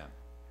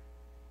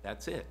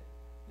 That's it.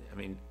 I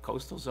mean,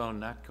 coastal zone,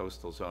 not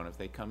coastal zone. If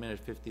they come in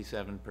at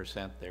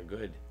 57%, they're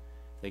good.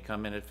 If they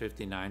come in at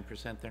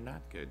 59%, they're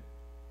not good.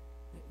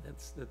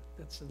 That's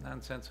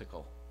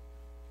nonsensical.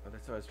 Well,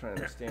 that's what I was trying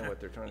to understand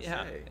what they're trying to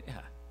Yeah, say. yeah.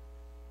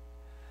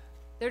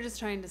 They're just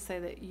trying to say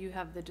that you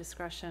have the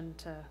discretion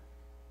to,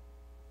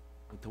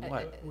 To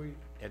what?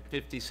 At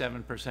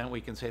 57%,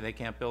 we can say they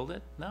can't build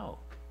it? No.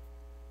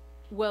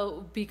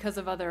 well, because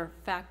of other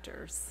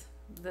factors,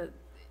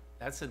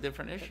 That's a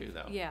different issue,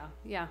 though. yeah,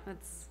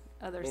 that's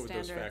other What would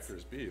standards. those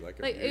factors be, like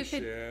a Like, view if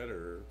it- shed,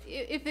 or?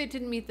 If they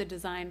didn't meet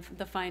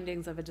the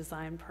findings of a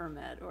design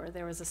permit, or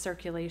there was a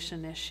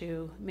circulation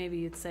issue, maybe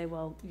you'd say,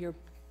 well, you're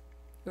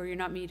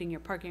not meeting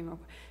your parking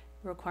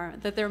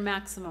requirement, that they're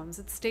maximums.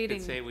 It's You stating.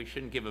 could say we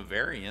shouldn't give a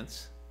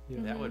variance.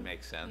 Yeah. That would Mhm.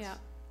 make sense. Yeah.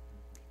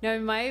 No,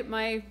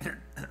 my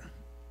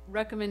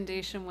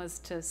recommendation was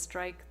to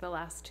strike the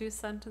last two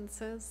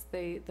sentences.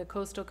 The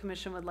coastal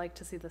commission would like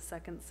to see the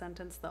second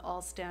sentence, the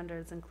all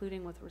standards,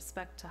 including with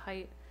respect to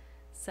height,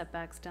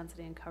 setbacks,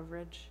 density, and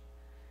coverage,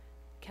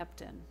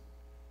 kept in.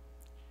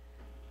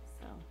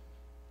 So,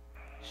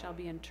 shall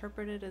be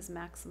interpreted as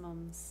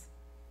maximums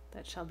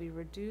that shall be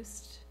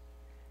reduced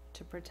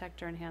to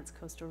protect or enhance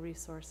coastal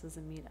resources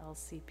and meet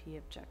LCP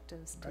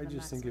objectives to I the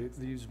just think maximum it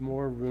extent. leaves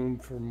more room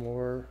for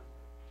more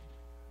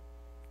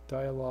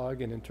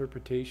dialogue and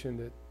interpretation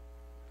that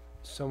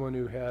someone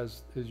who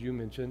has, as you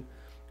mentioned,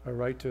 a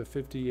right to a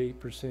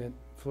 58%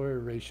 FLORA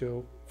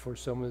ratio, for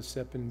someone to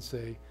step in and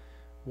say,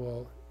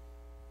 well,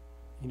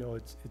 you know,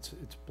 it's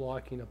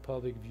blocking a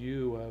public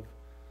view of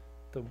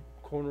the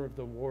corner of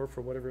the wharf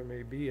or whatever it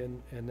may be,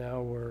 and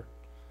now we're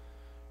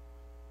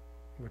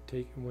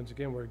taking, once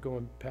again, we're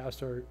going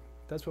past our,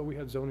 that's what we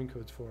have zoning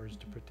codes for, is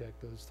to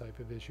protect those type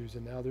of issues,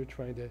 and now they're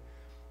trying to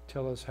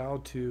tell us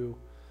how to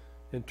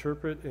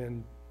interpret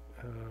and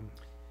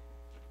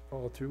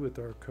follow through with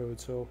our code,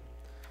 so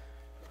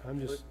I'm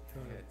just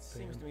not Yeah, a it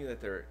seems fan. to me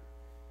that they're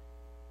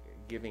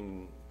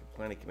giving the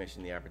planning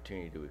commission the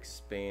opportunity to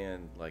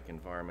expand like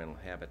environmental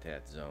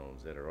habitat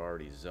zones that are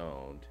already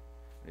zoned.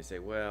 And they say,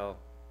 well,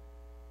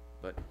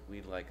 but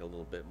we'd like a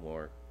little bit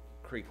more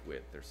creek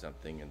width or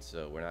something, and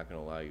so we're not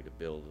gonna allow you to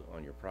build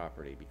on your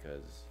property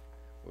because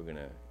we're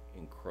gonna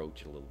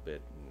encroach a little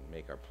bit and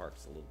make our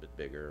parks a little bit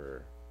bigger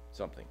or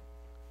something.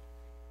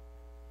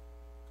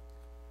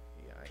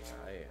 Yeah,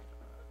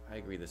 I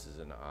agree this is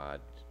an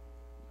odd,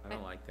 I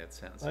don't like that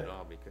sentence I- at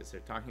all, because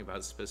they're talking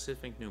about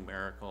specific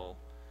numerical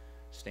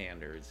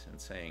standards and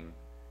saying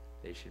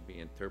they should be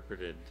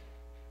interpreted.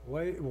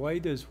 Why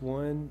does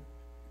one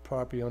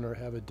property owner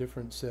have a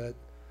different set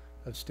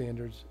of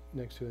standards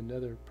next to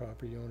another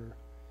property owner?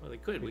 Well, we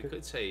Because-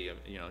 could say,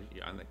 you know,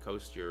 on the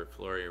coast, your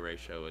FLORA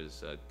ratio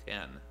is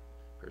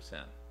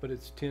 10%. But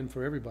it's 10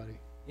 for everybody.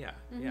 Yeah,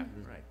 Mhm. yeah,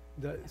 Mhm. right.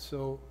 That,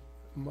 so,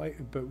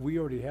 but we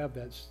already have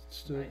that,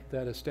 Right.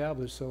 that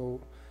established,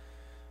 so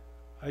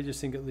I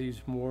just think it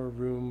leaves more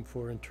room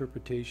for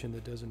interpretation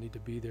that doesn't need to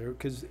be there,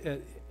 because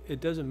it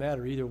doesn't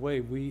matter either way.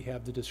 We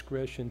have the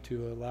discretion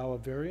to allow a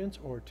variance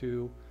or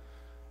to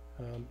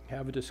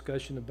have a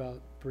discussion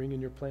about bringing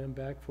your plan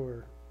back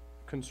for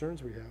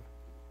concerns we have.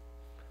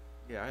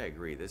 yeah, I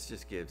agree. This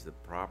just gives the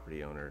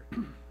property owner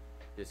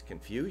just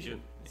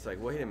confusion. It's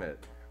like, wait a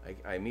minute,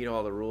 I meet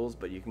all the rules,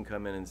 but you can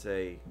come in and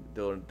say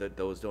that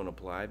those don't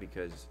apply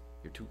because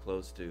you're too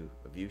close to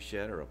a view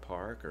shed or a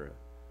park or a,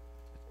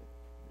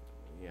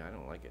 yeah, I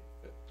don't like it.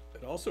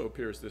 It also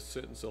appears this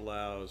sentence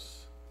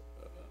allows,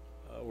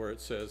 where it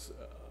says,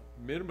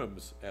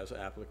 minimums as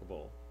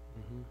applicable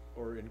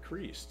or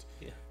increased.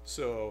 Yeah.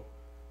 So,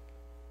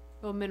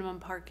 Well, minimum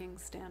parking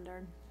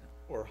standard,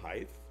 or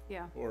height,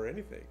 yeah, or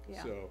anything.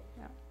 Yeah, So,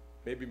 yeah.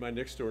 maybe my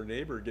next door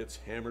neighbor gets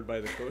hammered by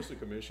the coastal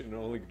commission and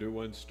only do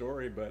one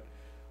story, but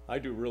I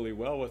do really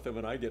well with them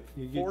and I get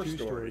You get 4 two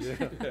stories.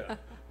 stories, Yeah.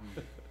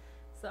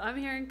 So I'm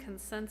hearing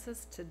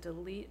consensus to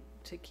delete,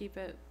 to keep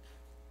it,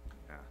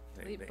 Yeah,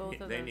 Delete both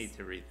of they those. need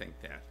to rethink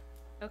that.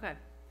 okay.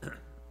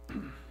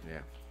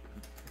 Yeah.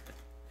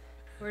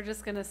 We're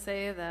just gonna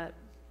say that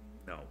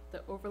No.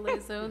 the overlay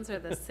zones are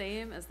the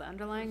same as the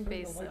underlying I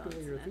base don't like the way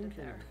zones you're and end it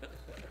thinking.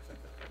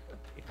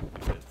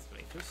 there. That's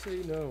me. Just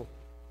say no.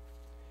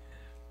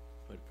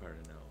 What part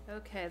of no?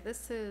 Okay,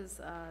 this is,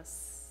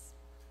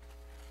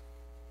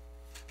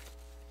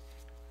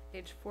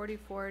 page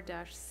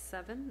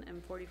 44-7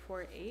 and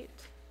 44-8,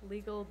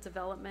 legal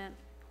development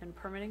and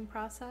permitting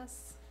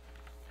process.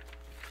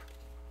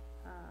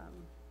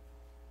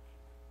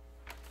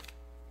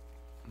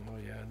 Oh,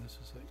 yeah, this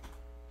is like,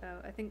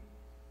 Oh, I think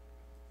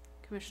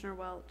Commissioner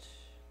Welch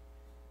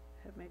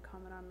had made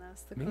comment on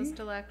this. The Me?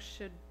 Coastal Act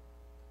should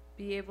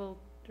be able,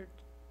 or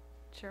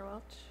Chair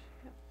Welch?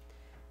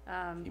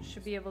 Yeah.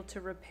 Should be able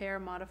to repair,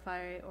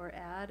 modify, or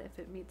add if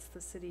it meets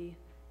the city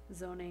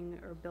zoning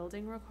or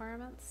building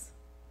requirements.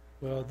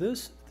 well,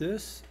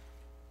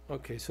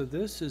 okay, so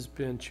this has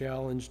been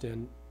challenged,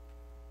 and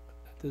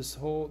this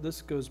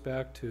goes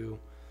back to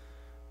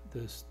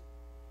this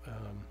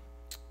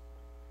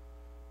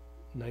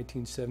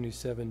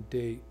 1977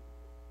 date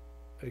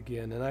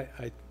again,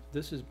 and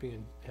this has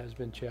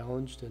been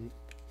challenged, and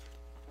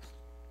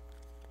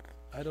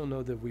I don't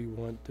know that we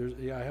want,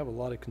 I have a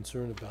lot of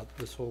concern about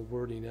this whole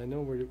wording. I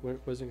know we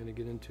wasn't gonna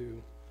get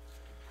into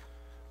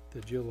the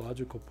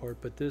geological part,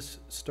 but this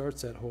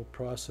starts that whole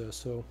process,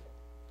 so,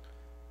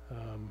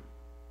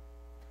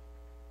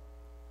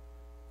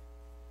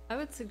 I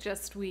would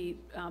suggest we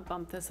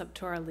bump this up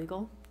to our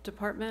legal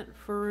department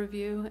for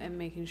review and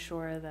making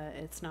sure that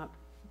it's not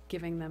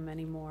giving them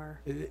any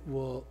more.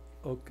 Well,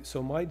 okay,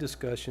 so my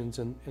discussions,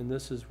 and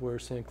this is where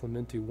San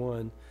Clemente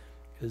won,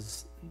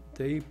 is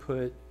they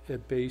put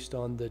it based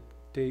on the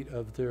date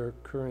of their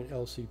current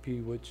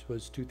LCP, which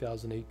was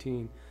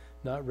 2018,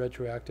 not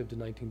retroactive to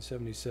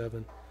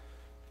 1977.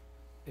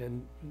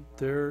 And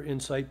their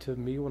insight to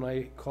me when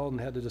I called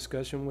and had the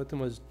discussion with them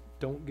was,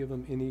 don't give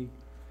them any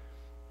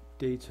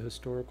dates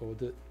historical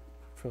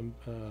from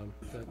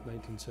that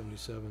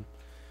 1977.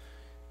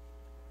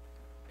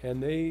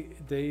 And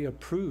they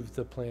approved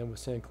the plan with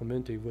San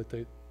Clemente with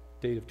the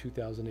date of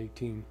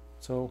 2018,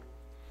 so.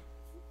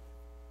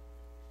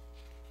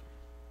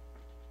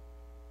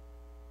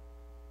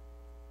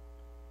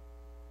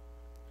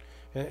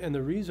 And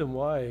the reason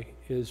why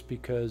is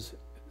because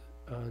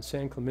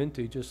San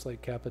Clemente, just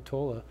like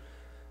Capitola,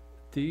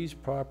 these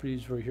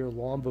properties were here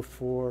long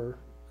before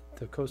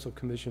the Coastal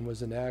Commission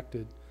was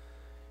enacted.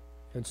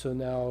 And so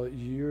now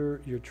you're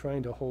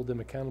trying to hold them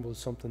accountable to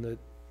something that,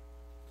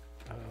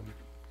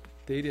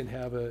 they didn't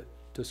have a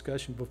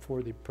discussion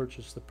before they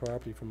purchased the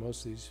property for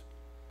most of these.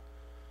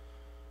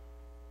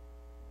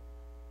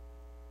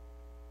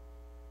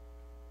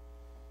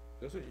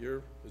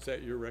 Is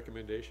that your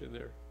recommendation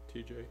there,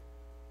 TJ,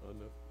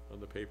 on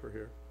the paper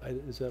here?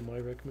 Is that my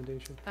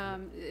recommendation?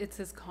 It's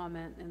his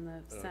comment in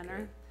the Okay.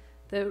 center.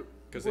 The,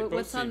 Cause they both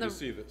what's on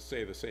seem to the,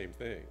 say the same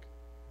thing.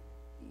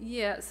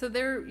 yeah, so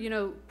there,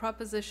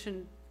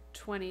 Proposition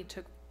 20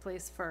 took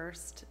place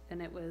first,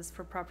 and it was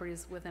for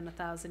properties within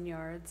 1,000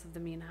 yards of the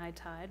mean high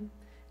tide.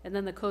 And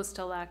then the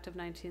Coastal Act of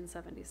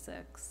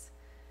 1976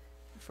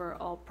 for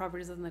all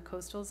properties in the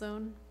coastal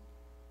zone.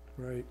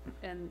 Right.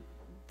 And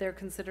they're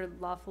considered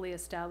lawfully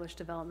established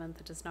development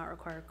that does not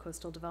require a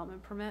coastal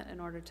development permit in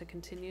order to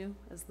continue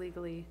as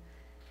legally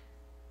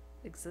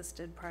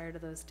existed prior to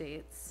those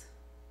dates.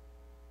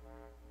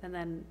 And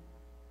then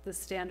the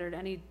standard,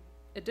 any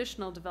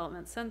additional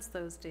development since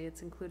those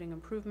dates, including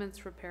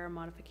improvements, repair,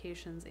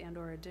 modifications,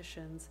 and/or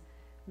additions,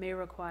 may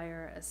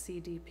require a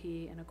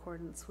CDP in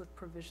accordance with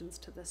provisions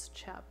to this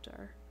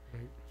chapter.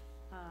 Right.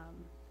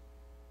 Um,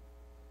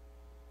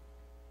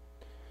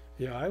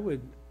 Yeah, I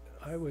would,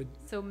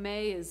 So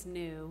may is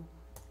new,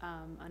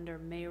 under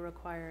may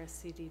require a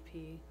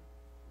CDP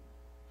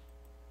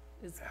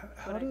is how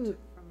what I do took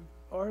from,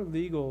 our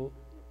legal,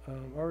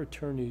 our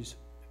attorneys,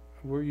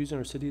 we're using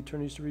our city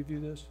attorneys to review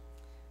this?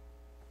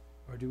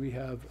 Or do we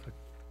have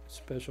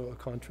a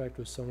contract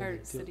with someone? our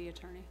that deal- city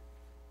attorney.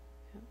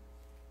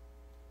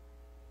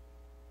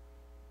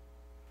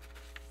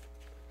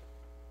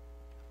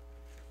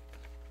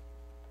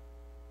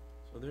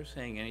 So they're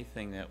saying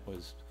anything that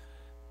was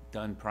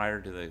done prior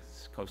to the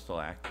Coastal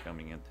Act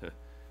coming into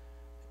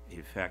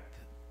effect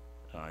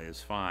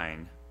is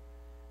fine,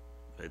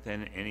 but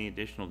then any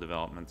additional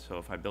development, so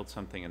if I built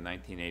something in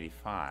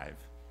 1985,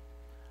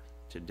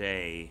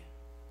 today,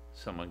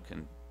 someone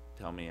can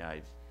tell me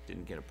I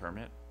didn't get a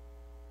permit,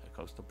 a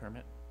coastal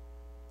permit?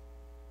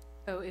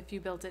 Oh, if you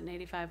built it in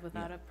 85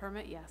 without a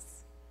permit,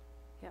 yes.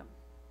 Yep,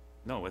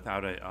 No,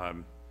 without a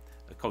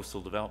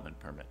coastal development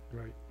permit.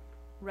 Right.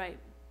 right.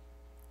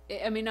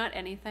 I mean, not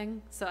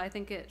anything, so I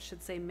think it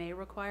should say may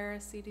require a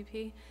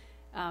CDP.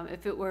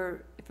 If it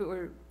were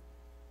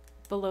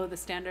below the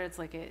standards,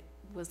 like it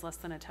was less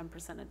than a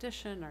 10%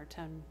 addition or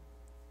 10%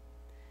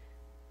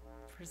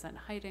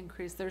 height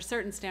increase, there are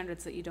certain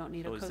standards that you don't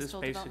need a So is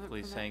coastal this development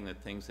permit. basically saying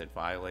that things that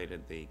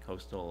violated the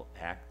Coastal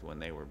Act when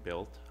they were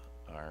built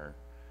are,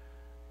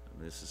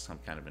 this is some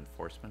kind of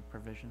enforcement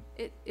provision?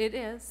 It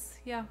is,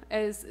 yeah.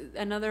 As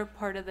another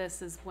part of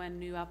this is when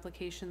new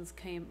applications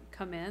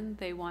come in,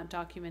 they want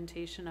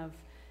documentation of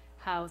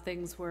how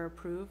things were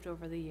approved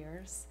over the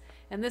years.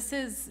 And this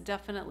is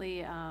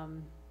definitely,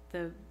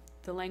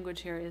 the language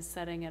here is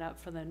setting it up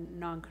for the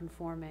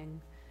non-conforming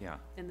Yeah,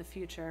 in the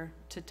future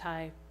to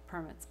tie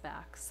permits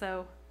back.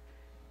 So,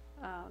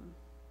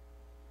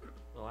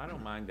 well, I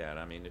don't mind that.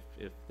 I mean,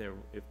 if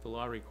the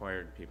law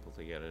required people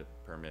to get a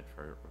permit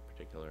for a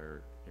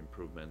particular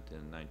improvement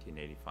in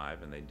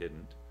 1985 and they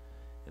didn't,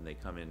 and they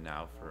come in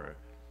now for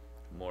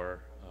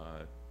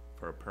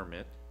for a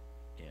permit,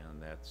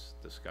 and that's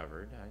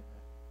discovered,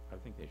 I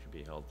think they should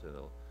be held to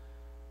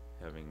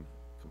having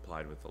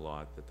complied with the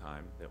law at the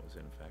time that was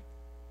in effect.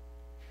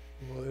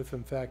 Well, if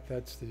in fact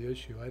that's the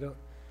issue, I don't,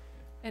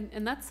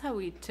 and that's how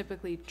we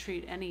typically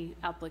treat any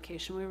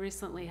application. We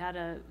recently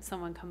had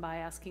someone come by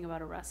asking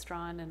about a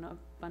restaurant and a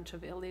bunch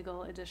of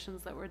illegal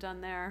additions that were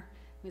done there.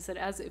 We said,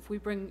 if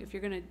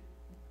you're gonna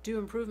do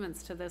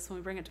improvements to this, when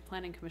we bring it to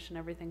planning commission,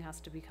 everything has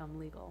to become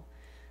legal.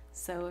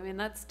 So, I mean,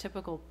 that's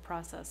typical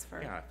process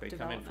for Yeah, if they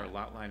come in for a development.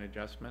 lot line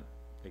adjustment,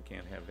 they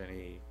can't have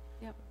any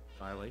Yep.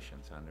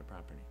 violations on their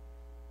property.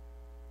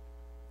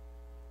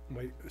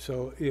 wait,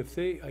 so if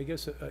they, I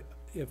guess,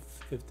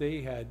 if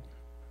they had,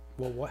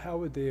 well, how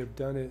would they have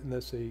done it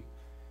unless they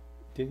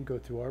didn't go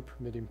through our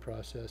permitting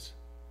process,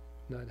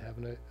 not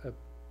having a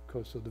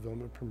coastal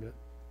development permit?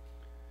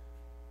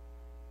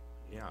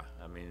 Yeah,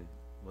 I mean,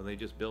 well, they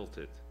just built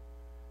it,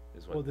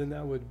 is Well, what, then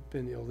that would have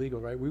been illegal,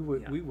 right? We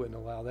Yeah. wouldn't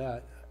allow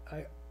that.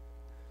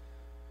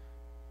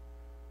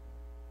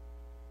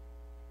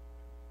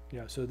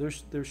 Yeah, so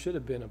there should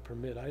have been a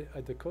permit.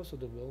 The coastal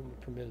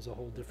development permit is a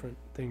whole different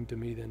thing to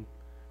me than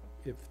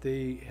if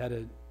they had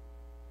a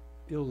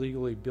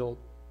illegally built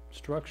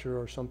structure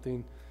or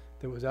something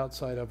that was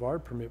outside of our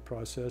permit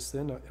process,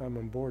 then I'm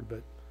on board,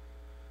 but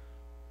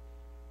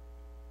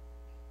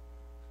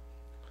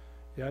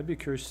yeah, I'd be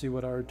curious to see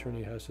what our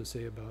attorney has to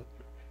say about.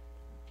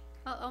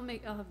 I'll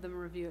have them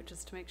review it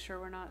just to make sure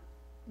we're not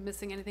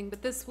missing anything, but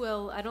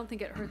I don't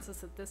think it hurts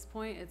us at this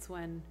point. It's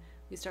when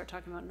we start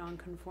talking about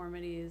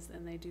nonconformities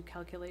and they do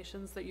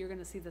calculations that you're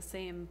gonna see the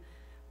same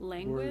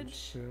language,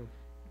 Words, yeah.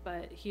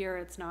 but here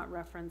it's not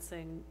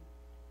referencing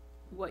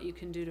what you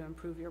can do to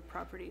improve your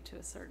property to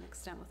a certain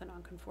extent with a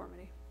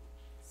nonconformity,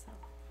 so.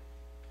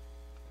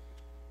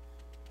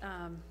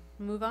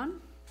 Move on?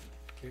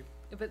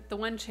 but the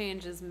one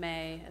change is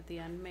may, at the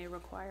end, may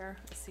require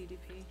a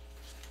CDP.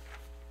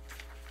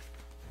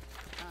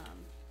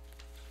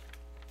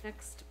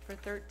 Next, for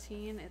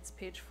 13, it's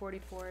page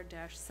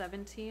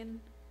 44-17.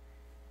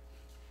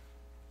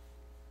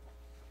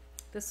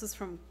 This was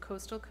from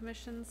Coastal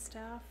Commission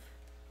staff.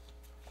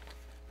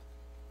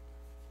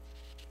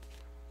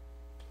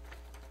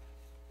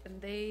 And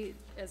they,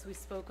 as we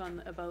spoke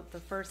on, about the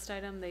first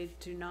item, they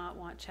do not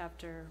want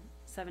chapter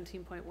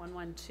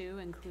 17.112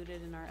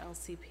 included in our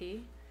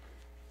LCP.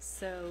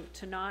 So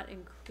to not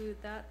include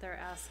that, they're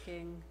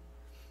asking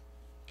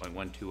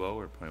 .120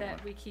 or .1?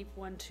 that we keep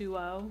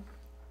 120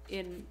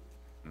 in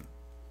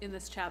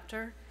this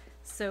chapter.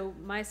 So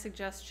my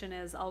suggestion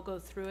is I'll go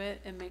through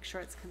it and make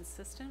sure it's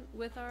consistent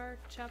with our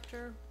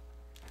chapter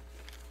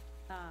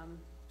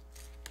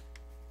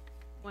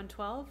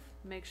 112,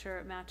 make sure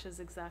it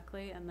matches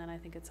exactly, and then I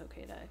think it's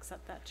okay to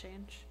accept that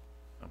change.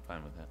 I'm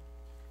fine with that.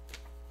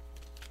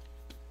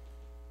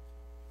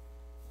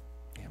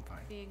 Yeah, I'm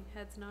fine. Being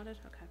heads nodded,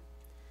 okay.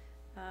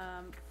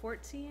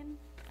 14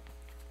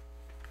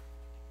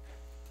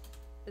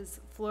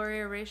 is floor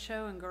area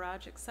ratio and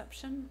garage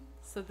exception.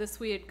 So this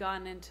we had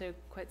gone into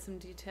quite some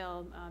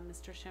detail.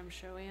 Mr.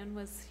 Shamshoian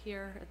was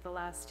here at the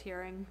last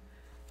hearing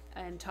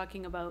and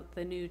talking about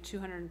the new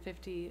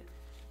 250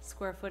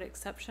 square foot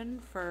exception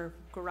for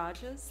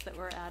garages that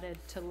were added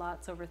to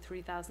lots over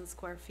 3,000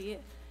 square feet.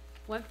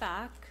 Went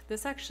back,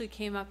 this actually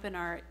came up in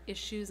our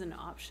issues and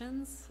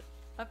options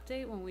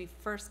update. When we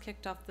first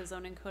kicked off the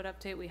zoning code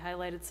update, we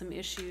highlighted some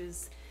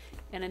issues,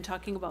 and in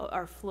talking about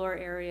our floor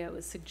area, it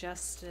was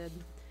suggested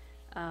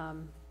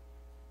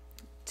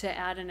to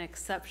add an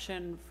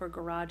exception for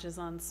garages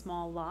on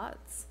small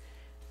lots.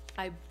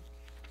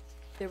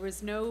 There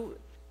was no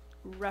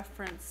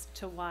reference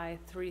to why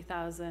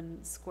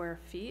 3,000 square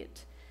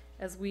feet.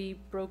 As we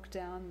broke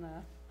down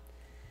the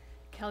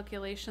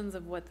calculations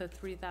of what the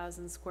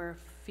 3,000 square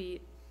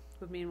feet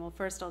would mean, well,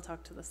 first I'll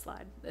talk to the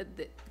slide.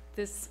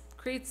 This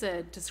creates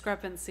a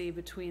discrepancy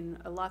between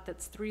a lot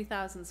that's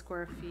 3,000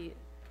 square feet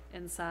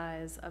in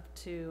size up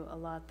to a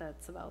lot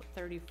that's about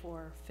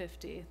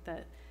 3,450,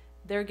 that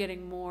they're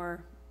getting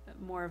more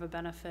of a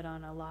benefit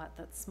on a lot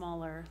that's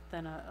smaller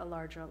than a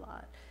larger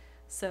lot.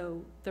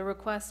 So the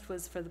request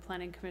was for the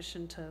Planning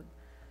Commission to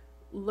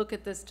look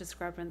at this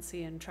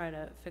discrepancy and try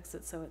to fix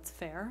it so it's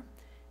fair.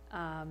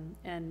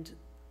 And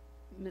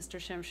Mr.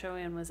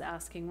 Shamshoian was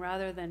asking,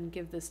 rather than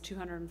give this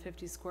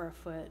 250 square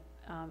foot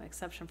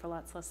exception for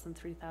lots less than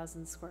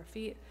 3,000 square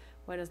feet,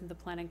 why doesn't the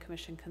Planning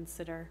Commission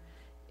consider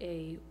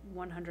a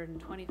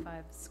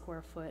 125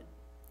 square foot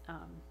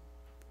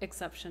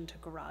exception to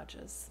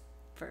garages?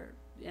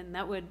 And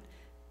that would,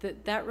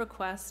 that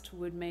request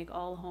would make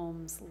all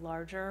homes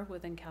larger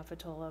within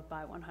Capitola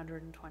by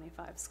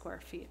 125 square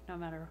feet, no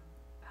matter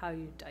how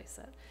you dice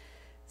it.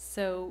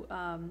 So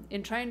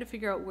in trying to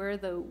figure out where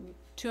the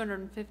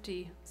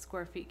 250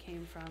 square feet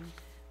came from,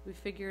 we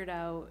figured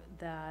out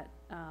that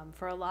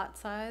for a lot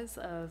size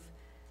of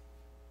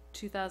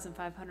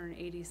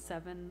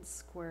 2,587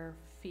 square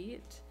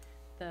feet,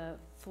 the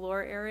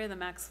floor area, the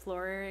max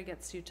floor area,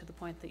 gets you to the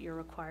point that you're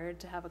required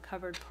to have a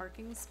covered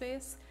parking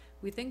space.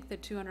 We think the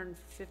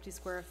 250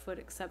 square foot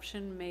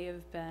exception may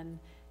have been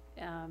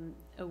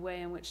a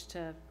way in which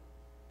to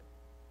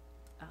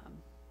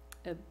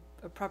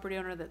a property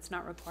owner that's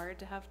not required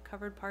to have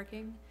covered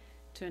parking,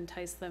 to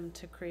entice them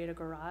to create a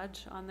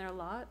garage on their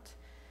lot.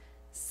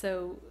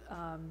 So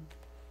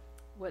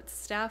what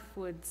staff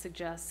would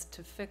suggest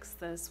to fix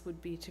this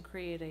would be to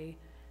create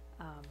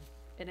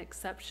an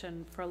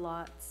exception for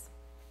lots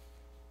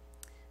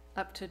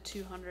up to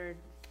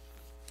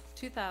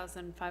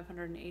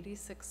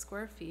 2,586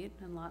 square feet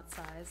in lot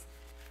size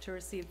to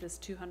receive this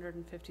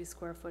 250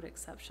 square foot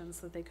exception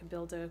so that they could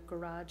build a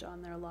garage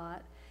on their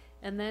lot.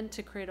 And then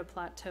to create a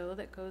plateau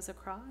that goes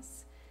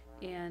across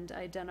and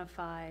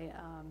identify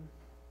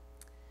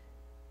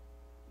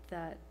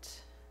that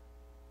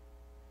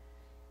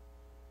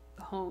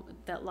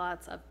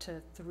lots up to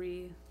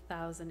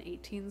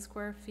 3,018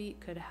 square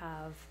feet could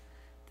have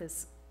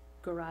this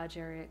garage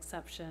area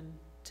exception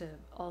to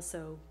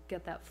also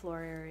get that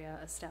floor area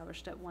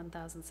established at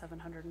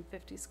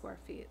 1,750 square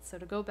feet. So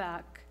to go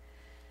back,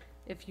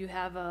 if you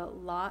have a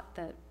lot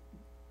that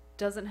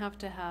doesn't have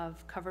to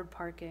have covered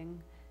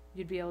parking,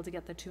 you'd be able to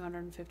get the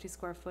 250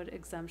 square foot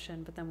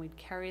exemption, but then we'd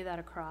carry that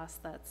across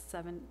that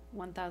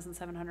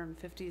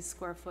 1,750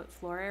 square foot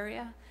floor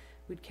area.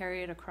 We'd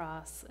carry it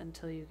across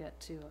until you get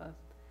to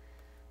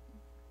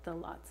the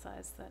lot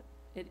size that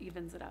it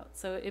evens it out.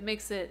 So it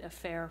makes it a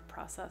fair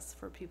process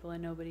for people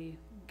and nobody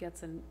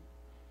gets an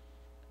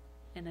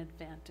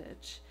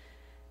advantage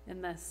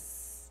in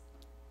this.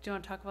 Do you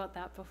want to talk about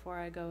that before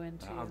I go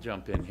into? I'll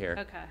jump in here.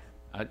 Okay.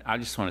 I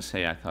just want to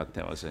say I thought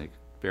that was a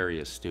very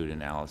astute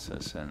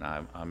analysis, and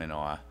I'm in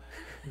awe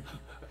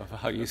of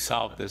how you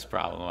solved this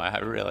problem.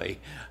 I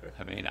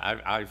mean,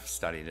 I've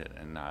studied it,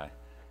 and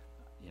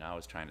you know, I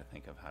was trying to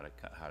think of how to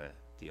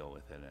deal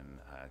with it, and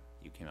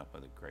you came up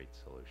with a great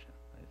solution.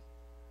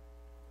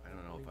 I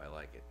don't know if I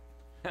like it.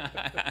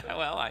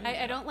 Well,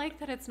 I don't like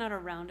that it's not a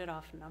rounded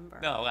off number.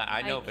 No,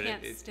 I know, but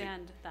can't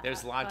stand that.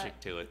 there's logic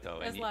but to it, though.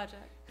 and There's you- logic.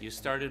 You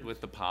started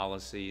with the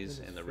policies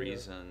That is and the fair,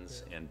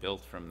 reasons yeah. and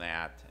built from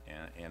that,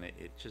 and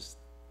it just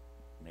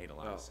made a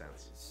lot Well, of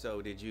sense.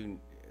 So did you,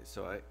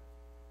 so I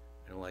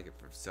don't like it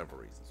for several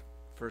reasons.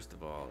 First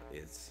of all,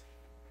 it's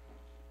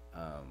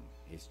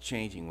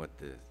changing what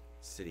the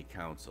city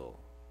council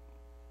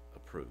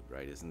approved,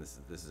 right? Isn't this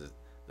is,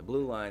 the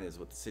blue line is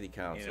what the city And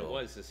council. it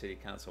was the city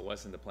council,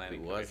 wasn't the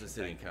planning It commission. was the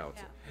city thank you.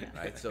 council,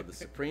 right? So the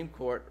Supreme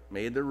Court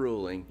made the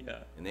ruling.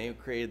 Yeah. And they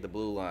created the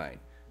blue line.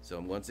 So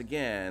once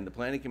again, the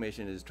planning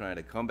commission is trying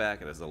to come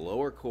back as a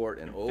lower court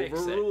and Fix it.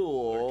 We're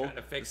overrule trying to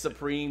the fix it.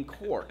 Supreme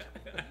Court.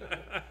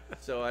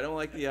 So I don't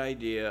like the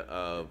idea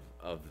of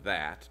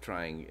that,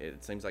 trying,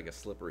 it seems like a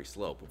slippery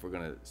slope. If we're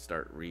gonna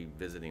start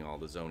revisiting all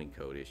the zoning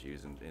code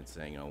issues and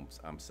saying, oh,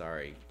 I'm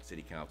sorry,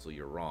 city council,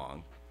 you're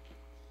wrong.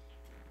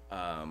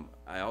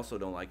 I also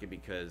don't like it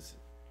because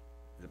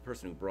the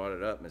person who brought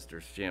it up, Mr.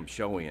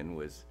 Shamshoian,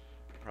 was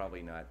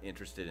probably not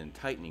interested in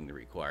tightening the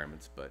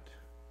requirements, but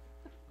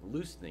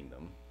loosening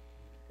them.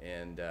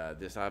 And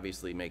this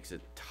obviously makes it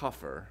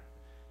tougher.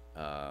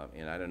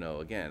 And I don't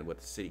know, again, what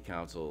the city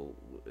council,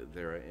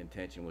 their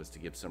intention was to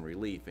give some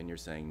relief, and you're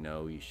saying,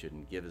 no, you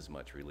shouldn't give as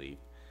much relief.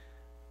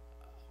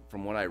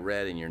 From what I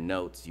read in your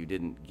notes, you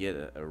didn't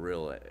get a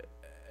real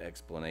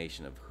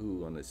explanation of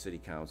who on the city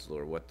council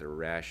or what their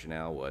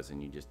rationale was,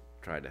 and you just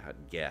tried to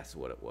guess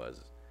what it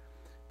was.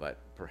 But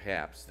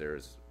perhaps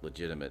there's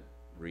legitimate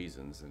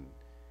reasons, and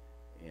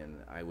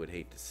I would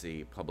hate to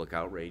see public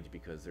outrage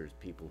because there's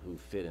people who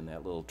fit in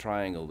that little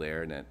triangle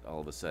there, and that all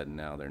of a sudden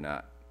now they're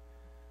not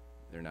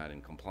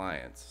in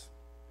compliance.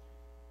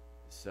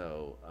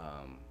 So,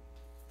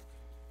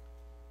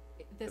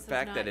 the This has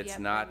fact that not it's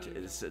yet not,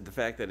 been it's, the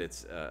fact that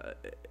it's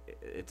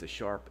a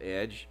sharp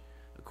edge,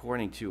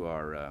 according to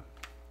our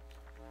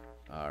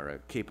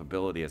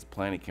capability as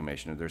planning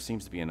commissioner, there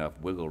seems to be enough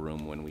wiggle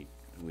room when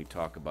we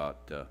talk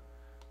about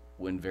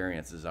when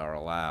variances are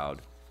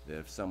allowed, that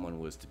if someone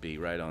was to be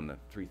right on the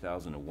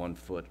 3,001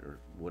 foot or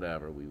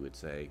whatever, we would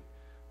say,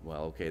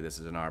 well, okay, this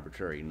is an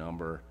arbitrary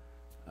number.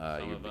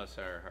 Some of us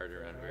are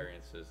harder on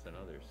variances than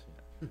others.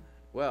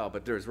 Well,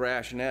 but there's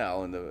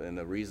rationale in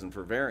the reason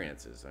for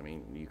variances. I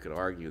mean, you could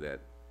argue that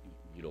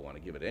you don't want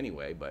to give it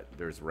anyway, but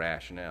there's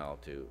rationale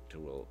to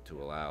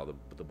allow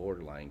the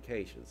borderline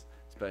cases,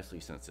 especially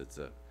since it's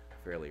a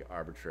fairly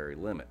arbitrary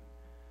limit.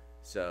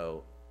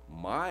 So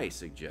my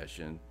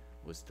suggestion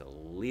was to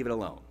leave it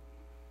alone.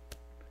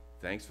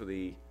 Thanks for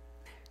the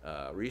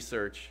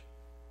research.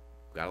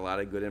 Got a lot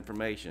of good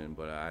information,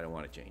 but I don't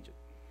want to change it.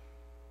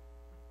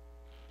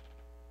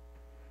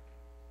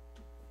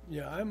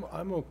 Yeah,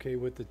 I'm okay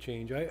with the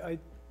change. I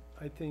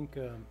think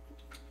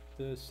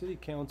the city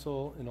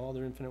council, in all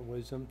their infinite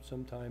wisdom,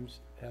 sometimes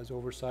has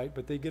oversight,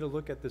 but they get a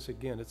look at this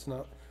again. It's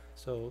not,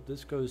 so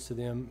this goes to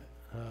them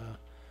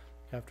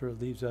after it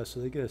leaves us, so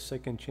they get a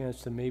second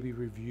chance to maybe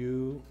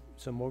review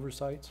some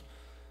oversights.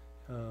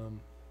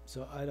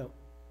 So I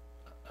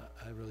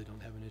really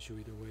don't have an issue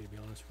either way, to be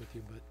honest with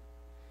you, but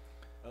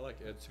I like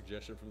Ed's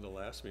suggestion from the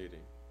last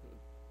meeting.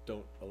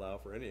 Don't allow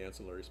for any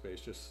ancillary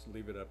space, just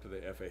leave it up to the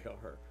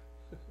FAR.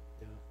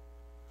 yeah.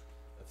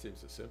 That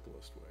seems the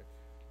simplest way.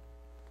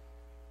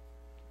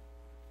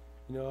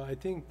 You know, I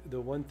think the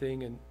one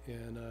thing,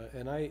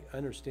 and I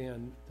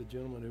understand the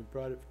gentleman who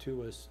brought it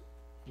to us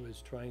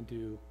was trying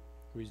to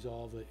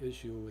resolve the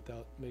issue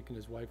without making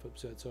his wife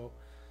upset, so,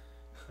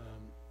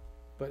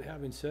 but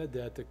having said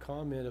that, the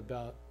comment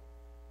about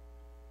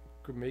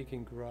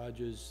making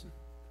garages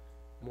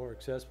more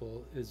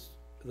accessible is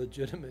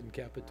legitimate in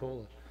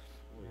Capitola.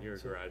 Well, you're a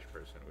So- garage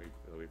person,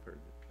 we've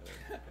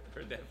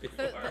heard that So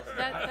before.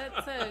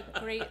 that's a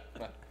great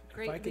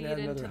I can lead add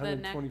into another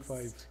the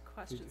 125 next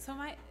question. So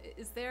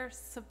is there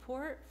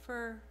support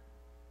for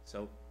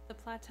So, the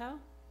plateau?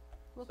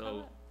 We'll call so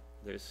it?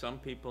 there's some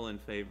people in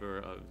favor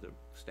of the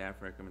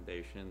staff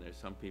recommendation, there's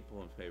some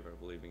people in favor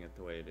of leaving it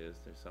the way it is,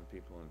 there's some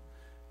people in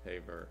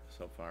favor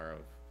so far of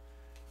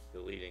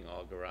deleting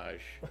all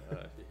garage,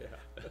 Yeah.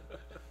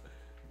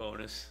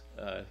 bonus,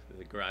 the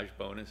garage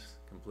bonus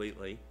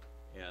completely,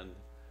 and,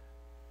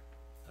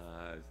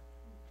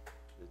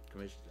 the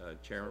commission,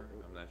 chair,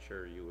 I'm not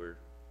sure you were,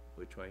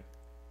 which way?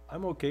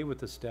 I'm okay with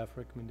the staff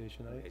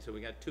recommendation. Okay, so we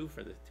got two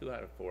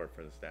out of four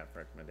for the staff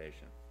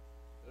recommendation.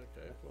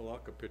 Okay, well, I'll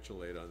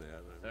capitulate on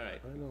that. All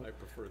right. I don't, I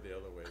prefer the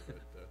other way,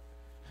 but,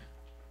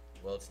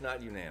 Well, it's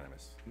not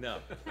unanimous. No,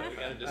 we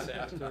got a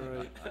dissent. it's all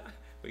right.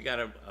 We got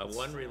a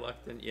one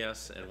reluctant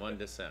yes and one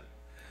dissent.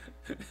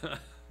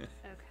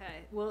 Okay,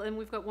 well, and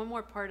we've got one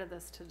more part of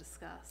this to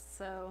discuss.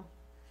 So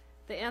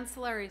the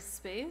ancillary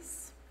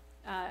space,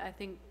 I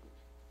think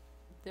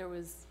there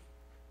was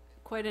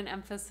quite an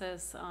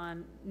emphasis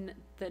on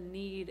the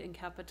need in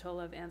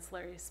Capitola of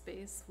ancillary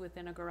space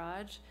within a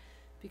garage,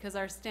 because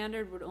our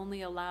standard would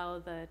only allow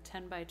the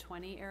 10 by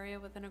 20 area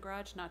within a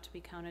garage not to be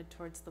counted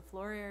towards the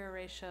floor area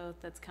ratio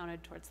that's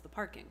counted towards the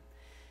parking.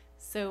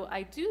 So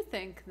I do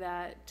think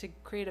that to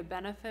create a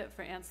benefit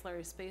for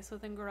ancillary space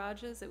within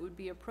garages, it would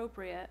be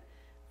appropriate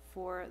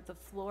for the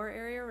floor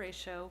area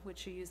ratio,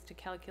 which you use to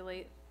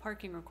calculate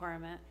parking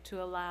requirement,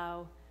 to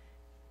allow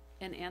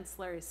an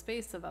ancillary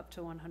space of up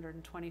to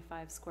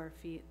 125 square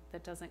feet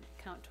that doesn't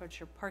count towards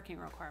your parking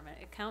requirement.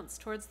 It counts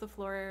towards the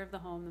floor area of the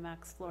home, the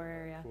max floor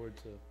area, Towards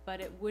but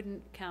it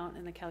wouldn't count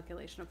in the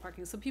calculation of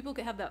parking. So people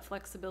could have that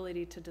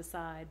flexibility to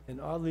decide.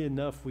 and oddly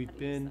enough, we've How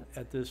to use been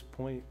that at this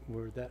point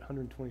where that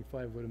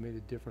 125 would have made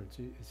a difference.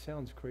 It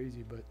sounds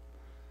crazy, but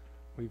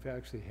we've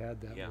actually had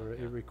that Yeah, where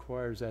yeah. it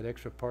requires that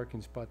extra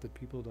parking spot that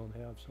people don't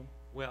have, so.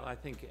 Well, I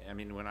think, I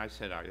mean, when I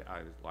said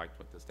I liked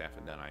what the staff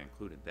had done, I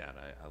included that.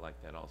 I like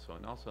that also.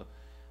 And also,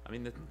 I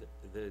mean,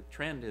 the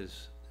trend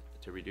is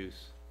to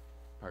reduce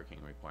parking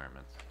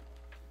requirements.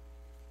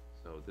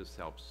 So this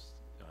helps,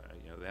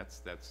 you know,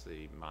 that's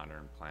the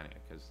modern planning,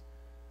 because,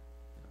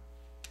 you know,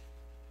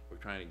 we're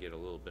trying to get a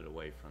little bit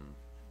away from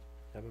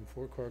Having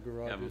 4-car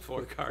garages. having 4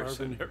 with cars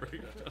in carbon-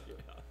 every.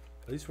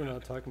 At least we're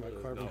not talking about That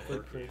is carbon not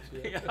working. footprints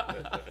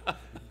yet.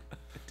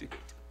 Yeah.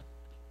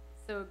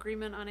 So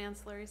agreement on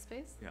ancillary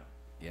space? Yeah.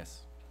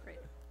 Yes. Great.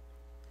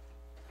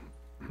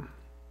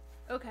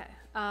 Okay,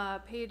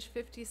 page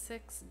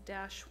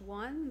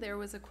 56-1, there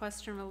was a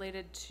question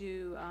related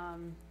to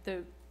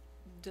the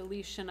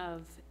deletion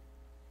of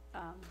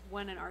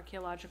when an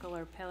archaeological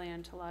or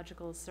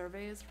paleontological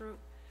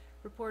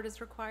report is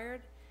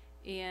required.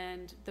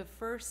 And the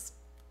first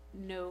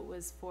note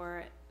was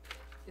for,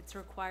 it's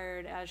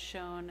required as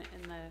shown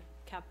in the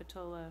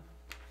Capitola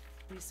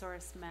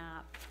resource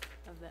map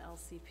of the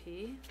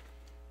LCP.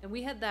 And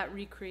we had that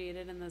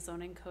recreated in the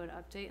zoning code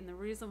update, and the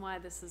reason why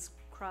this is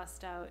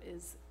crossed out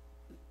is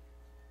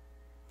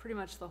pretty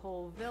much the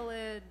whole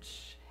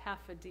village,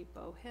 half a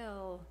Depot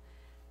Hill,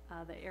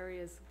 the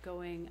areas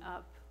going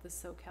up the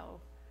Soquel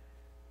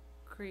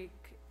Creek.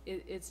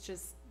 It's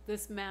just,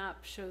 this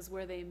map shows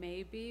where they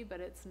may be, but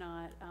it's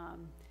not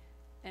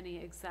any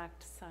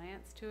exact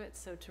science to it.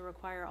 So to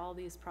require all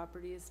these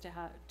properties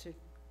to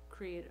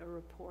create a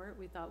report,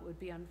 we thought would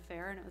be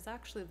unfair, and it was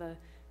actually the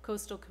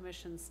Coastal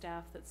Commission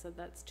staff that said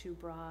that's too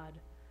broad,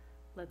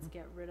 let's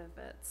get rid of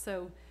it.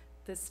 So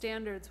the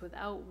standards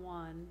without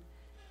one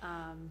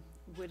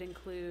would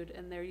include,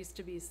 and there used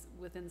to be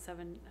within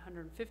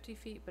 750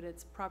 feet, but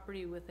it's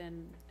property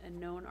within a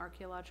known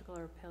archaeological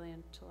or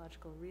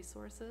paleontological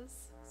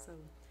resources. So,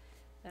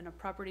 and a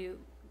property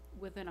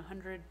within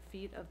 100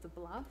 feet of the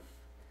bluff,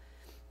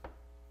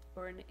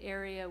 or an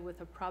area with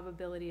a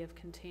probability of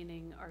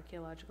containing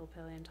archaeological,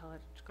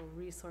 paleontological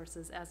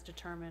resources as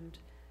determined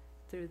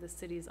through the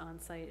city's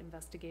on-site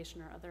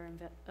investigation or other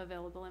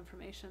available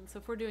information. So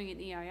if we're doing an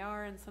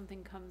EIR and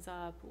something comes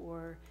up,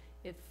 or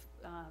if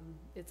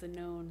it's a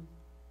known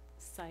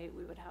site,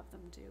 we would have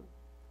them do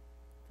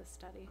the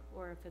study,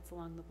 or if it's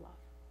along the bluff.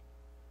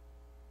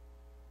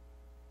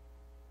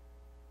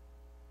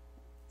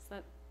 Is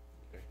that,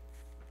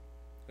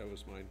 That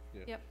was mine,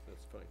 yeah. Yep.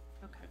 That's fine.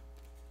 okay.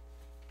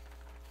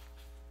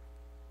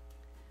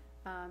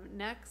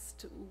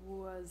 Next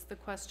was the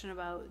question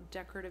about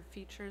decorative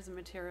features and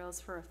materials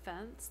for a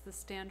fence. The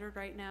standard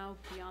right now,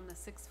 beyond the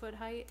 6-foot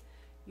height,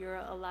 you're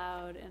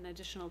allowed an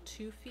additional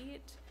 2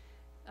 feet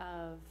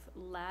of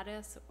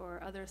lattice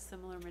or other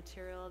similar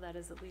material that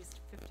is at least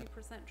 50%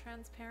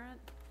 transparent.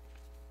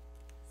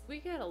 We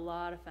get a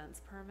lot of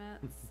fence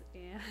permits,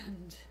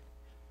 and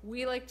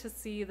we like to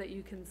see that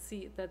you can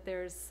see that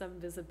there's some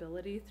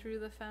visibility through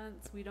the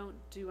fence. We don't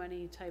do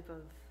any type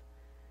of,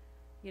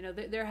 you know,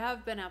 there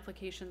have been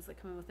applications that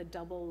come in with a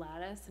double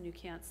lattice and you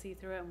can't see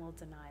through it, and we'll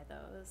deny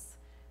those.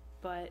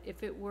 But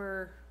if it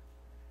were,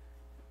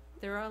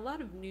 there are a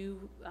lot of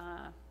new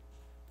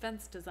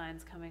fence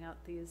designs coming out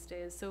these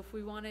days. So if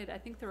we wanted, I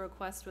think the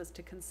request was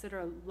to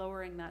consider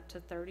lowering that to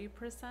 30%.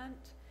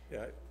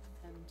 Yeah,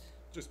 And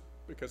just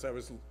because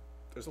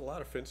there's a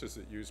lot of fences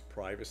that use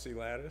privacy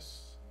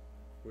lattice,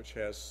 which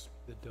has,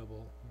 The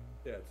double.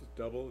 yeah, it's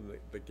double, and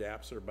the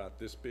gaps are about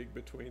this big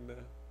between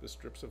the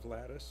strips of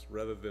lattice,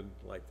 rather than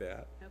like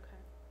that. okay.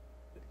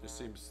 It just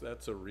seems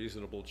that's a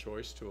reasonable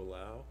choice to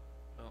allow.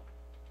 Well,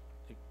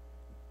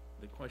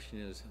 the question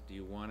is, do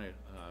you want it,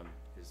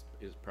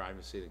 is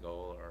privacy the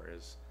goal, or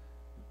is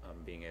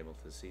being able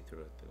to see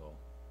through it the goal?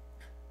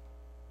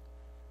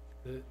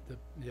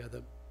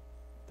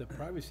 The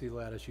privacy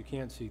lattice you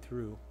can't see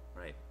through,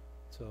 Right.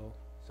 so.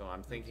 So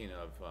I'm thinking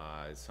of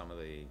some of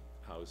the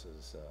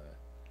houses,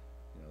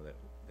 you know,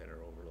 that are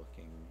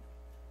overlooking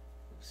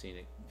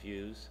scenic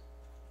views.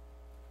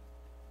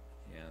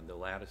 And the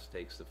lattice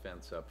takes the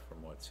fence up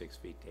from, what, 6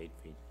 feet to 8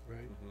 feet,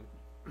 Right.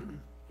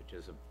 which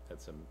is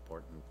that's an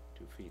important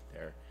 2 feet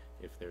there,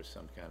 if there's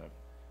some kind of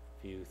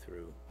view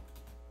through.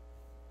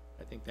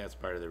 I think that's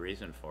part of the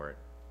reason for it.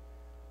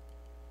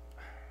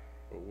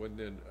 But wouldn't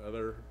then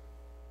other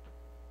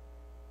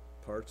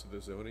parts of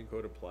the zoning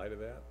code apply to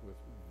that, with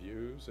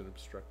views and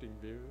obstructing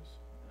views?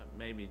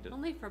 Maybe,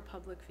 Only for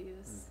public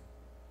views.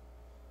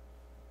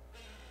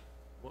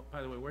 well,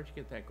 by the way, where'd you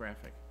get that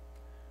graphic?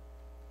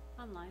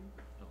 Online.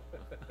 Oh,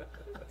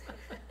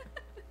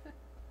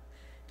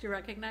 Do you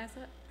recognize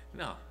it?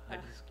 no,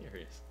 I'm Ah. just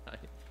curious.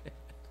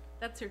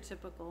 That's your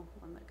typical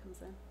one that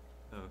comes in.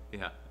 Oh,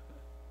 yeah.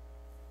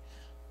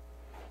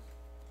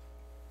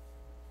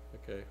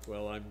 Okay,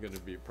 well, I'm gonna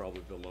be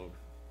probably the lone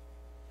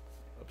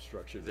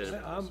obstruction. Is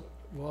it-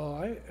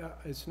 Well,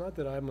 it's not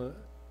that I'm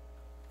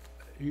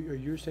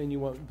you're saying you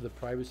want the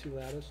privacy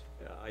lattice?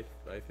 Yeah,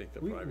 I think the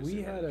We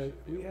privacy. had lattice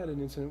should be we had allowed.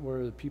 an incident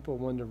where the people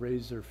wanted to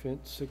raise their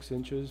fence 6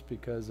 inches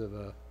because of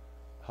a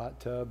hot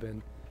tub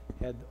and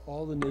had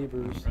all the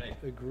neighbors Right.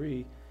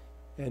 agree,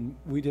 and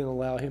we didn't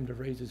allow him to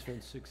raise his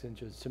fence 6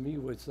 inches. To me,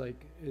 it's like,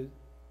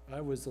 I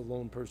was the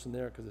lone person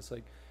there, cause it's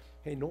like,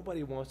 hey,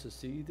 nobody wants to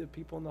see the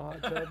people in the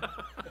hot tub.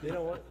 They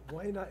don't want,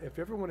 why not, if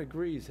everyone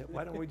agrees,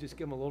 why don't we just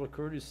give them a little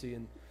courtesy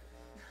and,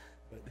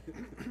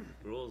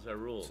 Rules are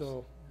rules.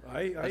 so,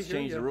 I Let's hear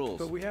change the ya, rules.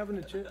 But we have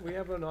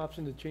an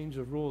option to change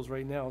the rules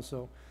right now,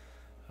 so,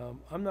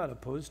 I'm not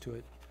opposed to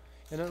it.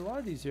 And in a lot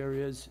of these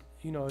areas,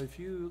 you know, if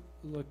you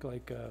look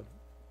like,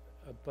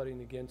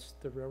 butting against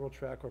the railroad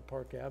track or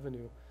Park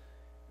Avenue,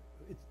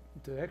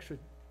 the extra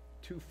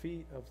 2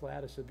 feet of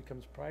lattice that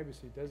becomes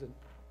privacy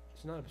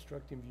it's not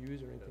obstructing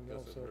views or anything That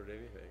else, doesn't so, hurt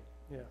anything.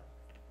 yeah.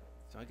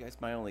 So I guess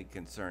my only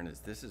concern is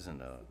this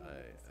isn't a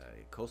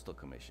coastal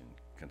commission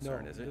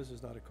concern, is No, it? this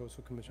is not a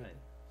coastal commission. Right.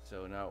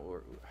 So now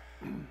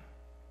and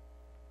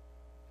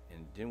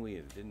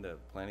didn't the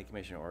planning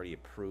commission already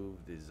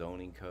approve the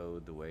zoning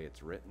code the way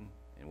it's written?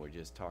 And we're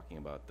just talking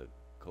about the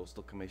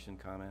coastal commission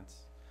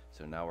comments?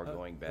 So now we're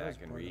going that was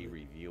back and part of it.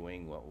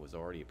 reviewing what was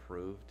already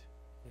approved?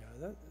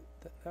 Yeah,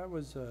 that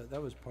was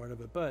part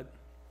of it, but,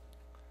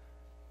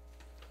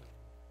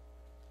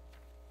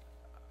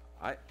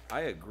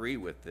 I agree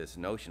with this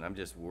notion. I'm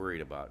just worried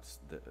about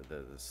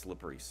the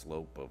slippery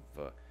slope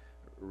of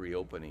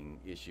reopening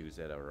issues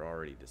that are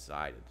already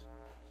decided.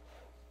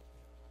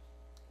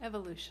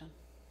 Evolution.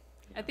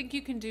 I think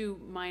you can do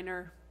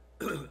minor,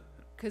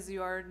 because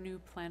you are a new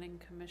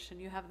planning commission.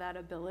 You have that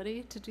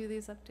ability to do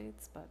these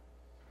updates, but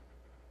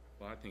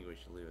Well, I think we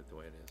should leave it the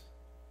way it is.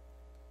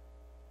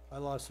 I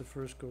lost the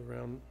first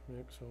go-around,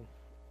 Nick, so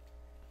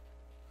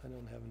I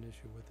don't have an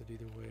issue with it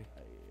either way.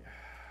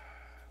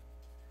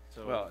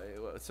 So, Well,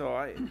 so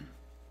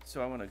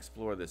I want to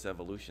explore this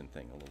evolution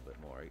thing a little bit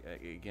more.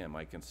 Again,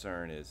 my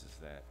concern is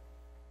that,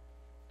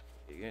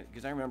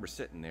 because I remember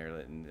sitting there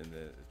and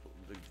the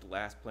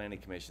last planning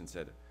commission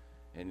said,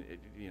 and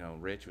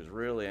Rich was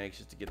really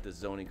anxious to get the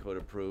zoning code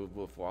approved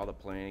while the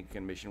planning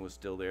commission was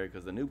still there,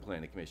 because the new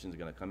planning commission is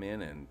going to come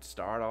in and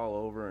start all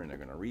over, and they're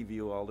going to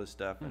review all this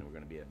stuff, and we're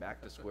going to be back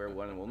to square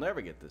one, and we'll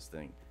never get this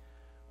thing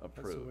That's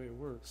the approved. way it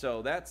works.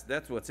 So that's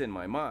what's in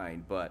my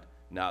mind, but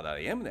now that I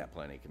am that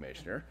planning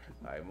commissioner,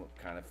 I'm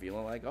kind of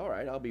feeling like, all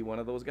right, I'll be one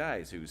of those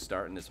guys who's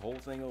starting this whole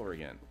thing over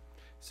again.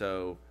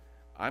 So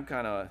I'm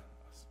kind of,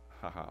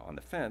 on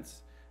the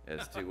fence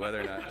as to whether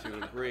or not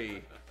to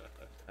agree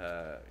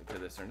to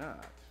this or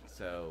not.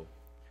 So,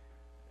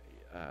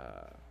 I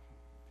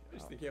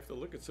just think you have to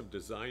look at some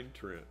design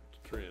trends,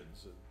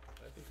 and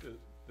I think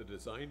the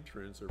design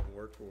trends are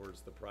more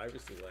towards the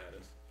privacy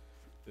lattice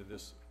than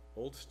this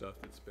old stuff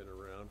that's been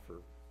around for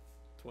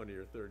 20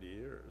 or 30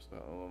 years.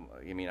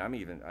 I mean,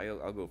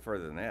 I'll go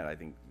further than that. I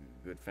think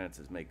good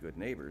fences make good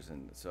neighbors,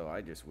 and so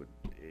I just would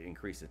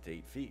increase it to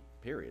 8 feet,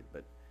 period.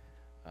 But,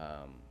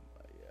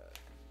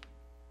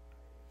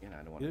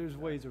 I don't want to. There's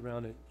ways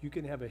around it. You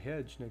can have a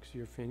hedge next to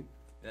your fence.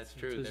 that's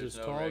true, It's there's as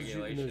no tall as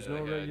you- and regulation there's of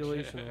no the hedge.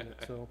 regulation on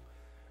it, so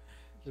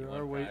You there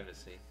want are ways,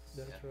 privacy.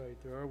 that's Yeah.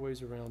 right, there are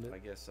ways around I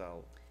it. guess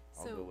I'll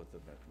So- go with the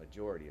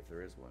majority if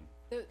there is one.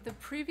 the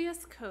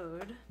previous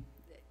code,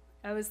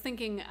 I was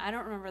thinking, I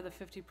don't remember the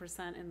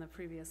 50% in the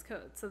previous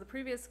code. So the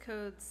previous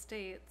code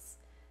states,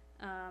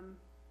 It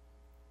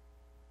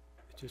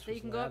just that was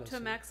you can go up to a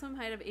lattice. maximum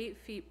height of 8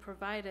 feet,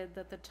 provided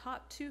that the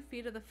top 2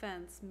 feet of the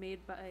fence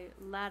made by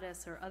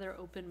lattice or other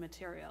open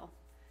material.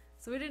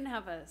 So we didn't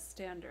have a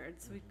standard,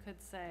 so we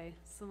could say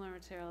similar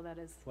material that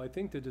is, Well, I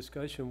think the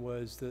discussion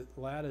was that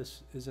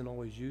lattice isn't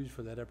always used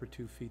for that upper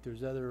 2 feet.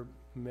 There's other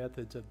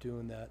methods of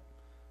doing that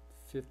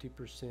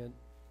 50%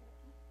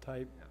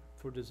 type Yeah.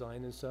 for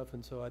design and stuff,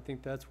 and so I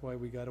think that's why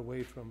we got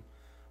away from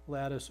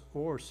lattice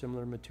or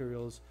similar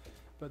materials,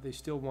 but they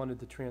still wanted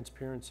the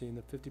transparency, and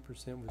the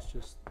 50% was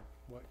just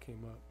what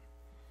came up.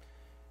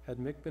 Had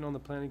Mick been on the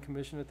planning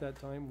commission at that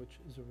time, which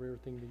is a rare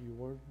thing that you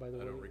weren't, by the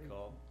way? I don't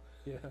recall.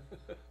 Yeah,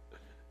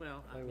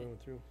 Well, I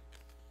went through.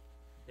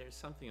 there's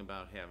something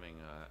about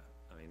having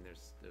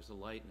there's a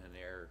light and an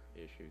air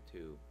issue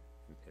too,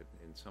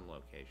 in some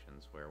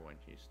locations where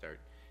once you start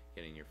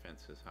getting your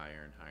fences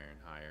higher and higher and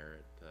higher,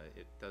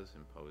 it does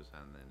impose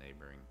on the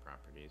neighboring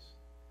properties.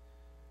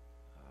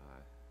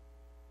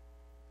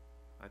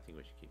 I think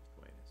we should keep it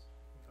the way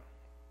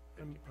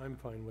it is. I'm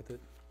fine with it.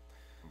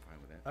 I'm fine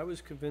with that. I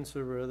was convinced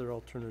there were other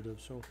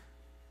alternatives, so.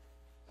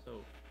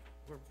 So,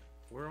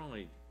 we're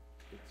only,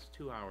 it's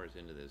 2 hours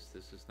into this.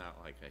 This is not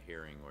like a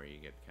hearing where you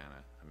get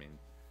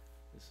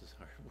this is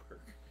hard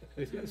work.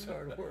 It is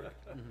hard work.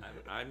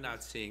 I'm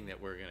not seeing that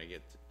we're gonna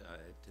get,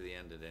 to the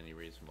end at any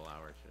reasonable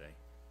hour today.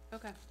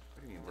 okay.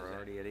 What do you mean, we're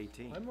already at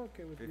 18? I'm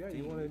okay with, yeah, 15,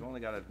 you we've wanna, only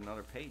got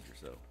another page or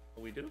so.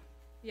 Oh, we do?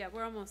 Yeah,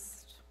 we're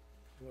almost,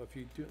 well, if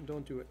you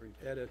don't do it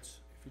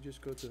edits, if you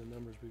just go to the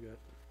numbers we got.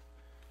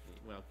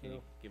 well, can No.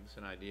 you give us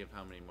an idea of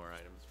how many more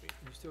items we?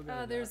 You still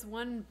got There's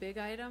one big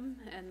item,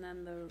 and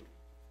then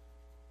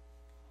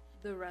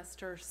the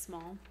rest are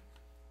small,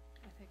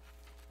 I think.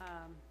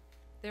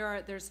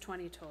 There's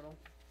 20 total.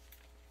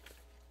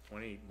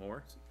 20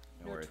 more?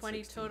 Now There we're are at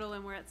 20 16. total,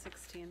 and we're at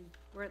 16.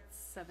 We're at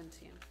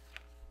 17.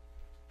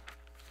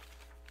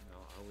 No,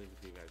 I'll leave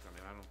it to you guys. I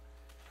mean,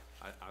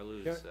 I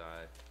lose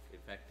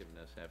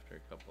effectiveness after a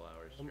couple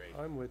hours straight.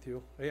 I'm with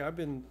you. Hey, I've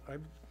been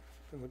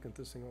looking at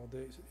this thing all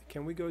day.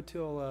 Can we go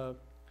till, well,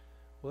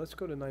 let's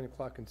go to 9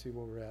 o'clock and see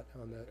where we're at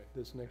on that, Okay.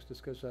 this next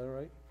discussion, is that all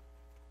right?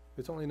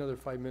 It's only another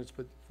 5 minutes,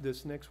 but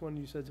this next one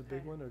you said's a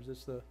big Okay. one, or is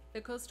this the,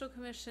 The Coastal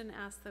Commission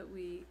asked that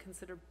we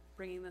consider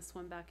bringing this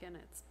one back in.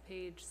 It's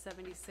page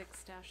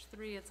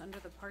 76-3. It's under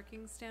the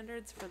parking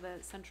standards for the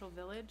Central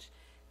Village.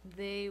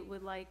 They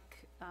would like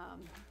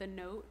the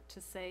note to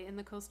say, in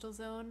the coastal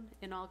zone,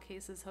 in all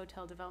cases,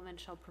 hotel development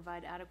shall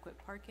provide adequate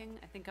parking.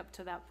 I think up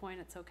to that point,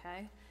 it's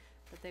okay.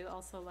 But they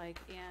also like,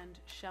 and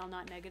shall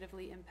not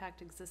negatively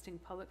impact existing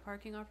public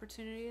parking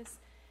opportunities.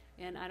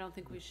 And I don't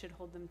think we should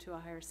hold them to a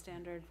higher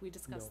standard. We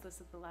discussed No.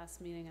 this at the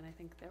last meeting, and I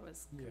think there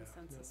was Yeah, no.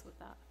 consensus with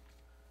that.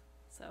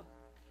 So,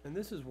 and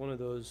this is one of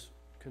those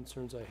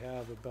concerns I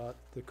have about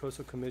the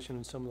Coastal Commission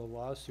and some of the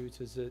lawsuits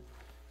is that,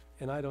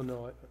 and I don't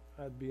know,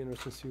 I'd be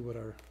interested to see what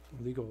our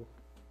legal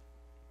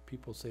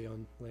people say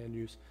on land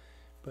use,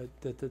 but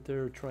that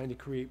they're trying to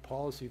create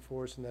policy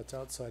for us and that's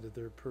outside of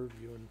their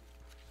purview, and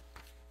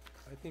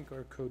I think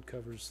our code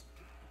covers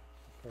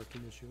the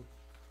parking issue.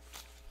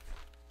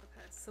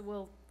 okay, so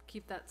we'll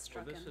keep that Well,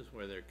 struck in. this is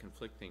where they're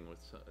conflicting with,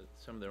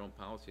 some of their own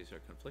policies are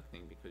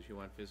conflicting because you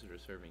want visitor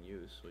serving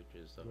use, which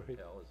is the Right.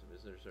 hotel is a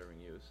visitor serving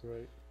use.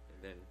 Right.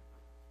 And then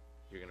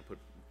you're gonna put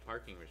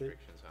parking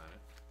restrictions on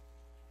it.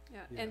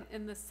 Yeah,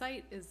 and the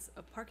site is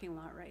a parking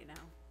lot right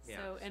now. Yeah,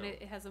 So, and so-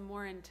 it has a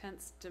more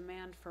intense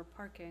demand for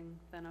parking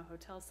than a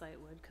hotel site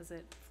would, cause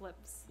it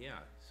flips.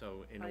 Yeah,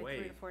 so in a Probably way.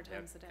 3 to 4 that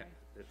times a ca- day.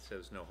 It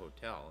says no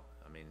hotel,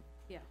 I mean,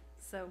 Yeah,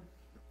 so.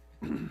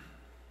 We'll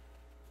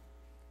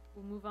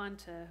move on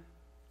to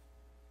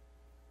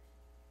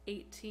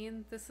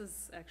 18. This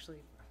is actually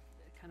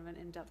kind of an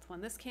in-depth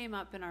one. This came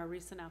up in our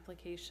recent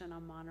application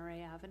on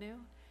Monterey Avenue.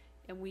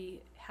 And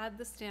we had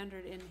the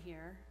standard in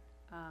here,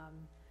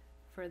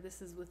 for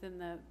this is within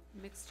the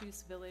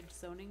mixed-use village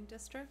zoning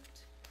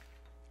district.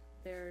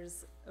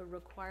 There's a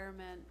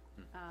requirement,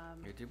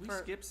 Here, did we for-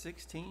 skip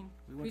 16?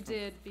 went we from-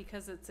 did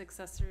because it's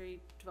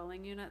accessory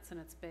dwelling units and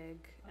it's big,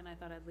 and I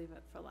thought I'd leave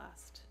it for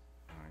last.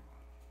 All right.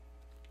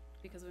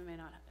 Because we may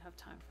not have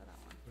time for that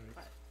one, Right.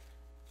 but.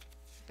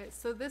 Okay,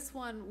 so this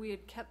one, we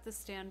had kept the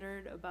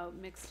standard about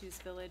mixed-use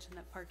village and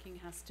that parking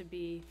has to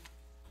be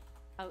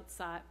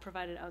outside,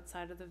 provided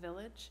outside of the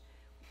village.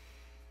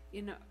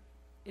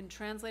 In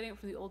translating it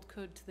from the old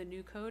code to the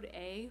new code,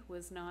 A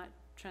was not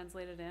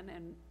translated in,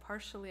 and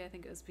partially I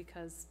think it was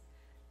because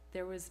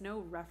there was no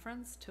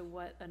reference to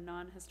what a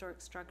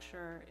non-historic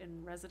structure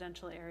in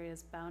residential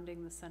areas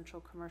bounding the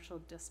central commercial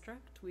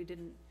district. We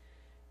didn't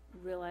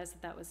realize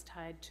that that was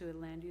tied to a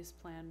land use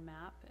plan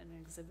map in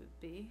Exhibit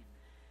B.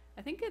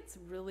 I think it's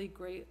really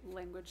great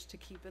language to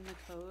keep in the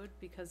code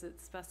because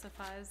it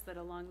specifies that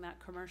along that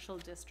commercial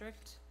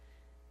district,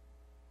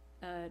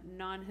 a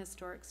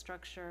non-historic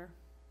structure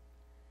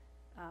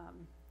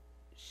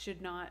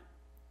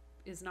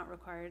is not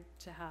required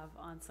to have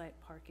on-site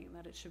parking,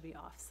 that it should be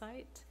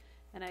off-site.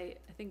 And I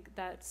think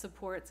that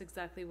supports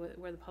exactly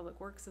where the Public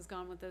Works has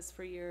gone with this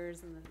for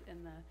years,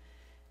 and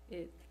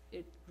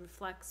it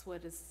reflects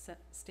what is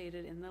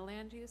stated in the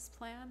land use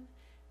plan.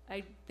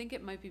 I think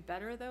it might be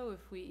better, though,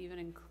 if we even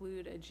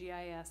include a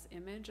GIS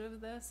image of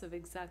this, of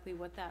exactly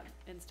what that,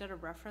 instead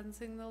of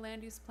referencing the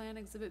land use plan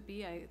Exhibit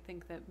B, I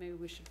think that maybe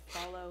we should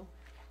follow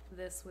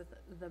this with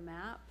the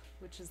map,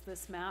 which is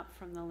this map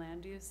from the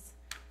land use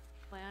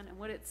plan. And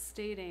what it's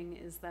stating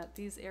is that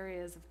these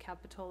areas of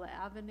Capitola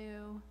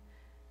Avenue,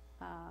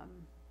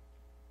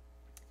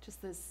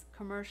 just this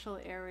commercial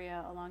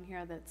area along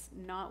here that's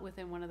not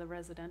within one of the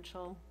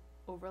residential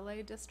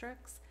overlay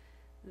districts,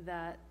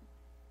 that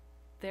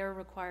their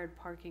required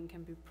parking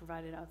can be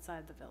provided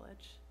outside the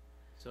village.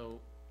 so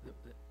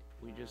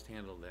we just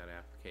handled that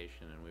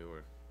application and we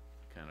were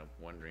kind of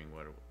wondering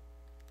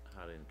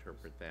how to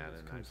interpret that,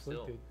 It's and I'm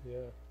still, conflicted, yeah.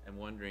 I'm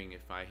wondering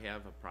if I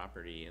have a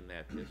property in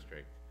that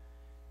district,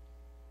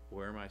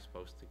 where am I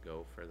supposed to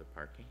go for the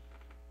parking?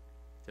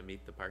 To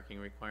meet the parking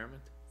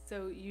requirement?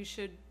 So you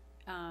should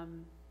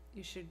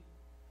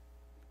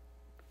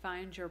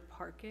find your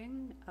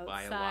parking Buy a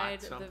lot outside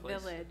the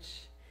someplace.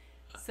 village.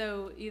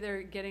 So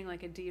either getting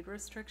like a deed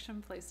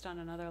restriction placed on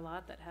another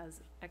lot that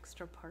has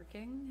extra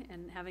parking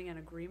and having an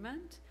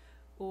agreement,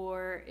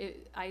 or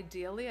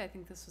ideally, I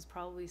think this was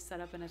probably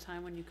set up in a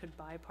time when you could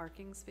buy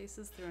parking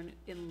spaces through an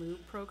in lieu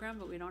program,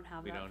 but we don't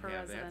have We that don't for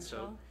have that, so-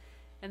 residential.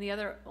 And the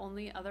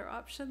only other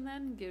option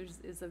then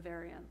is a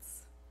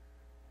variance,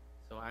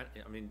 So I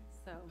mean,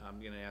 so. I'm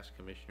gonna ask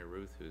Commissioner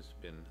Ruth, who's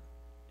been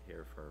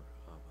here for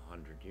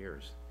 100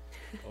 years,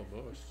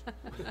 Almost.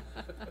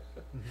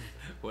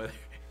 whether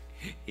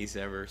he's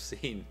ever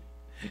seen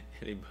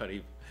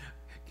anybody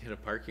get a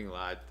parking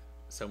lot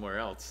somewhere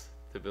else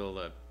to build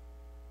a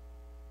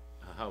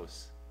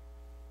house.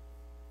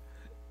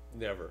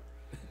 Never,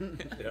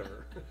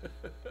 never.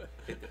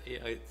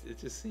 It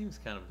just seems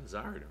kind of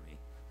bizarre to me.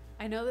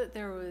 I know that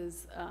there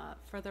was,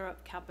 further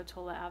up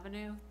Capitola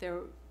Avenue,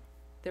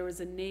 there was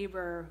a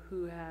neighbor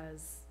who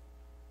has,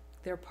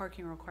 their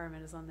parking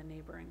requirement is on the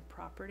neighboring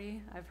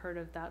property. I've heard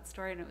of that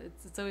story, and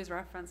it's always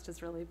referenced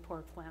as really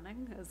poor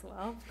planning as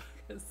well,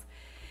 because,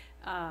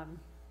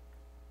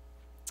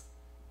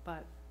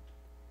 but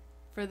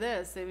for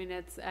this, I mean,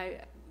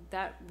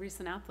 that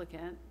recent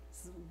applicant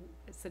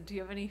said, do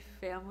you have any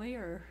family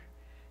or,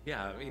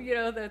 Yeah, I mean, you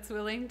know, that's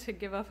willing to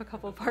give up a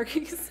couple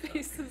parking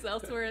spaces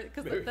elsewhere?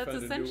 Because Maybe that's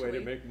find a new way to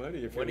essentially, make money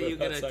if you what are you live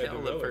gonna outside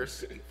tell the the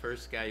village.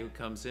 first guy who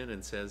comes in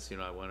and says, you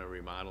know, I wanna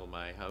remodel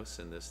my house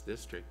in this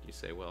district? You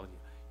say, well,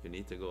 you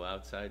need to go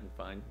outside and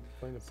find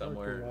Find a parking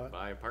somewhere, lot.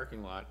 buy a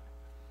parking lot.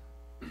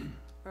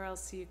 or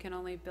else you can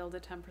only build a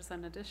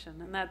 10%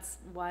 addition, and that's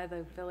why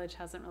the village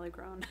hasn't really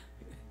grown.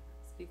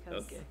 It's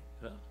because, Okay,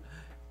 well,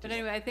 but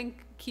anyway, I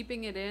think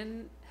keeping it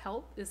in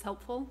is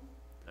helpful,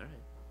 all right.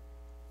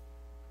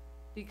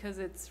 because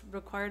it's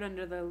required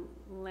under the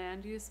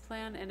land use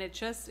plan, and it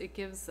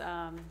gives,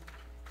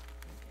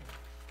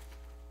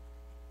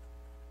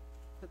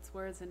 puts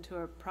words into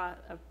a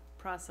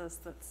process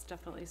that's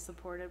definitely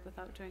supported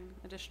without doing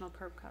additional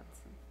curb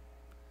cuts.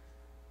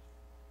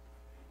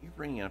 You're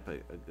bringing up a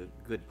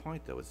good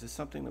point, though. Is this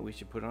something that we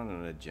should put on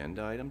an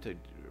agenda item to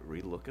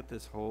relook at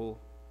this whole,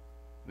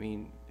 I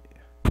mean,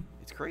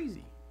 it's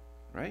crazy,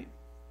 right?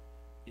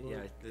 Yeah,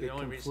 It the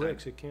only reason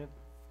conflicts, it can't,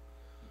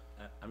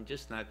 I'm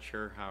just not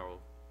sure how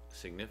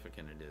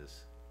significant it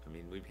is. I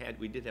mean,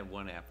 we did have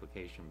one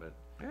application, but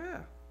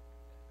Yeah.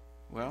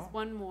 Well,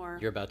 One more,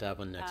 You're about to have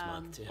one next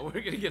month too.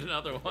 we're gonna get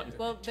another one.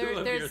 well, Two of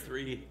your there's,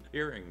 3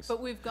 hearings. but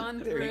we've gone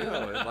there you through,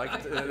 go.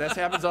 Like, that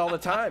happens all the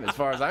time, as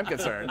far as I'm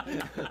concerned.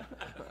 that's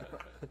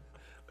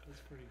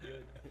pretty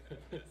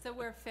good. so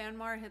where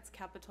Fanmar hits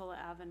Capitola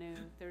Avenue,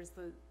 there's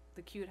the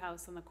cute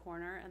house on the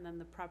corner, and then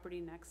the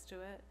property next to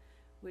it,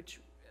 which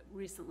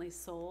recently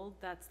sold,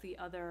 that's the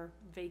other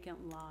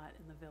vacant lot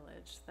in the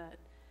village that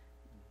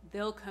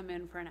they'll come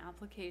in for an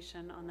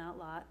application on that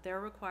lot.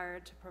 They're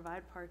required to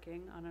provide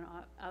parking on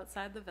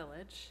outside the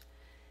village.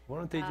 Why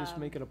don't they just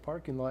make Um, it a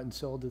parking lot and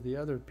sell to the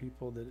other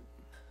people that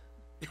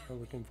are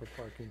looking for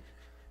parking?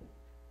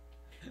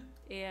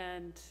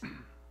 And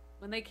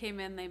when they came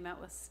in, they met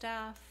with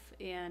staff,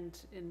 and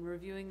in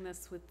reviewing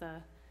this with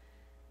the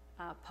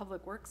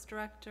Public Works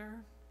Director,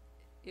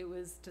 it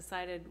was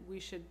decided we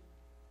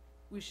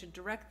should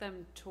direct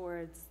them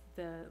towards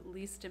the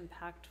least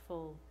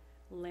impactful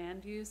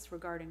land use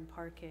regarding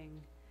parking,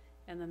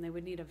 and then they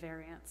would need a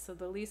variance. So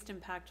the least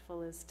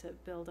impactful is to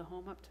build a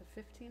home up to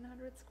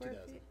 1,500 square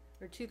 2,000. feet?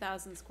 Or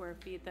 2,000 square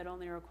feet that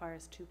only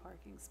requires 2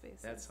 parking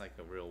spaces. That's like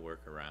a real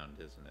workaround,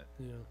 isn't it?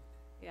 Yeah.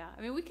 Yeah,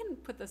 I mean, we can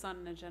put this on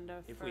an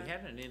agenda for. If we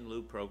had an in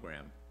lieu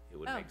program, it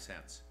would Oh. make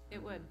sense.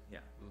 It would. Yeah.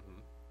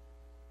 Mhm.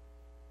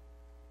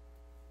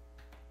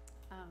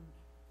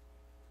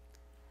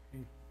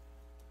 Hmm.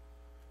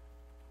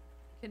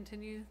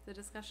 Continue the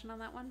discussion on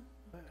that one?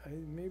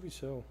 Maybe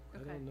so. I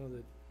Okay. don't know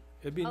that,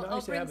 it'd be I'll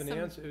nice to bring have an some-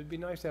 answer, it'd be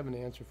nice to have an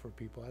answer for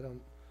people.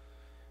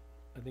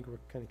 I think we're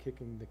kinda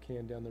kicking the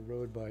can down the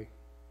road by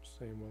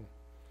saying, well,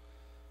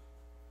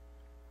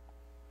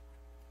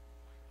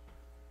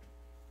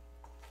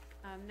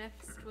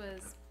 Next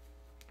was,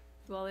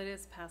 well, it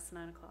is past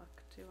 9 o'clock.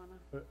 Do you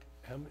wanna?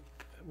 how many,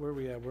 where are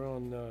we at? We're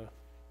on,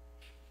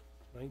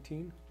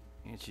 19?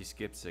 And she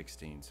skipped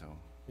 16, so.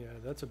 Yeah,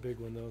 that's a big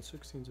one though.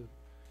 16's a,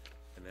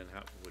 And then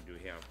how, would we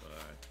have,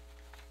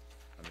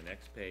 on the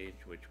next page,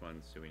 which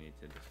ones do we need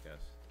to discuss?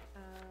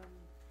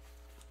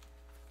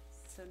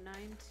 So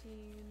 19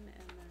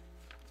 and then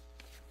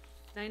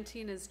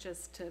 19 is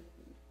just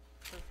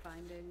for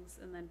findings,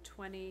 and then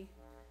 20,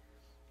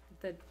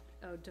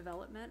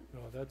 development.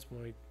 oh, that's my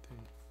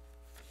thing.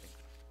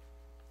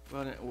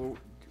 Well,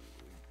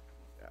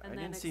 I And then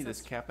didn't see this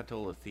access-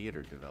 Capitola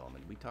Theater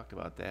development. We talked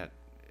about that,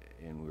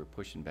 and we were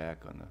pushing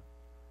back on the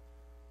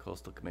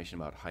coastal commission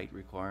about height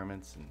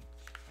requirements and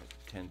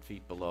 10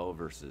 feet below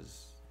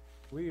versus,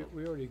 We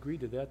already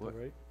agreed to that though, What?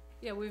 right?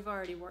 Yeah, we've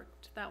already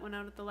worked that one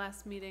out at the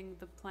last meeting.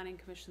 The planning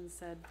commission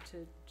said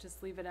to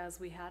just leave it as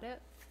we had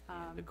it.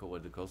 what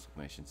did the coastal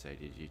commission say?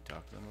 Did you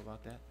talk to them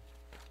about that?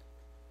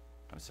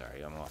 I'm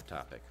sorry, I'm off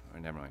topic.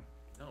 Never mind.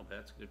 No,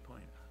 that's a good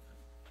point.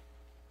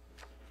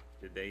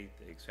 Did they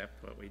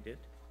accept what we did?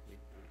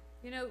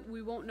 You know,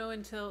 we won't know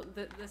until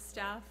the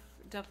staff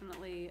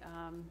definitely,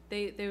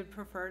 they would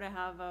prefer to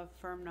have a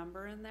firm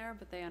number in there,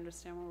 but they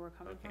understand where we're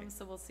coming Okay. from.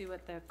 So we'll see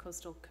what the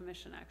coastal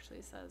commission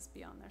actually says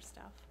beyond their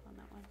staff on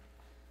that one.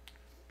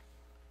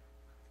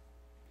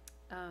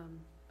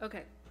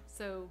 Okay,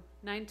 so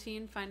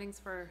 19, findings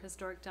for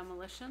historic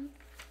demolition.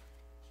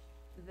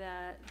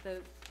 That the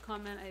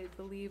comment, I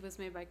believe, was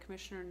made by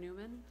Commissioner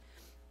Newman,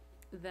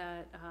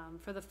 that,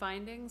 for the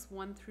findings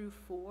 1 through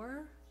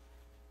 4.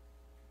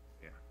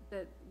 Yeah.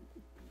 That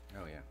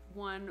Oh, yeah.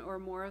 one or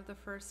more of the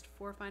first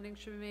 4 findings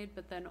should be made,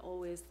 but then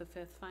always the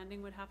 5th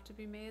finding would have to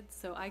be made.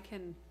 So I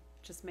can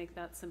just make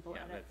that simple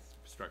Yeah, edit?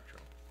 that's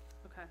structural.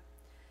 Okay.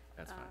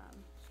 That's fine.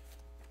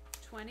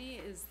 20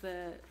 is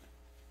the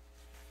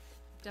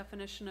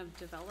definition of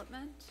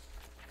development.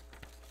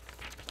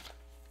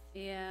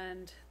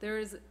 And there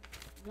is,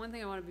 one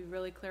thing I wanna be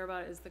really clear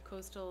about is the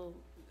coastal,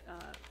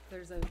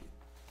 there's a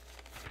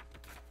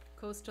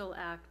Coastal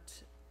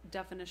Act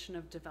definition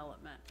of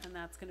development, and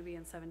that's gonna be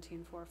in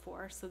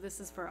 1744. So this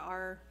is for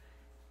our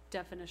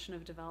definition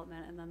of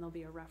development, and then there'll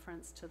be a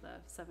reference to the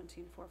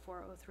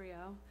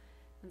 1744030.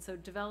 And so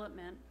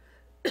development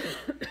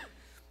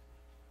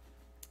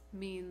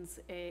means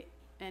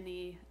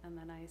any, and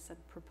then I said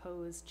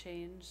proposed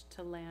change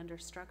to land or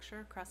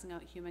structure, crossing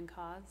out human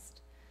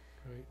caused,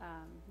 Right.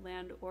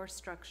 land or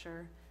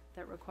structure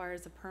that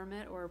requires a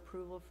permit or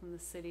approval from the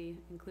city,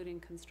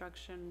 including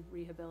construction,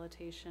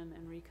 rehabilitation,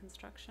 and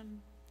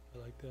reconstruction. I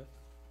like that.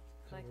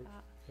 Like works.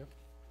 that? Yep.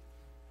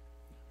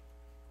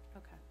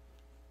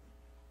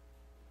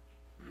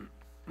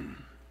 Okay.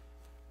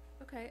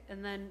 Okay,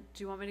 and then,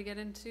 do you want me to get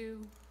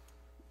into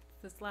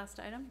this last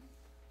item?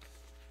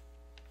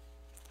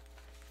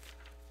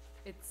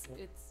 It's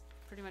Well-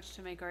 pretty much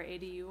to make our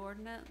ADU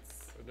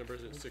ordinance. What number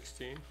is it,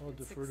 16? I'll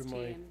defer to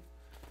my, 16.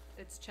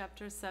 It's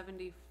chapter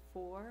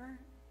 74.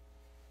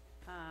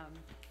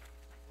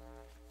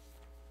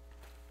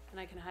 And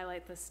I can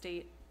highlight the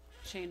state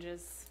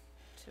changes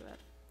to it.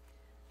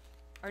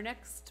 Our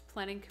next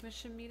planning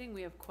commission meeting,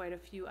 we have quite a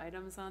few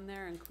items on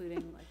there,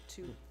 including like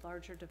 2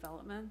 larger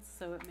developments,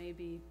 so it may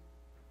be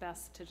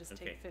best to just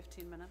Okay. take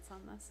 15 minutes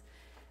on this.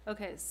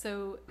 Okay,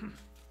 so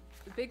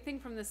the big thing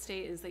from the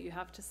state is that you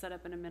have to set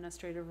up an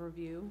administrative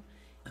review.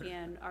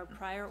 And our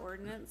prior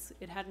ordinance,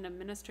 it had an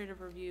administrative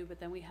review, but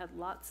then we had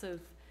lots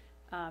of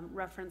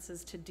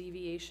references to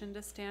deviation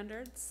to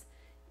standards.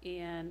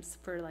 And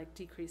for like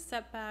decreased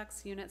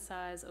setbacks, unit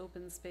size,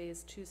 open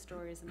space, 2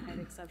 stories, and height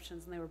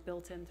exceptions, and they were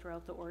built in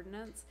throughout the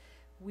ordinance.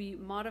 We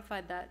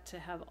modified that to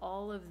have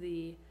all of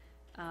the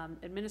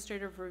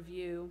administrative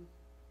review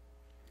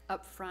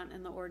up front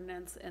in the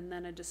ordinance, and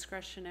then a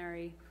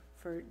discretionary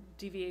for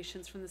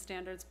deviations from the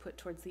standards put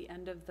towards the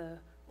end of the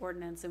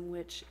ordinance, in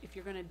which if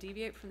you're gonna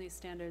deviate from these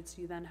standards,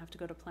 you then have to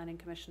go to planning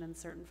commission and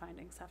certain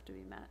findings have to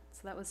be met. So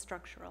that was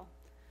structural.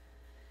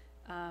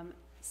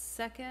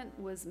 Second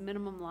was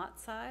minimum lot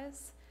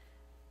size,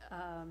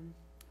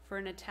 for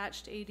an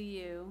attached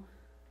ADU.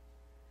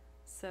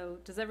 So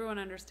does everyone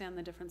understand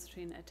the difference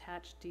between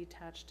attached,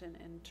 detached, and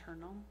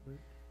internal? Right.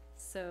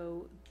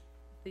 So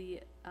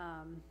the,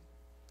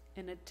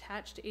 an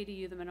attached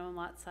ADU, the minimum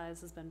lot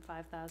size has been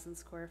 5,000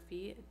 square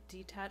feet.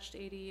 Detached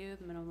ADU,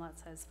 the minimum lot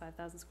size is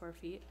 5,000 square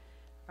feet.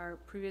 Our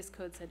previous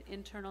code said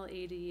internal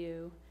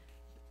ADU,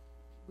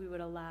 we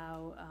would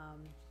allow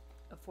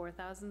a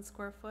 4,000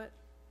 square foot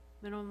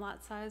minimum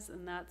lot size,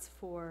 and that's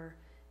for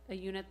a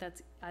unit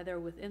that's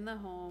either within the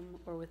home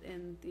or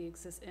within the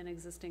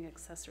existing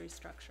accessory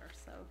structure.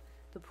 So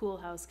the pool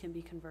house can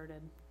be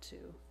converted to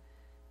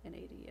an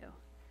ADU.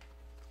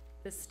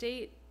 The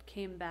state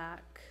came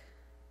back,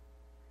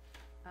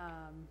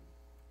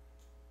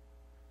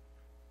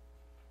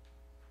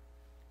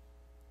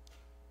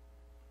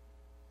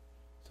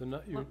 so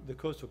not your, the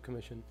coastal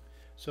commission.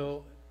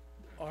 So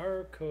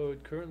our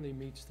code currently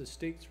meets the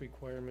state's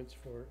requirements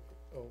for,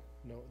 oh,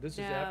 no, this is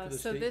after the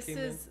so state this came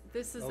in?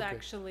 this is Okay.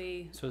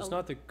 actually. So it's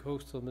not the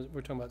coastal,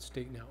 we're talking about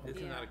state now. This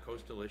Okay. is not a Yeah.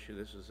 coastal issue,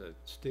 this is a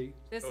State,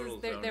 This total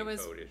is, there zoning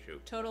was code issue.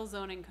 total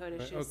zoning code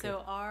Right, issue. okay. So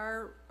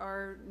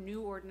our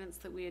new ordinance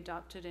that we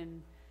adopted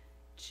in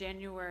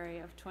January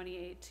of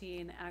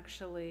 2018,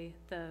 actually,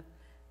 the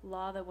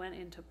law that went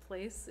into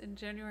place in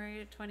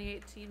January of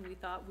 2018, we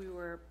thought we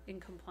were in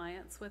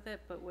compliance with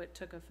it, but what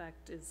took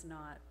effect is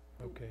not.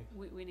 okay.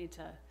 We need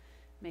to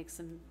make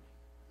some,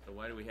 So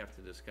why do we have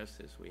to discuss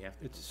this? We have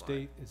to It's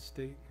comply.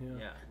 state, yeah.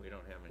 Yeah, we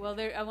don't have any. well,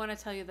 there, I wanna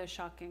tell you the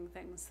shocking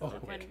things, so Oh,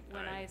 that when, okay.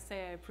 when I Alright.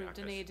 say I approved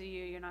an Shock us.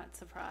 ADU, you're not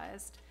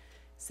surprised.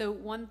 So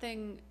one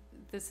thing,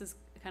 this is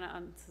kinda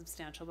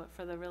unsubstantial, but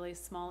for the really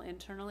small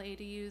internal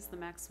ADUs, the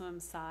maximum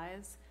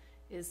size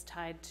is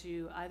tied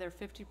to either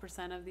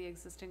 50% of the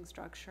existing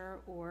structure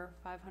or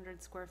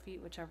 500 square feet,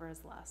 whichever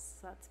is less.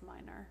 So that's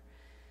minor,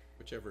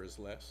 Whichever is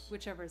less.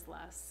 whichever is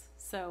less.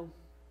 So,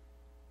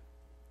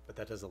 But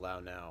that does allow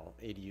now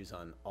ADUs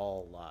on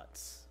all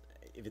lots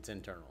if it's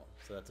internal.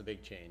 So that's a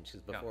big change,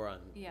 because Yeah. before on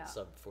Yeah.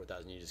 sub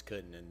 4,000 you just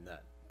couldn't, and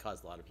that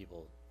caused a lot of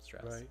people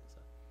stress. Right.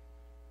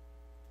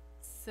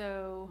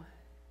 so,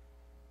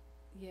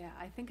 yeah,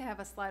 I think I have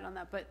a slide on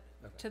that, but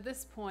Okay. to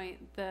this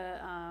point,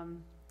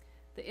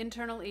 the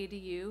internal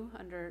ADU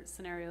under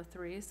scenario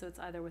 3, so it's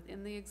either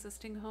within the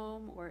existing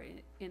home or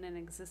in an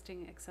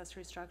existing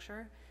accessory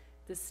structure.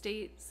 The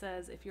state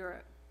says if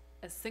you're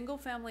a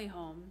single-family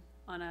home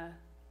on a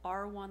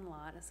R1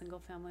 lot, a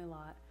single-family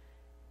lot,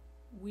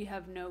 we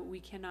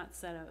cannot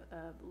set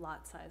a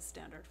lot size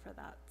standard for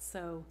that.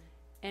 So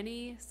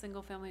any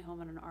single-family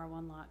home on an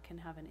R1 lot can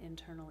have an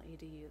internal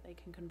ADU. They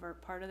can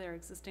convert part of their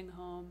existing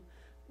home,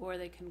 or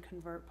they can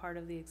convert part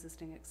of the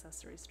existing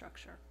accessory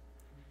structure.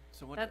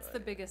 So what? That's the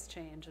biggest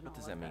change in all What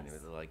of does that mean?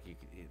 this. Like you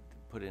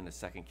put in a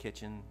second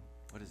kitchen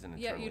What is an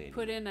Yeah, internal ADU? you'd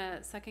put in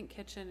a second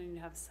kitchen and you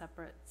have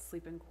separate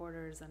sleeping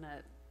quarters and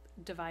a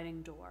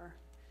dividing door.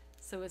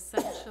 So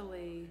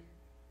essentially,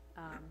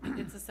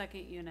 it's a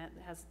second unit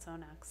that has its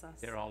own access.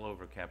 They're all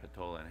over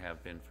Capitola and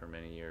have been for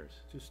many years.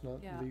 Just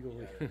not Yeah.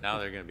 legally. Now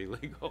they're gonna be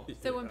legal.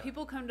 So when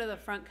people come to the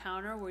front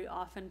counter, we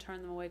often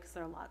turn them away because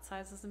their lot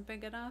size isn't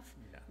big enough.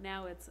 Yeah.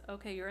 Now it's,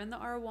 okay, you're in the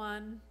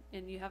R1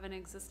 and you have an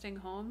existing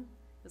home,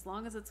 as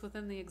long as it's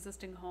within the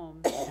existing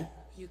home,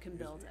 you can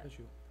build it. As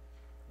you-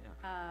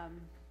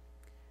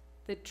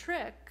 The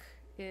trick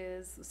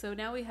is, so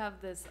now we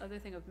have this other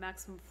thing of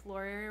maximum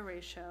floor area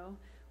ratio.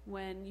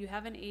 When you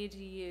have an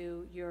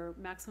ADU, your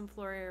maximum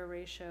floor area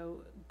ratio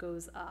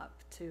goes up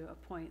to a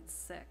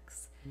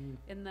 0.6. Mm.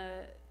 In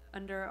the,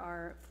 under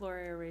our floor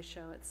area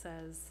ratio, it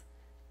says,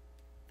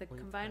 the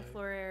combined 0.5.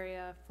 floor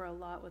area for a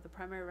lot with a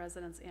primary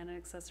residence and an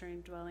accessory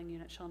dwelling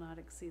unit shall not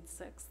exceed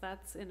 6.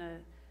 That's in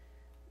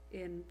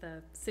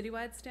the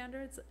citywide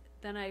standards.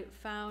 Then I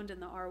found in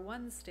the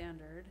R1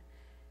 standard,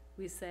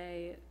 we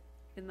say,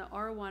 in the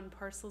R1,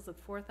 parcels of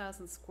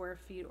 4,000 square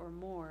feet or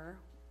more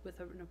with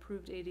an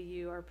approved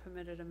ADU are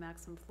permitted a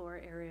maximum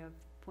floor area of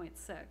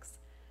 0.6.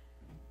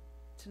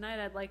 Tonight,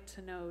 I'd like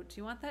to know, do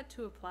you want that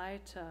to apply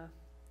to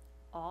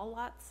all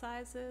lot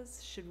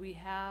sizes? Should we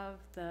have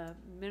the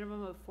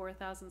minimum of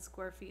 4,000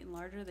 square feet and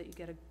larger that you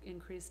get an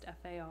increased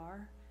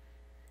FAR?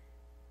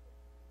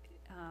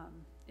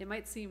 It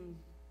might seem,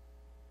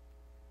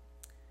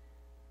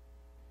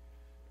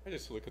 I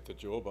just look at the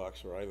jewel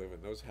box where I live,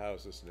 and those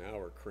houses now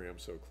are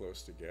crammed so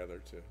close together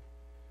to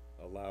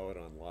allow it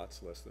on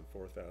lots less than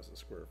 4,000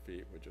 square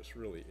feet would just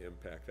really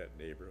impact that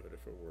neighborhood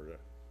if it were to.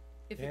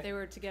 if Yeah. they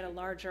were to get a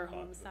larger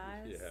home pop-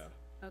 size?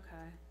 Yeah.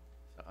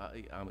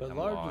 Okay. I'm But I'm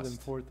larger than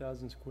lost.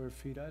 4,000 square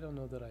feet, I don't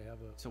know that I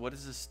have a, So what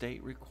does the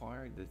state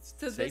require? Does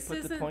So the state this put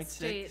the isn't 0.6?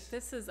 state,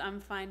 this is, I'm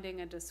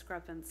finding a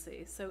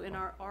discrepancy. So in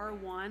our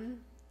R1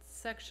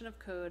 section of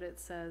code, it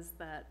says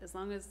that as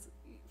long as,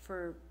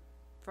 for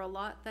a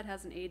lot that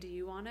has an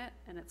ADU on it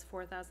and it's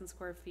 4,000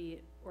 square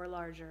feet or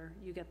larger,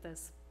 you get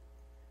this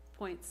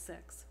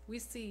 0.6. We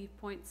see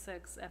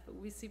 0.6,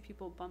 we see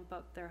people bump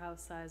up their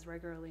house size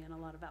regularly in a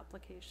lot of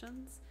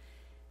applications.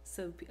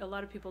 So a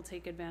lot of people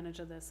take advantage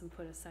of this and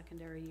put a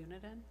secondary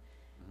unit in.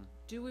 Mhm.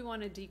 Do we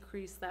wanna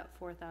decrease that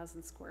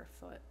 4,000 square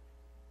foot?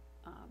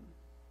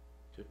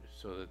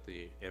 So that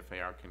the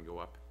FAR can go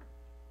up.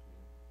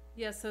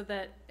 Yeah, so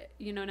that,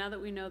 now that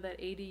we know that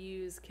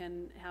ADUs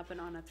can happen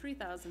on a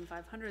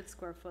 3,500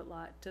 square foot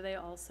lot, do they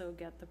also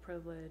get the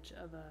privilege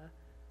of a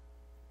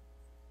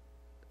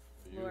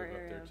You floor live up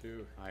area? there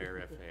too.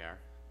 Higher FAR.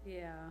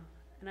 Yeah,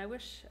 and I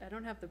wish, I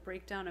don't have the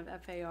breakdown of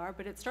FAR,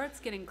 but it starts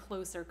getting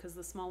closer, cause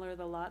the smaller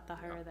the lot, the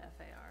higher Yeah. the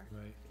FAR.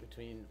 right.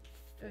 Between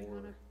Oh, you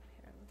wanna,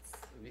 here,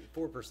 let's,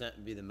 4%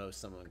 would be the most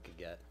someone could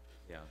get.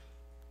 Yeah.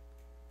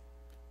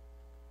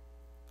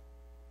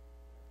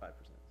 5%,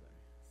 sorry.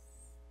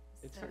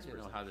 It's hard to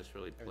know how this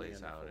really Everything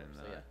plays under out 4, in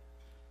so the yeah.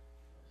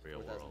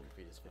 real 4,000 world.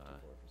 feet is 54%.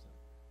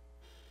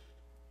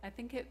 I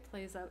think it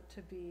plays out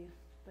to be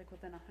like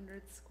within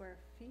 100 square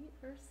feet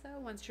or so,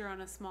 once you're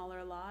on a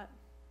smaller lot.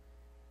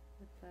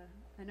 With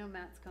the, I know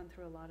Matt's gone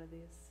through a lot of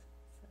these,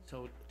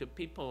 so. So the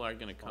people are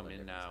gonna come Smaller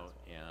in now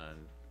differences.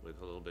 and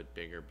with a little bit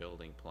bigger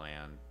building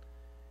plan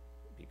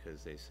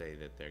because they say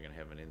that they're gonna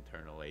have an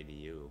internal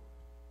ADU,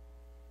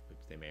 which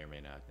they may or may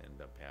not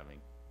end up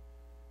having.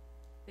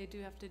 They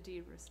do have to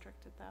deed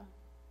restrict it though.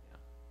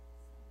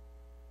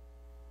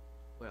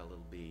 Well,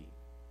 there'll be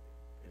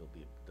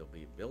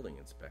a building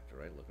inspector,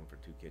 right, looking for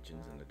 2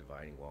 kitchens and a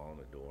dividing wall and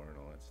a door and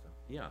all that stuff.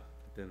 Yeah,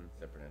 then,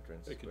 Separate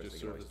entrance. It Of could course,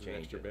 just they can serve always as an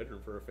change extra it.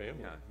 bedroom for a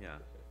family. yeah.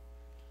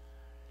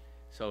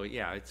 So,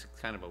 yeah, it's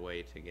kind of a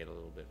way to get a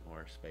little bit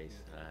more space.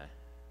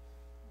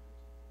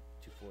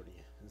 240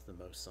 is the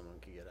most someone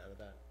could get out of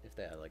that. If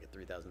they had like a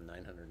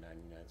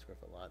 3,999 square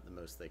foot lot, the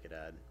most they could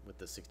add with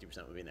the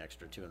 60% would be an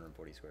extra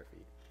 240 square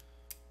feet.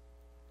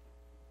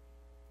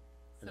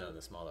 And then So- on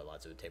the smaller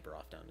lots, it would taper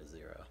off down to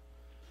 0.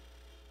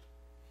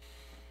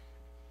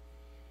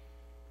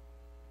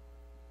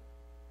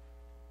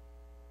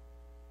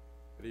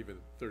 But even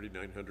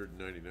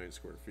 3,999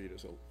 square feet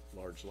is a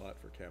large lot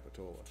for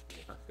Capitola.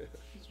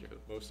 It's true.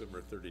 Most of them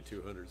are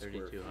 3,200 square feet.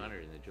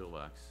 3,200 in the jewel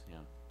box, yeah.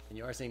 And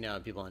you are seeing now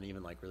people on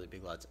even like really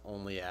big lots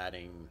only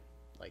adding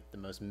like the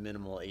most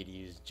minimal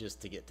ADUs just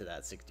to get to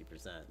that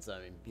 60%. So I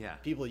mean, Yeah.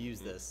 people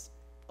use this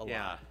a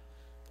Yeah. lot.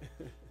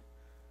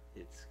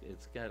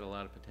 It's got a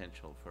lot of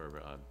potential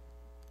for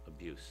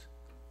abuse.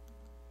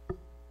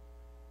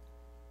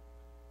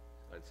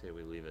 I'd say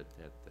we leave it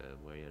at the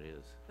way it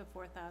is. The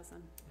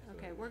 4,000. Yeah.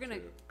 Okay, we're gonna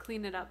Too.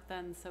 clean it up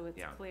then so it's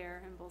Yeah.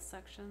 clear in both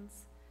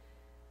sections.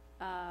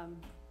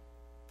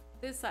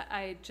 This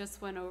I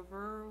just went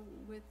over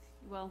with,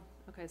 well,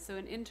 okay, so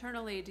an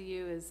internal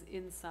ADU is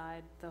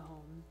inside the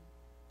home.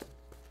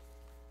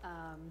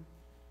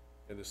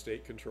 And the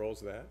state controls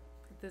that?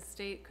 The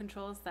state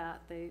controls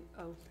that,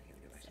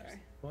 sorry.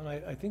 Well,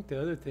 I think the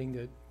other thing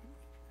that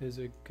is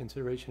a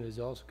consideration is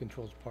also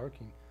controls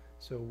parking.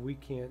 So we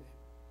can't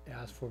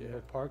ask for Yeah.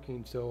 more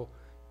parking, so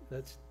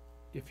that's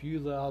if you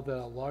allow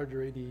the larger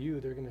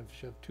ADU, they're gonna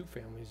shove two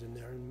families in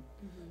there and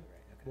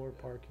more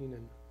parking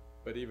and,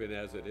 But even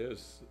as it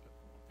is,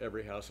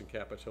 every house in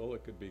Capitola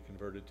could be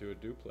converted to a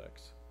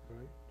duplex.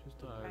 right?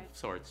 Just a- Right.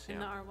 Sorts, In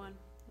the yeah. R1,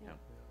 yeah. Yeah.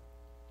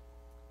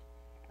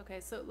 Okay,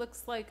 so it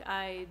looks like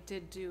I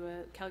did do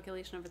a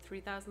calculation of a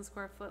 3,000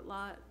 square foot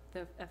lot.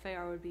 The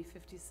FAR would be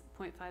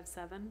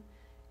 50.57.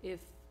 If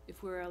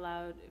we were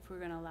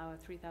gonna allow a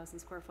 3,000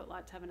 square foot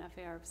lot to have an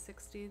FAR of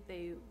 60,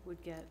 they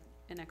would get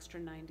an extra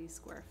 90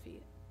 square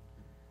feet.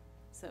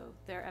 So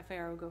their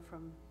FAR would go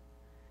from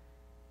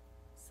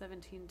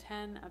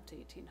 1710 up to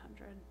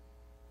 1800.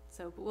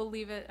 So, but we'll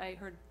leave it,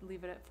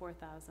 leave it at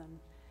 4,000.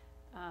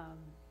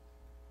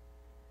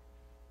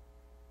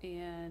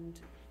 And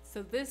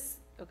so this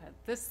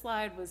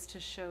slide was to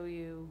show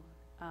you,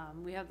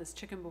 we have this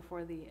chicken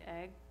before the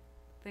egg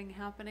thing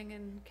happening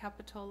in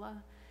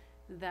Capitola,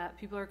 that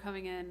people are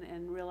coming in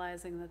and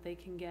realizing that they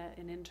can get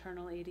an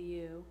internal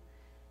ADU,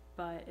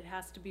 but it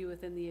has to be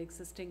within the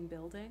existing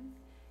building.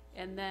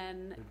 And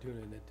then, They're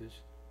doing an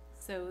addition.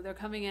 so they're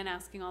coming in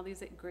asking all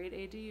these great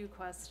ADU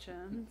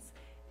questions,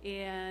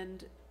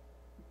 and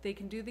they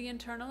can do the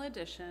internal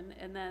addition,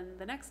 and then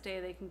the next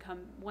day they can come,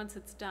 once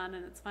it's done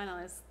and it's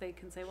finalized, they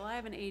can say, well, I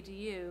have an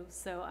ADU,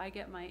 so I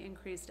get my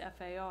increased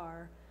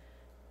FAR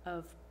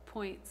of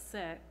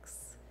 0.6.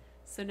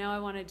 So now I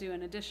want to do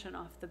an addition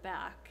off the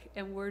back.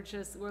 And we're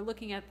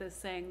looking at this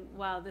saying,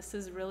 wow, this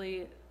is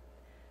really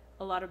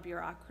a lot of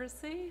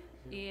bureaucracy.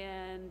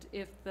 And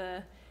if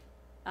the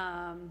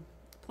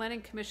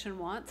planning commission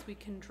wants, we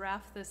can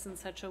draft this in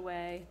such a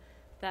way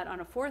that on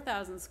a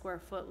 4,000 square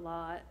foot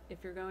lot,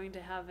 if you're going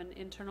to have an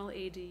internal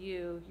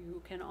ADU,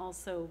 you can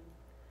also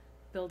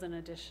build an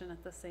addition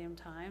at the same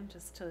time,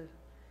 just to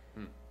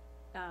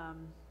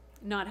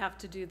not have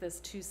to do this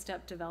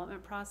two-step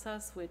development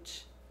process,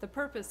 which the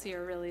purpose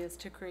here really is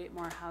to create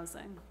more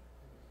housing.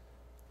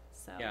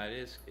 So. Yeah, it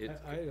is, I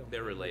don't they're have an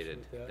issue related.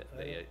 with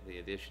that. The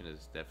addition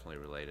is definitely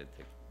related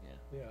to,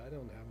 yeah. Yeah, I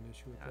don't have an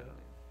issue with I that.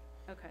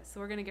 don't Okay, so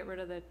we're gonna get rid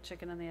of the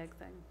chicken and the egg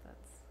thing,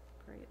 that's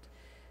great.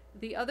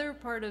 The other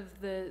part of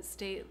the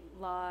state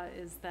law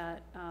is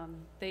that,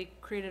 they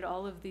created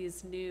all of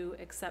these new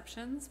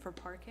exceptions for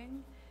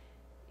parking.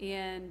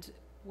 And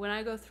when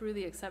I go through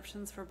the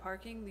exceptions for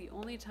parking, the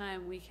only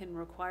time we can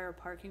require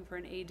parking for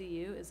an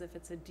ADU is if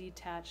it's a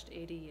detached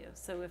ADU.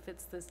 So if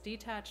it's this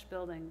detached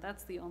building,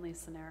 that's the only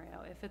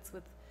scenario. If it's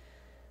with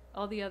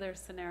all the other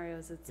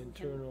scenarios, it's.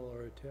 Internal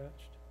or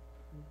attached?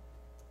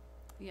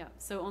 Yeah,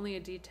 so only a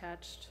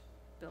detached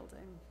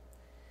building.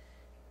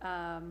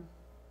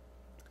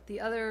 The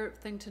other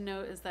thing to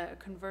note is that a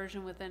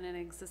conversion within an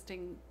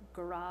existing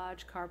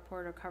garage,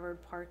 carport, or covered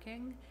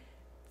parking,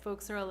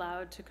 folks are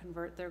allowed to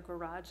convert their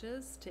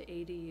garages to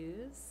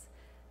ADUs.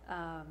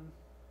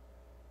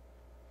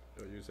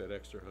 They'll use that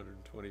extra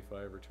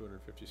 125 or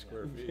 250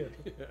 square Yeah.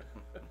 feet.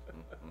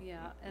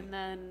 Yeah, and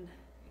then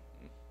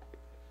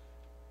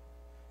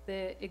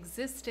the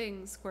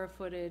existing square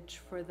footage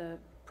for the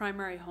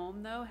primary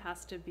home, though,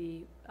 has to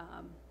be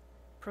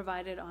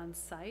provided on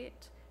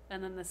site.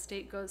 And then the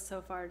state goes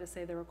so far to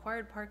say the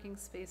required parking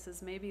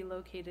spaces may be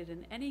located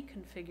in any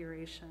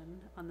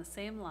configuration on the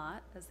same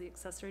lot as the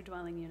accessory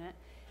dwelling unit,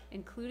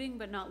 including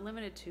but not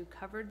limited to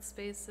covered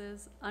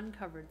spaces,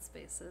 uncovered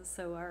spaces.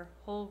 So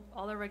all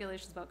our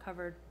regulations about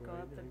covered go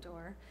Right, out the right.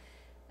 door.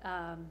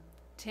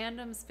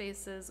 Tandem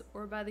spaces,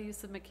 or by the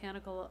use of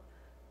mechanical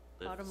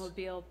Lifts.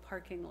 automobile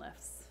parking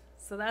lifts.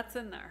 So that's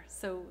in there.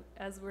 So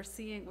as we're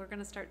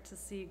gonna start to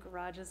see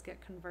garages get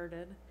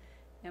converted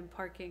and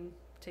parking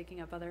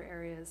taking up other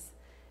areas.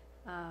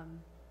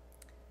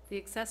 The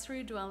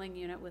accessory dwelling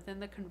unit within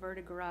the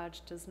converted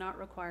garage does not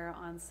require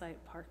on-site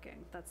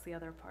parking. That's the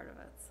other part of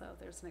it. So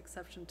there's an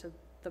exception to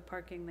the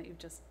parking that you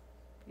just,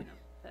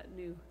 that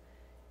new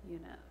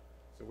unit.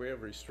 So we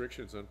have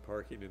restrictions on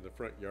parking in the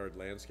front yard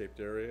landscaped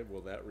area.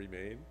 Will that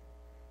remain?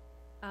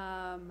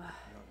 Not in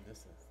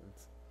this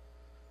instance.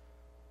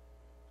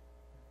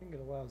 I think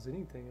it allows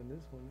anything in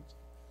this one.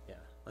 Yeah.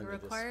 The under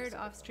this required specific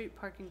off-street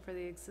parking for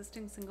the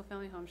existing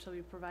single-family home shall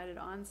be provided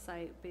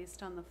on-site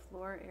based on the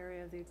floor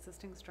area of the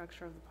existing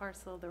structure of the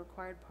parcel. The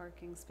required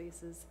parking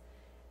spaces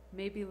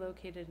may be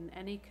located in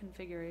any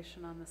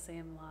configuration on the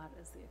same lot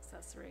as the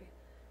accessory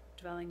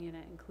dwelling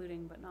unit,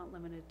 including but not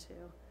limited to.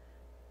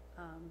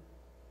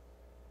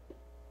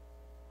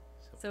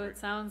 So it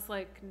sounds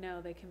like, no,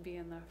 they can be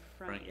in the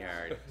Front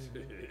yard.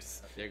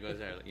 There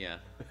goes our,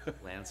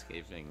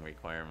 landscaping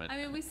requirement. I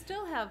mean, we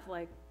still have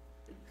like,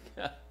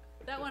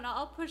 that one,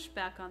 I'll push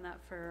back on that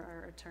for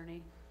our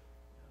attorney.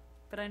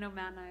 But I know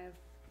Matt and I have,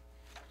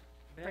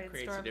 That creates a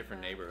brainstorm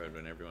different that. neighborhood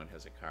when everyone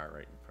has a car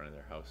right in front of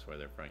their house where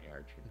their front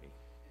yard should be.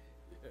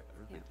 It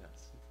really Yeah.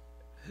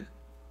 does.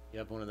 You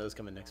have one of those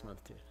coming next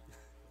month too.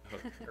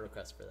 A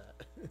request for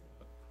that.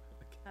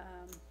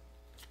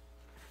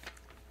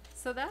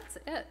 so that's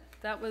it.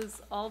 That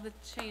was all the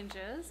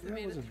changes. We That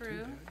made it wasn't too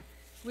through. bad.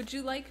 Would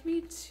you like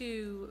me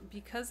to,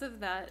 because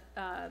of that,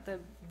 the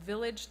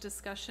village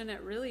discussion,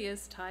 it really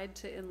is tied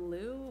to in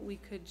lieu, we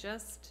could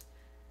just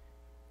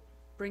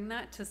bring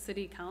that to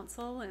city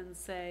council and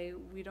say,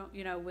 we don't,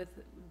 you know,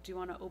 do you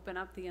wanna open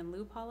up the in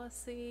lieu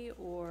policy,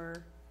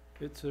 or?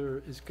 It's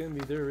gonna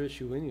be their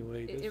issue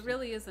anyway. It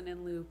really is an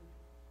in lieu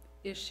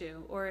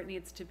issue, or it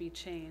needs to be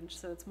changed,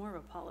 so it's more of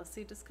a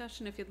policy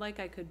discussion. If you'd like,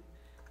 I could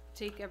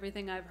take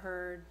everything I've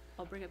heard,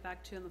 I'll bring it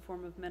back to you in the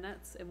form of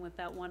minutes, and with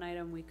that one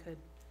item, we could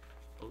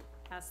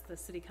ask the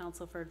city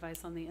council for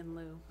advice on the in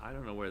lieu. I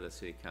don't know where the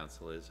city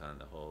council is on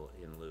the whole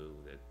in lieu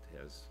that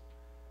has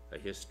a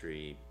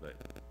history, but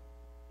you know,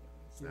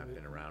 it's not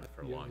been around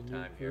for a You have long new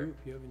time here. group,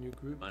 You have a new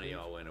group. Money Chris?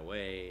 all went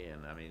away,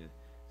 and I mean,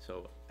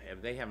 so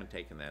they haven't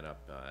taken that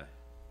up,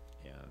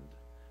 and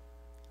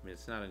I mean,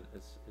 it's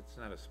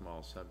not a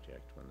small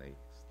subject when they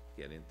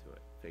get into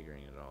it,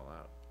 figuring it all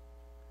out.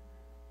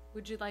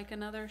 Would you like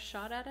another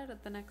shot at it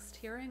at the next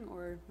hearing,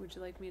 or would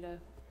you like me to?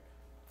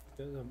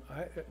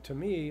 To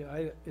me,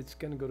 it's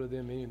gonna go to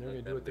them anyway, they're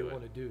Let gonna do what they them do it.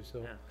 wanna do,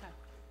 so.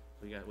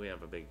 Yeah. We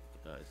have a big,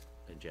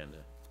 agenda.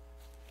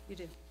 You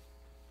do?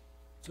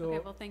 So Okay,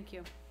 well, thank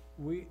you.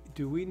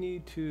 do we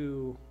need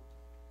to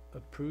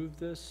approve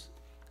this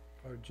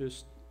or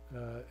just,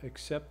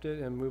 accept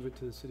it and move it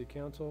to the city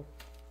council?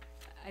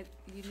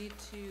 You need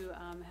to,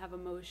 have a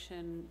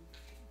motion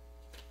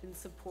in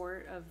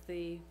support of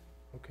the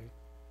Okay,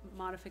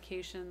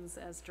 modifications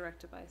as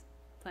directed by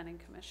planning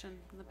commission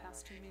in the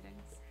past 2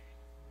 meetings.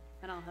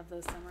 And I'll have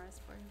those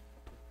summarized for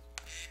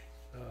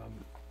you.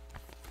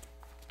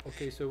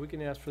 okay, so we can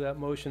ask for that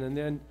motion and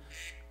then,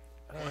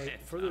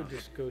 further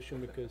discussion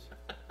because,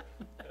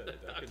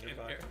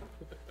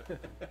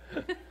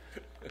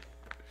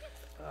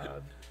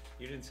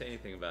 You didn't say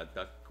anything about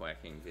duck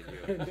quacking, did you?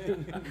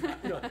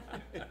 no,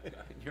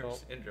 Your No.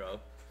 syndrome.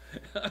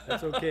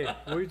 that's okay.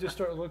 We just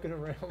start looking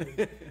around.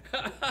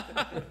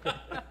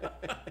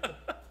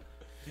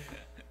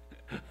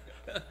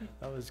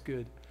 That was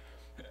good.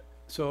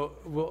 So,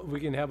 we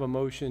can have a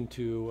motion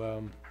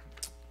to,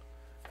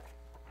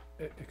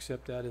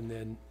 accept that and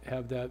then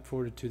have that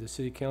forwarded to the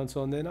city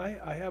council. And then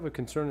I have a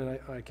concern, and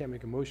I can't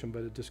make a motion,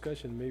 but a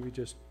discussion, maybe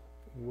just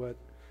what,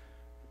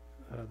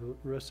 the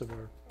rest of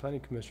our planning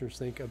commissioners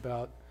think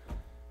about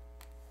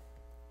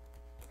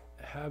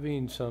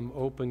having some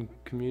open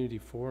community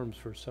forums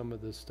for some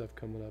of this stuff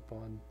coming up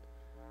on,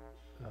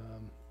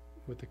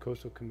 with the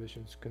coastal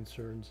commission's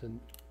concerns. And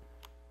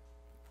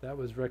that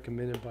was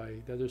recommended by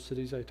the other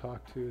cities I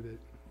talked to,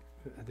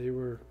 that they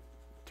were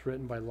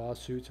threatened by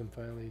lawsuits and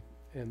finally,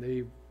 and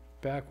they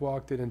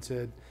backwalked it and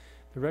said,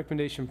 the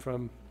recommendation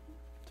from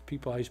the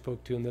people I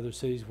spoke to in the other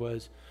cities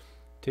was,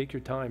 take your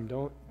time,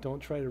 don't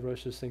try to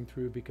rush this thing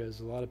through, because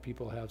a lot of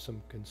people have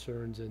some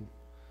concerns and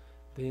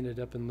they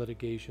ended up in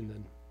litigation.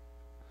 And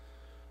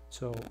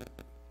so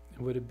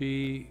would it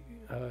be,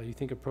 you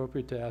think,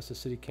 appropriate to ask the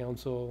city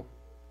council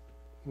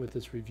with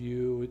this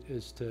review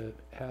is to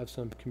have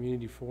some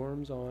community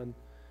forums on,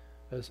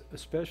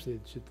 especially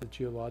the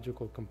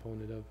geological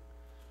component of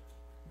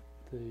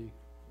the,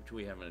 Which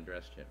we haven't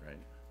addressed yet, right?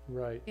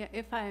 right, Yeah,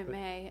 if I But-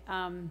 may,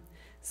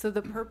 so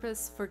the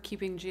purpose for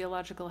keeping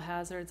geological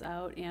hazards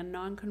out and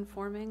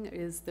non-conforming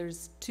is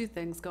there's 2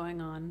 things going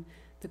on.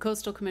 The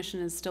Coastal Commission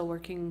is still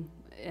working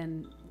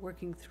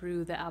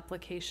through the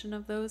application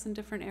of those in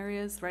different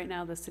areas. Right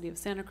now, the city of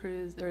Santa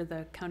Cruz, or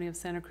the county of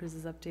Santa Cruz,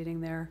 is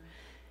updating their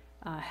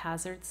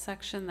hazards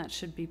section that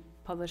should be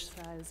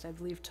publicized, I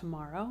believe,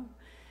 tomorrow.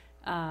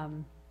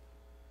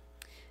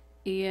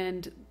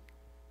 And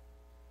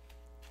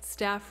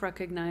staff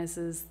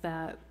recognizes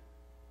that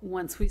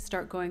once we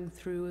start going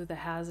through the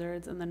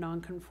hazards and the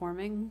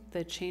non-conforming,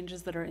 the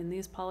changes that are in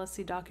these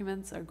policy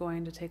documents are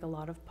going to take a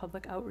lot of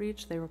public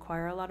outreach. They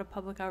require a lot of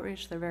public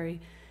outreach. They're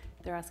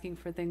asking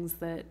for things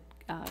that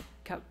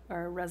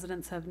our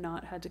residents have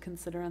not had to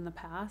consider in the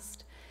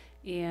past.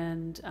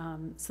 And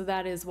so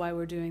that is why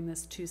we're doing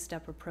this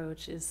 2-step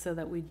approach, is so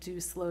that we do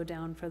slow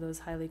down for those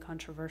highly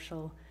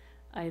controversial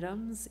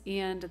items.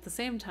 And at the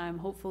same time,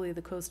 hopefully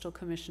the Coastal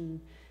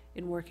Commission,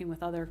 in working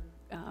with other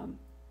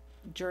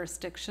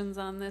jurisdictions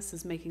on this,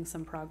 is making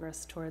some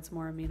progress towards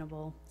more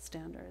amenable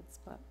standards.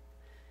 But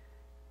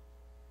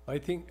I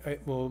think,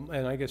 well,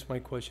 and I guess my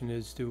question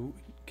is,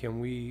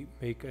 can we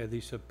make at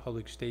least a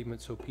public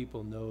statement so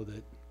people know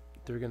that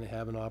they're gonna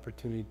have an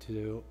opportunity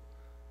to,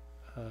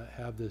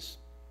 have this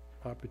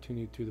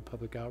opportunity through the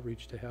public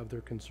outreach to have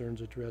their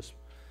concerns addressed?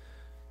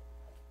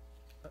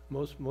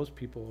 Most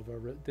people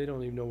they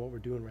don't even know what we're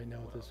doing right now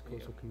with this Well,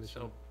 coastal yeah,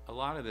 commission. So a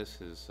lot of this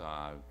is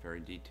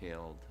very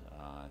detailed,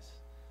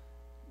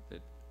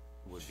 that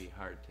would be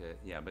hard to,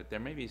 but there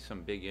may be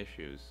some big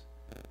issues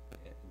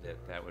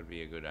that would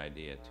be a good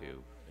idea to,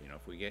 you know,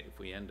 if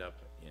we end up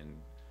in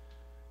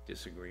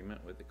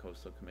disagreement with the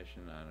Coastal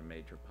Commission on a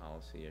major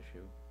policy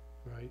issue,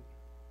 Right?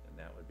 then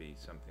that would be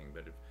something.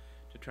 But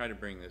to try to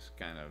bring this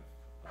kind of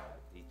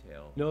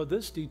detail. No,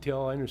 this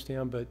detail I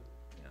understand, but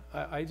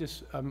Yeah.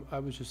 I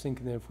was just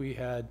thinking that if we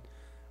had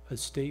a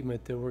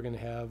statement that we're gonna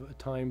have a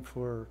time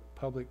for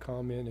public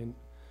comment and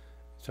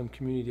some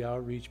community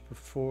outreach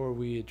before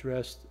we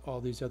addressed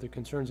all these other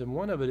concerns, and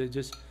one of it is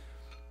just,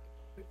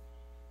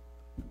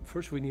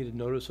 first, we need to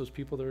notice those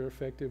people that are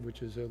affected,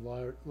 which is a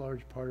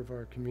large part of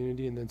our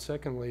community, and then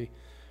secondly,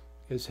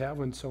 is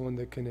having someone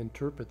that can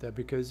interpret that,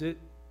 because it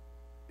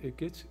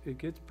gets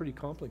pretty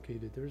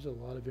complicated. There's a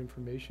lot of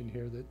information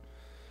here that,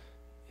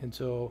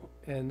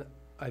 and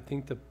I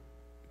think the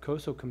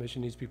Coastal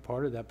Commission needs to be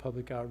part of that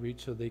public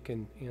outreach so they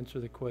can answer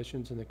the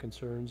questions and the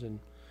concerns, and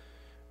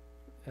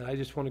I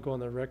just wanna go on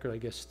the record, I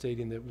guess,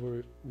 stating that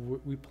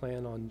we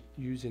plan on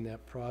using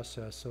that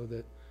process so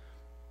that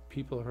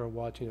people who are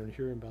watching and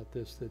hearing about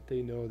this, that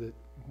they know that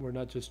we're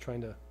not just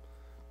trying to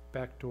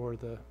backdoor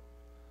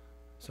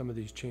some of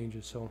these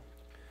changes, so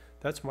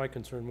that's my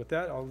concern. With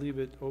that, I'll leave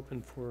it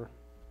open for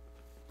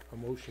a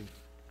motion.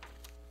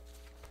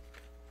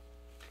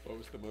 What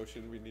was the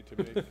motion we need to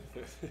make?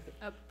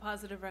 A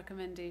positive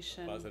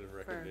recommendation. Positive for-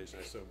 recommendation,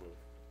 I so move.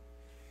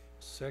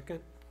 Second,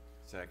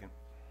 Second?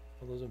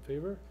 all those in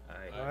favor?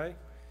 Aye.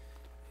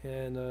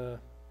 And,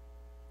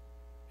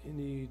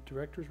 any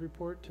director's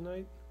report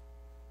tonight?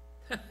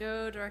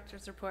 No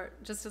director's report.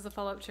 Just as a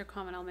follow-up to your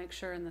comment, I'll make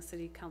sure in the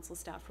city council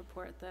staff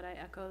report that I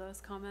echo those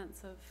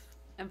comments of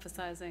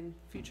emphasizing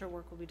future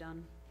work will be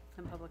done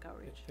in public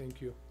outreach.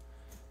 Thank you.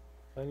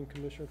 Planning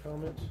Commissioner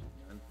comments?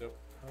 Nope.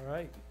 All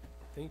right,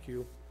 thank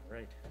you.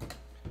 Right.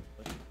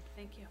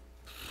 Thank you.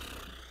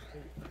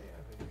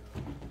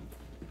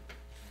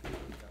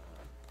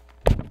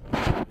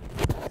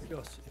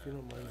 Yes, if you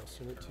don't mind, I'll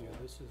send it to you.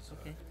 This is,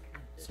 Okay.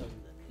 some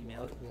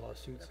Email it.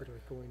 lawsuits that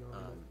are going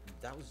on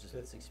That was just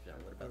that at 60%.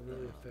 What are about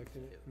really the,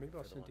 affecting it. Maybe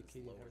I'll for the send it to ones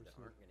Katie lower Harris,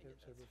 that aren't gonna get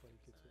so that everybody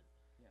gets it.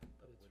 60%?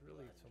 But it's with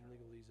really the some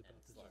legalese about and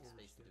this. slow overstepping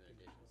space through and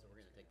indentation, all so we're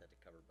that gonna take that to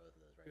cover both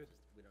of those, right? Good.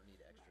 Just, we don't need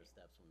extra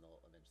steps when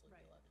they'll eventually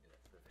be Right. allowed to do it.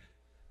 Perfect.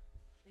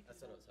 Thank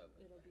That's you. what I was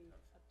hoping. It'll be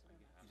up to them.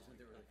 You just went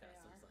through really fast,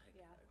 I was FAR, like,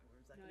 yeah.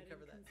 where's that No, I gonna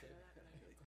cover didn't that too? consider that when I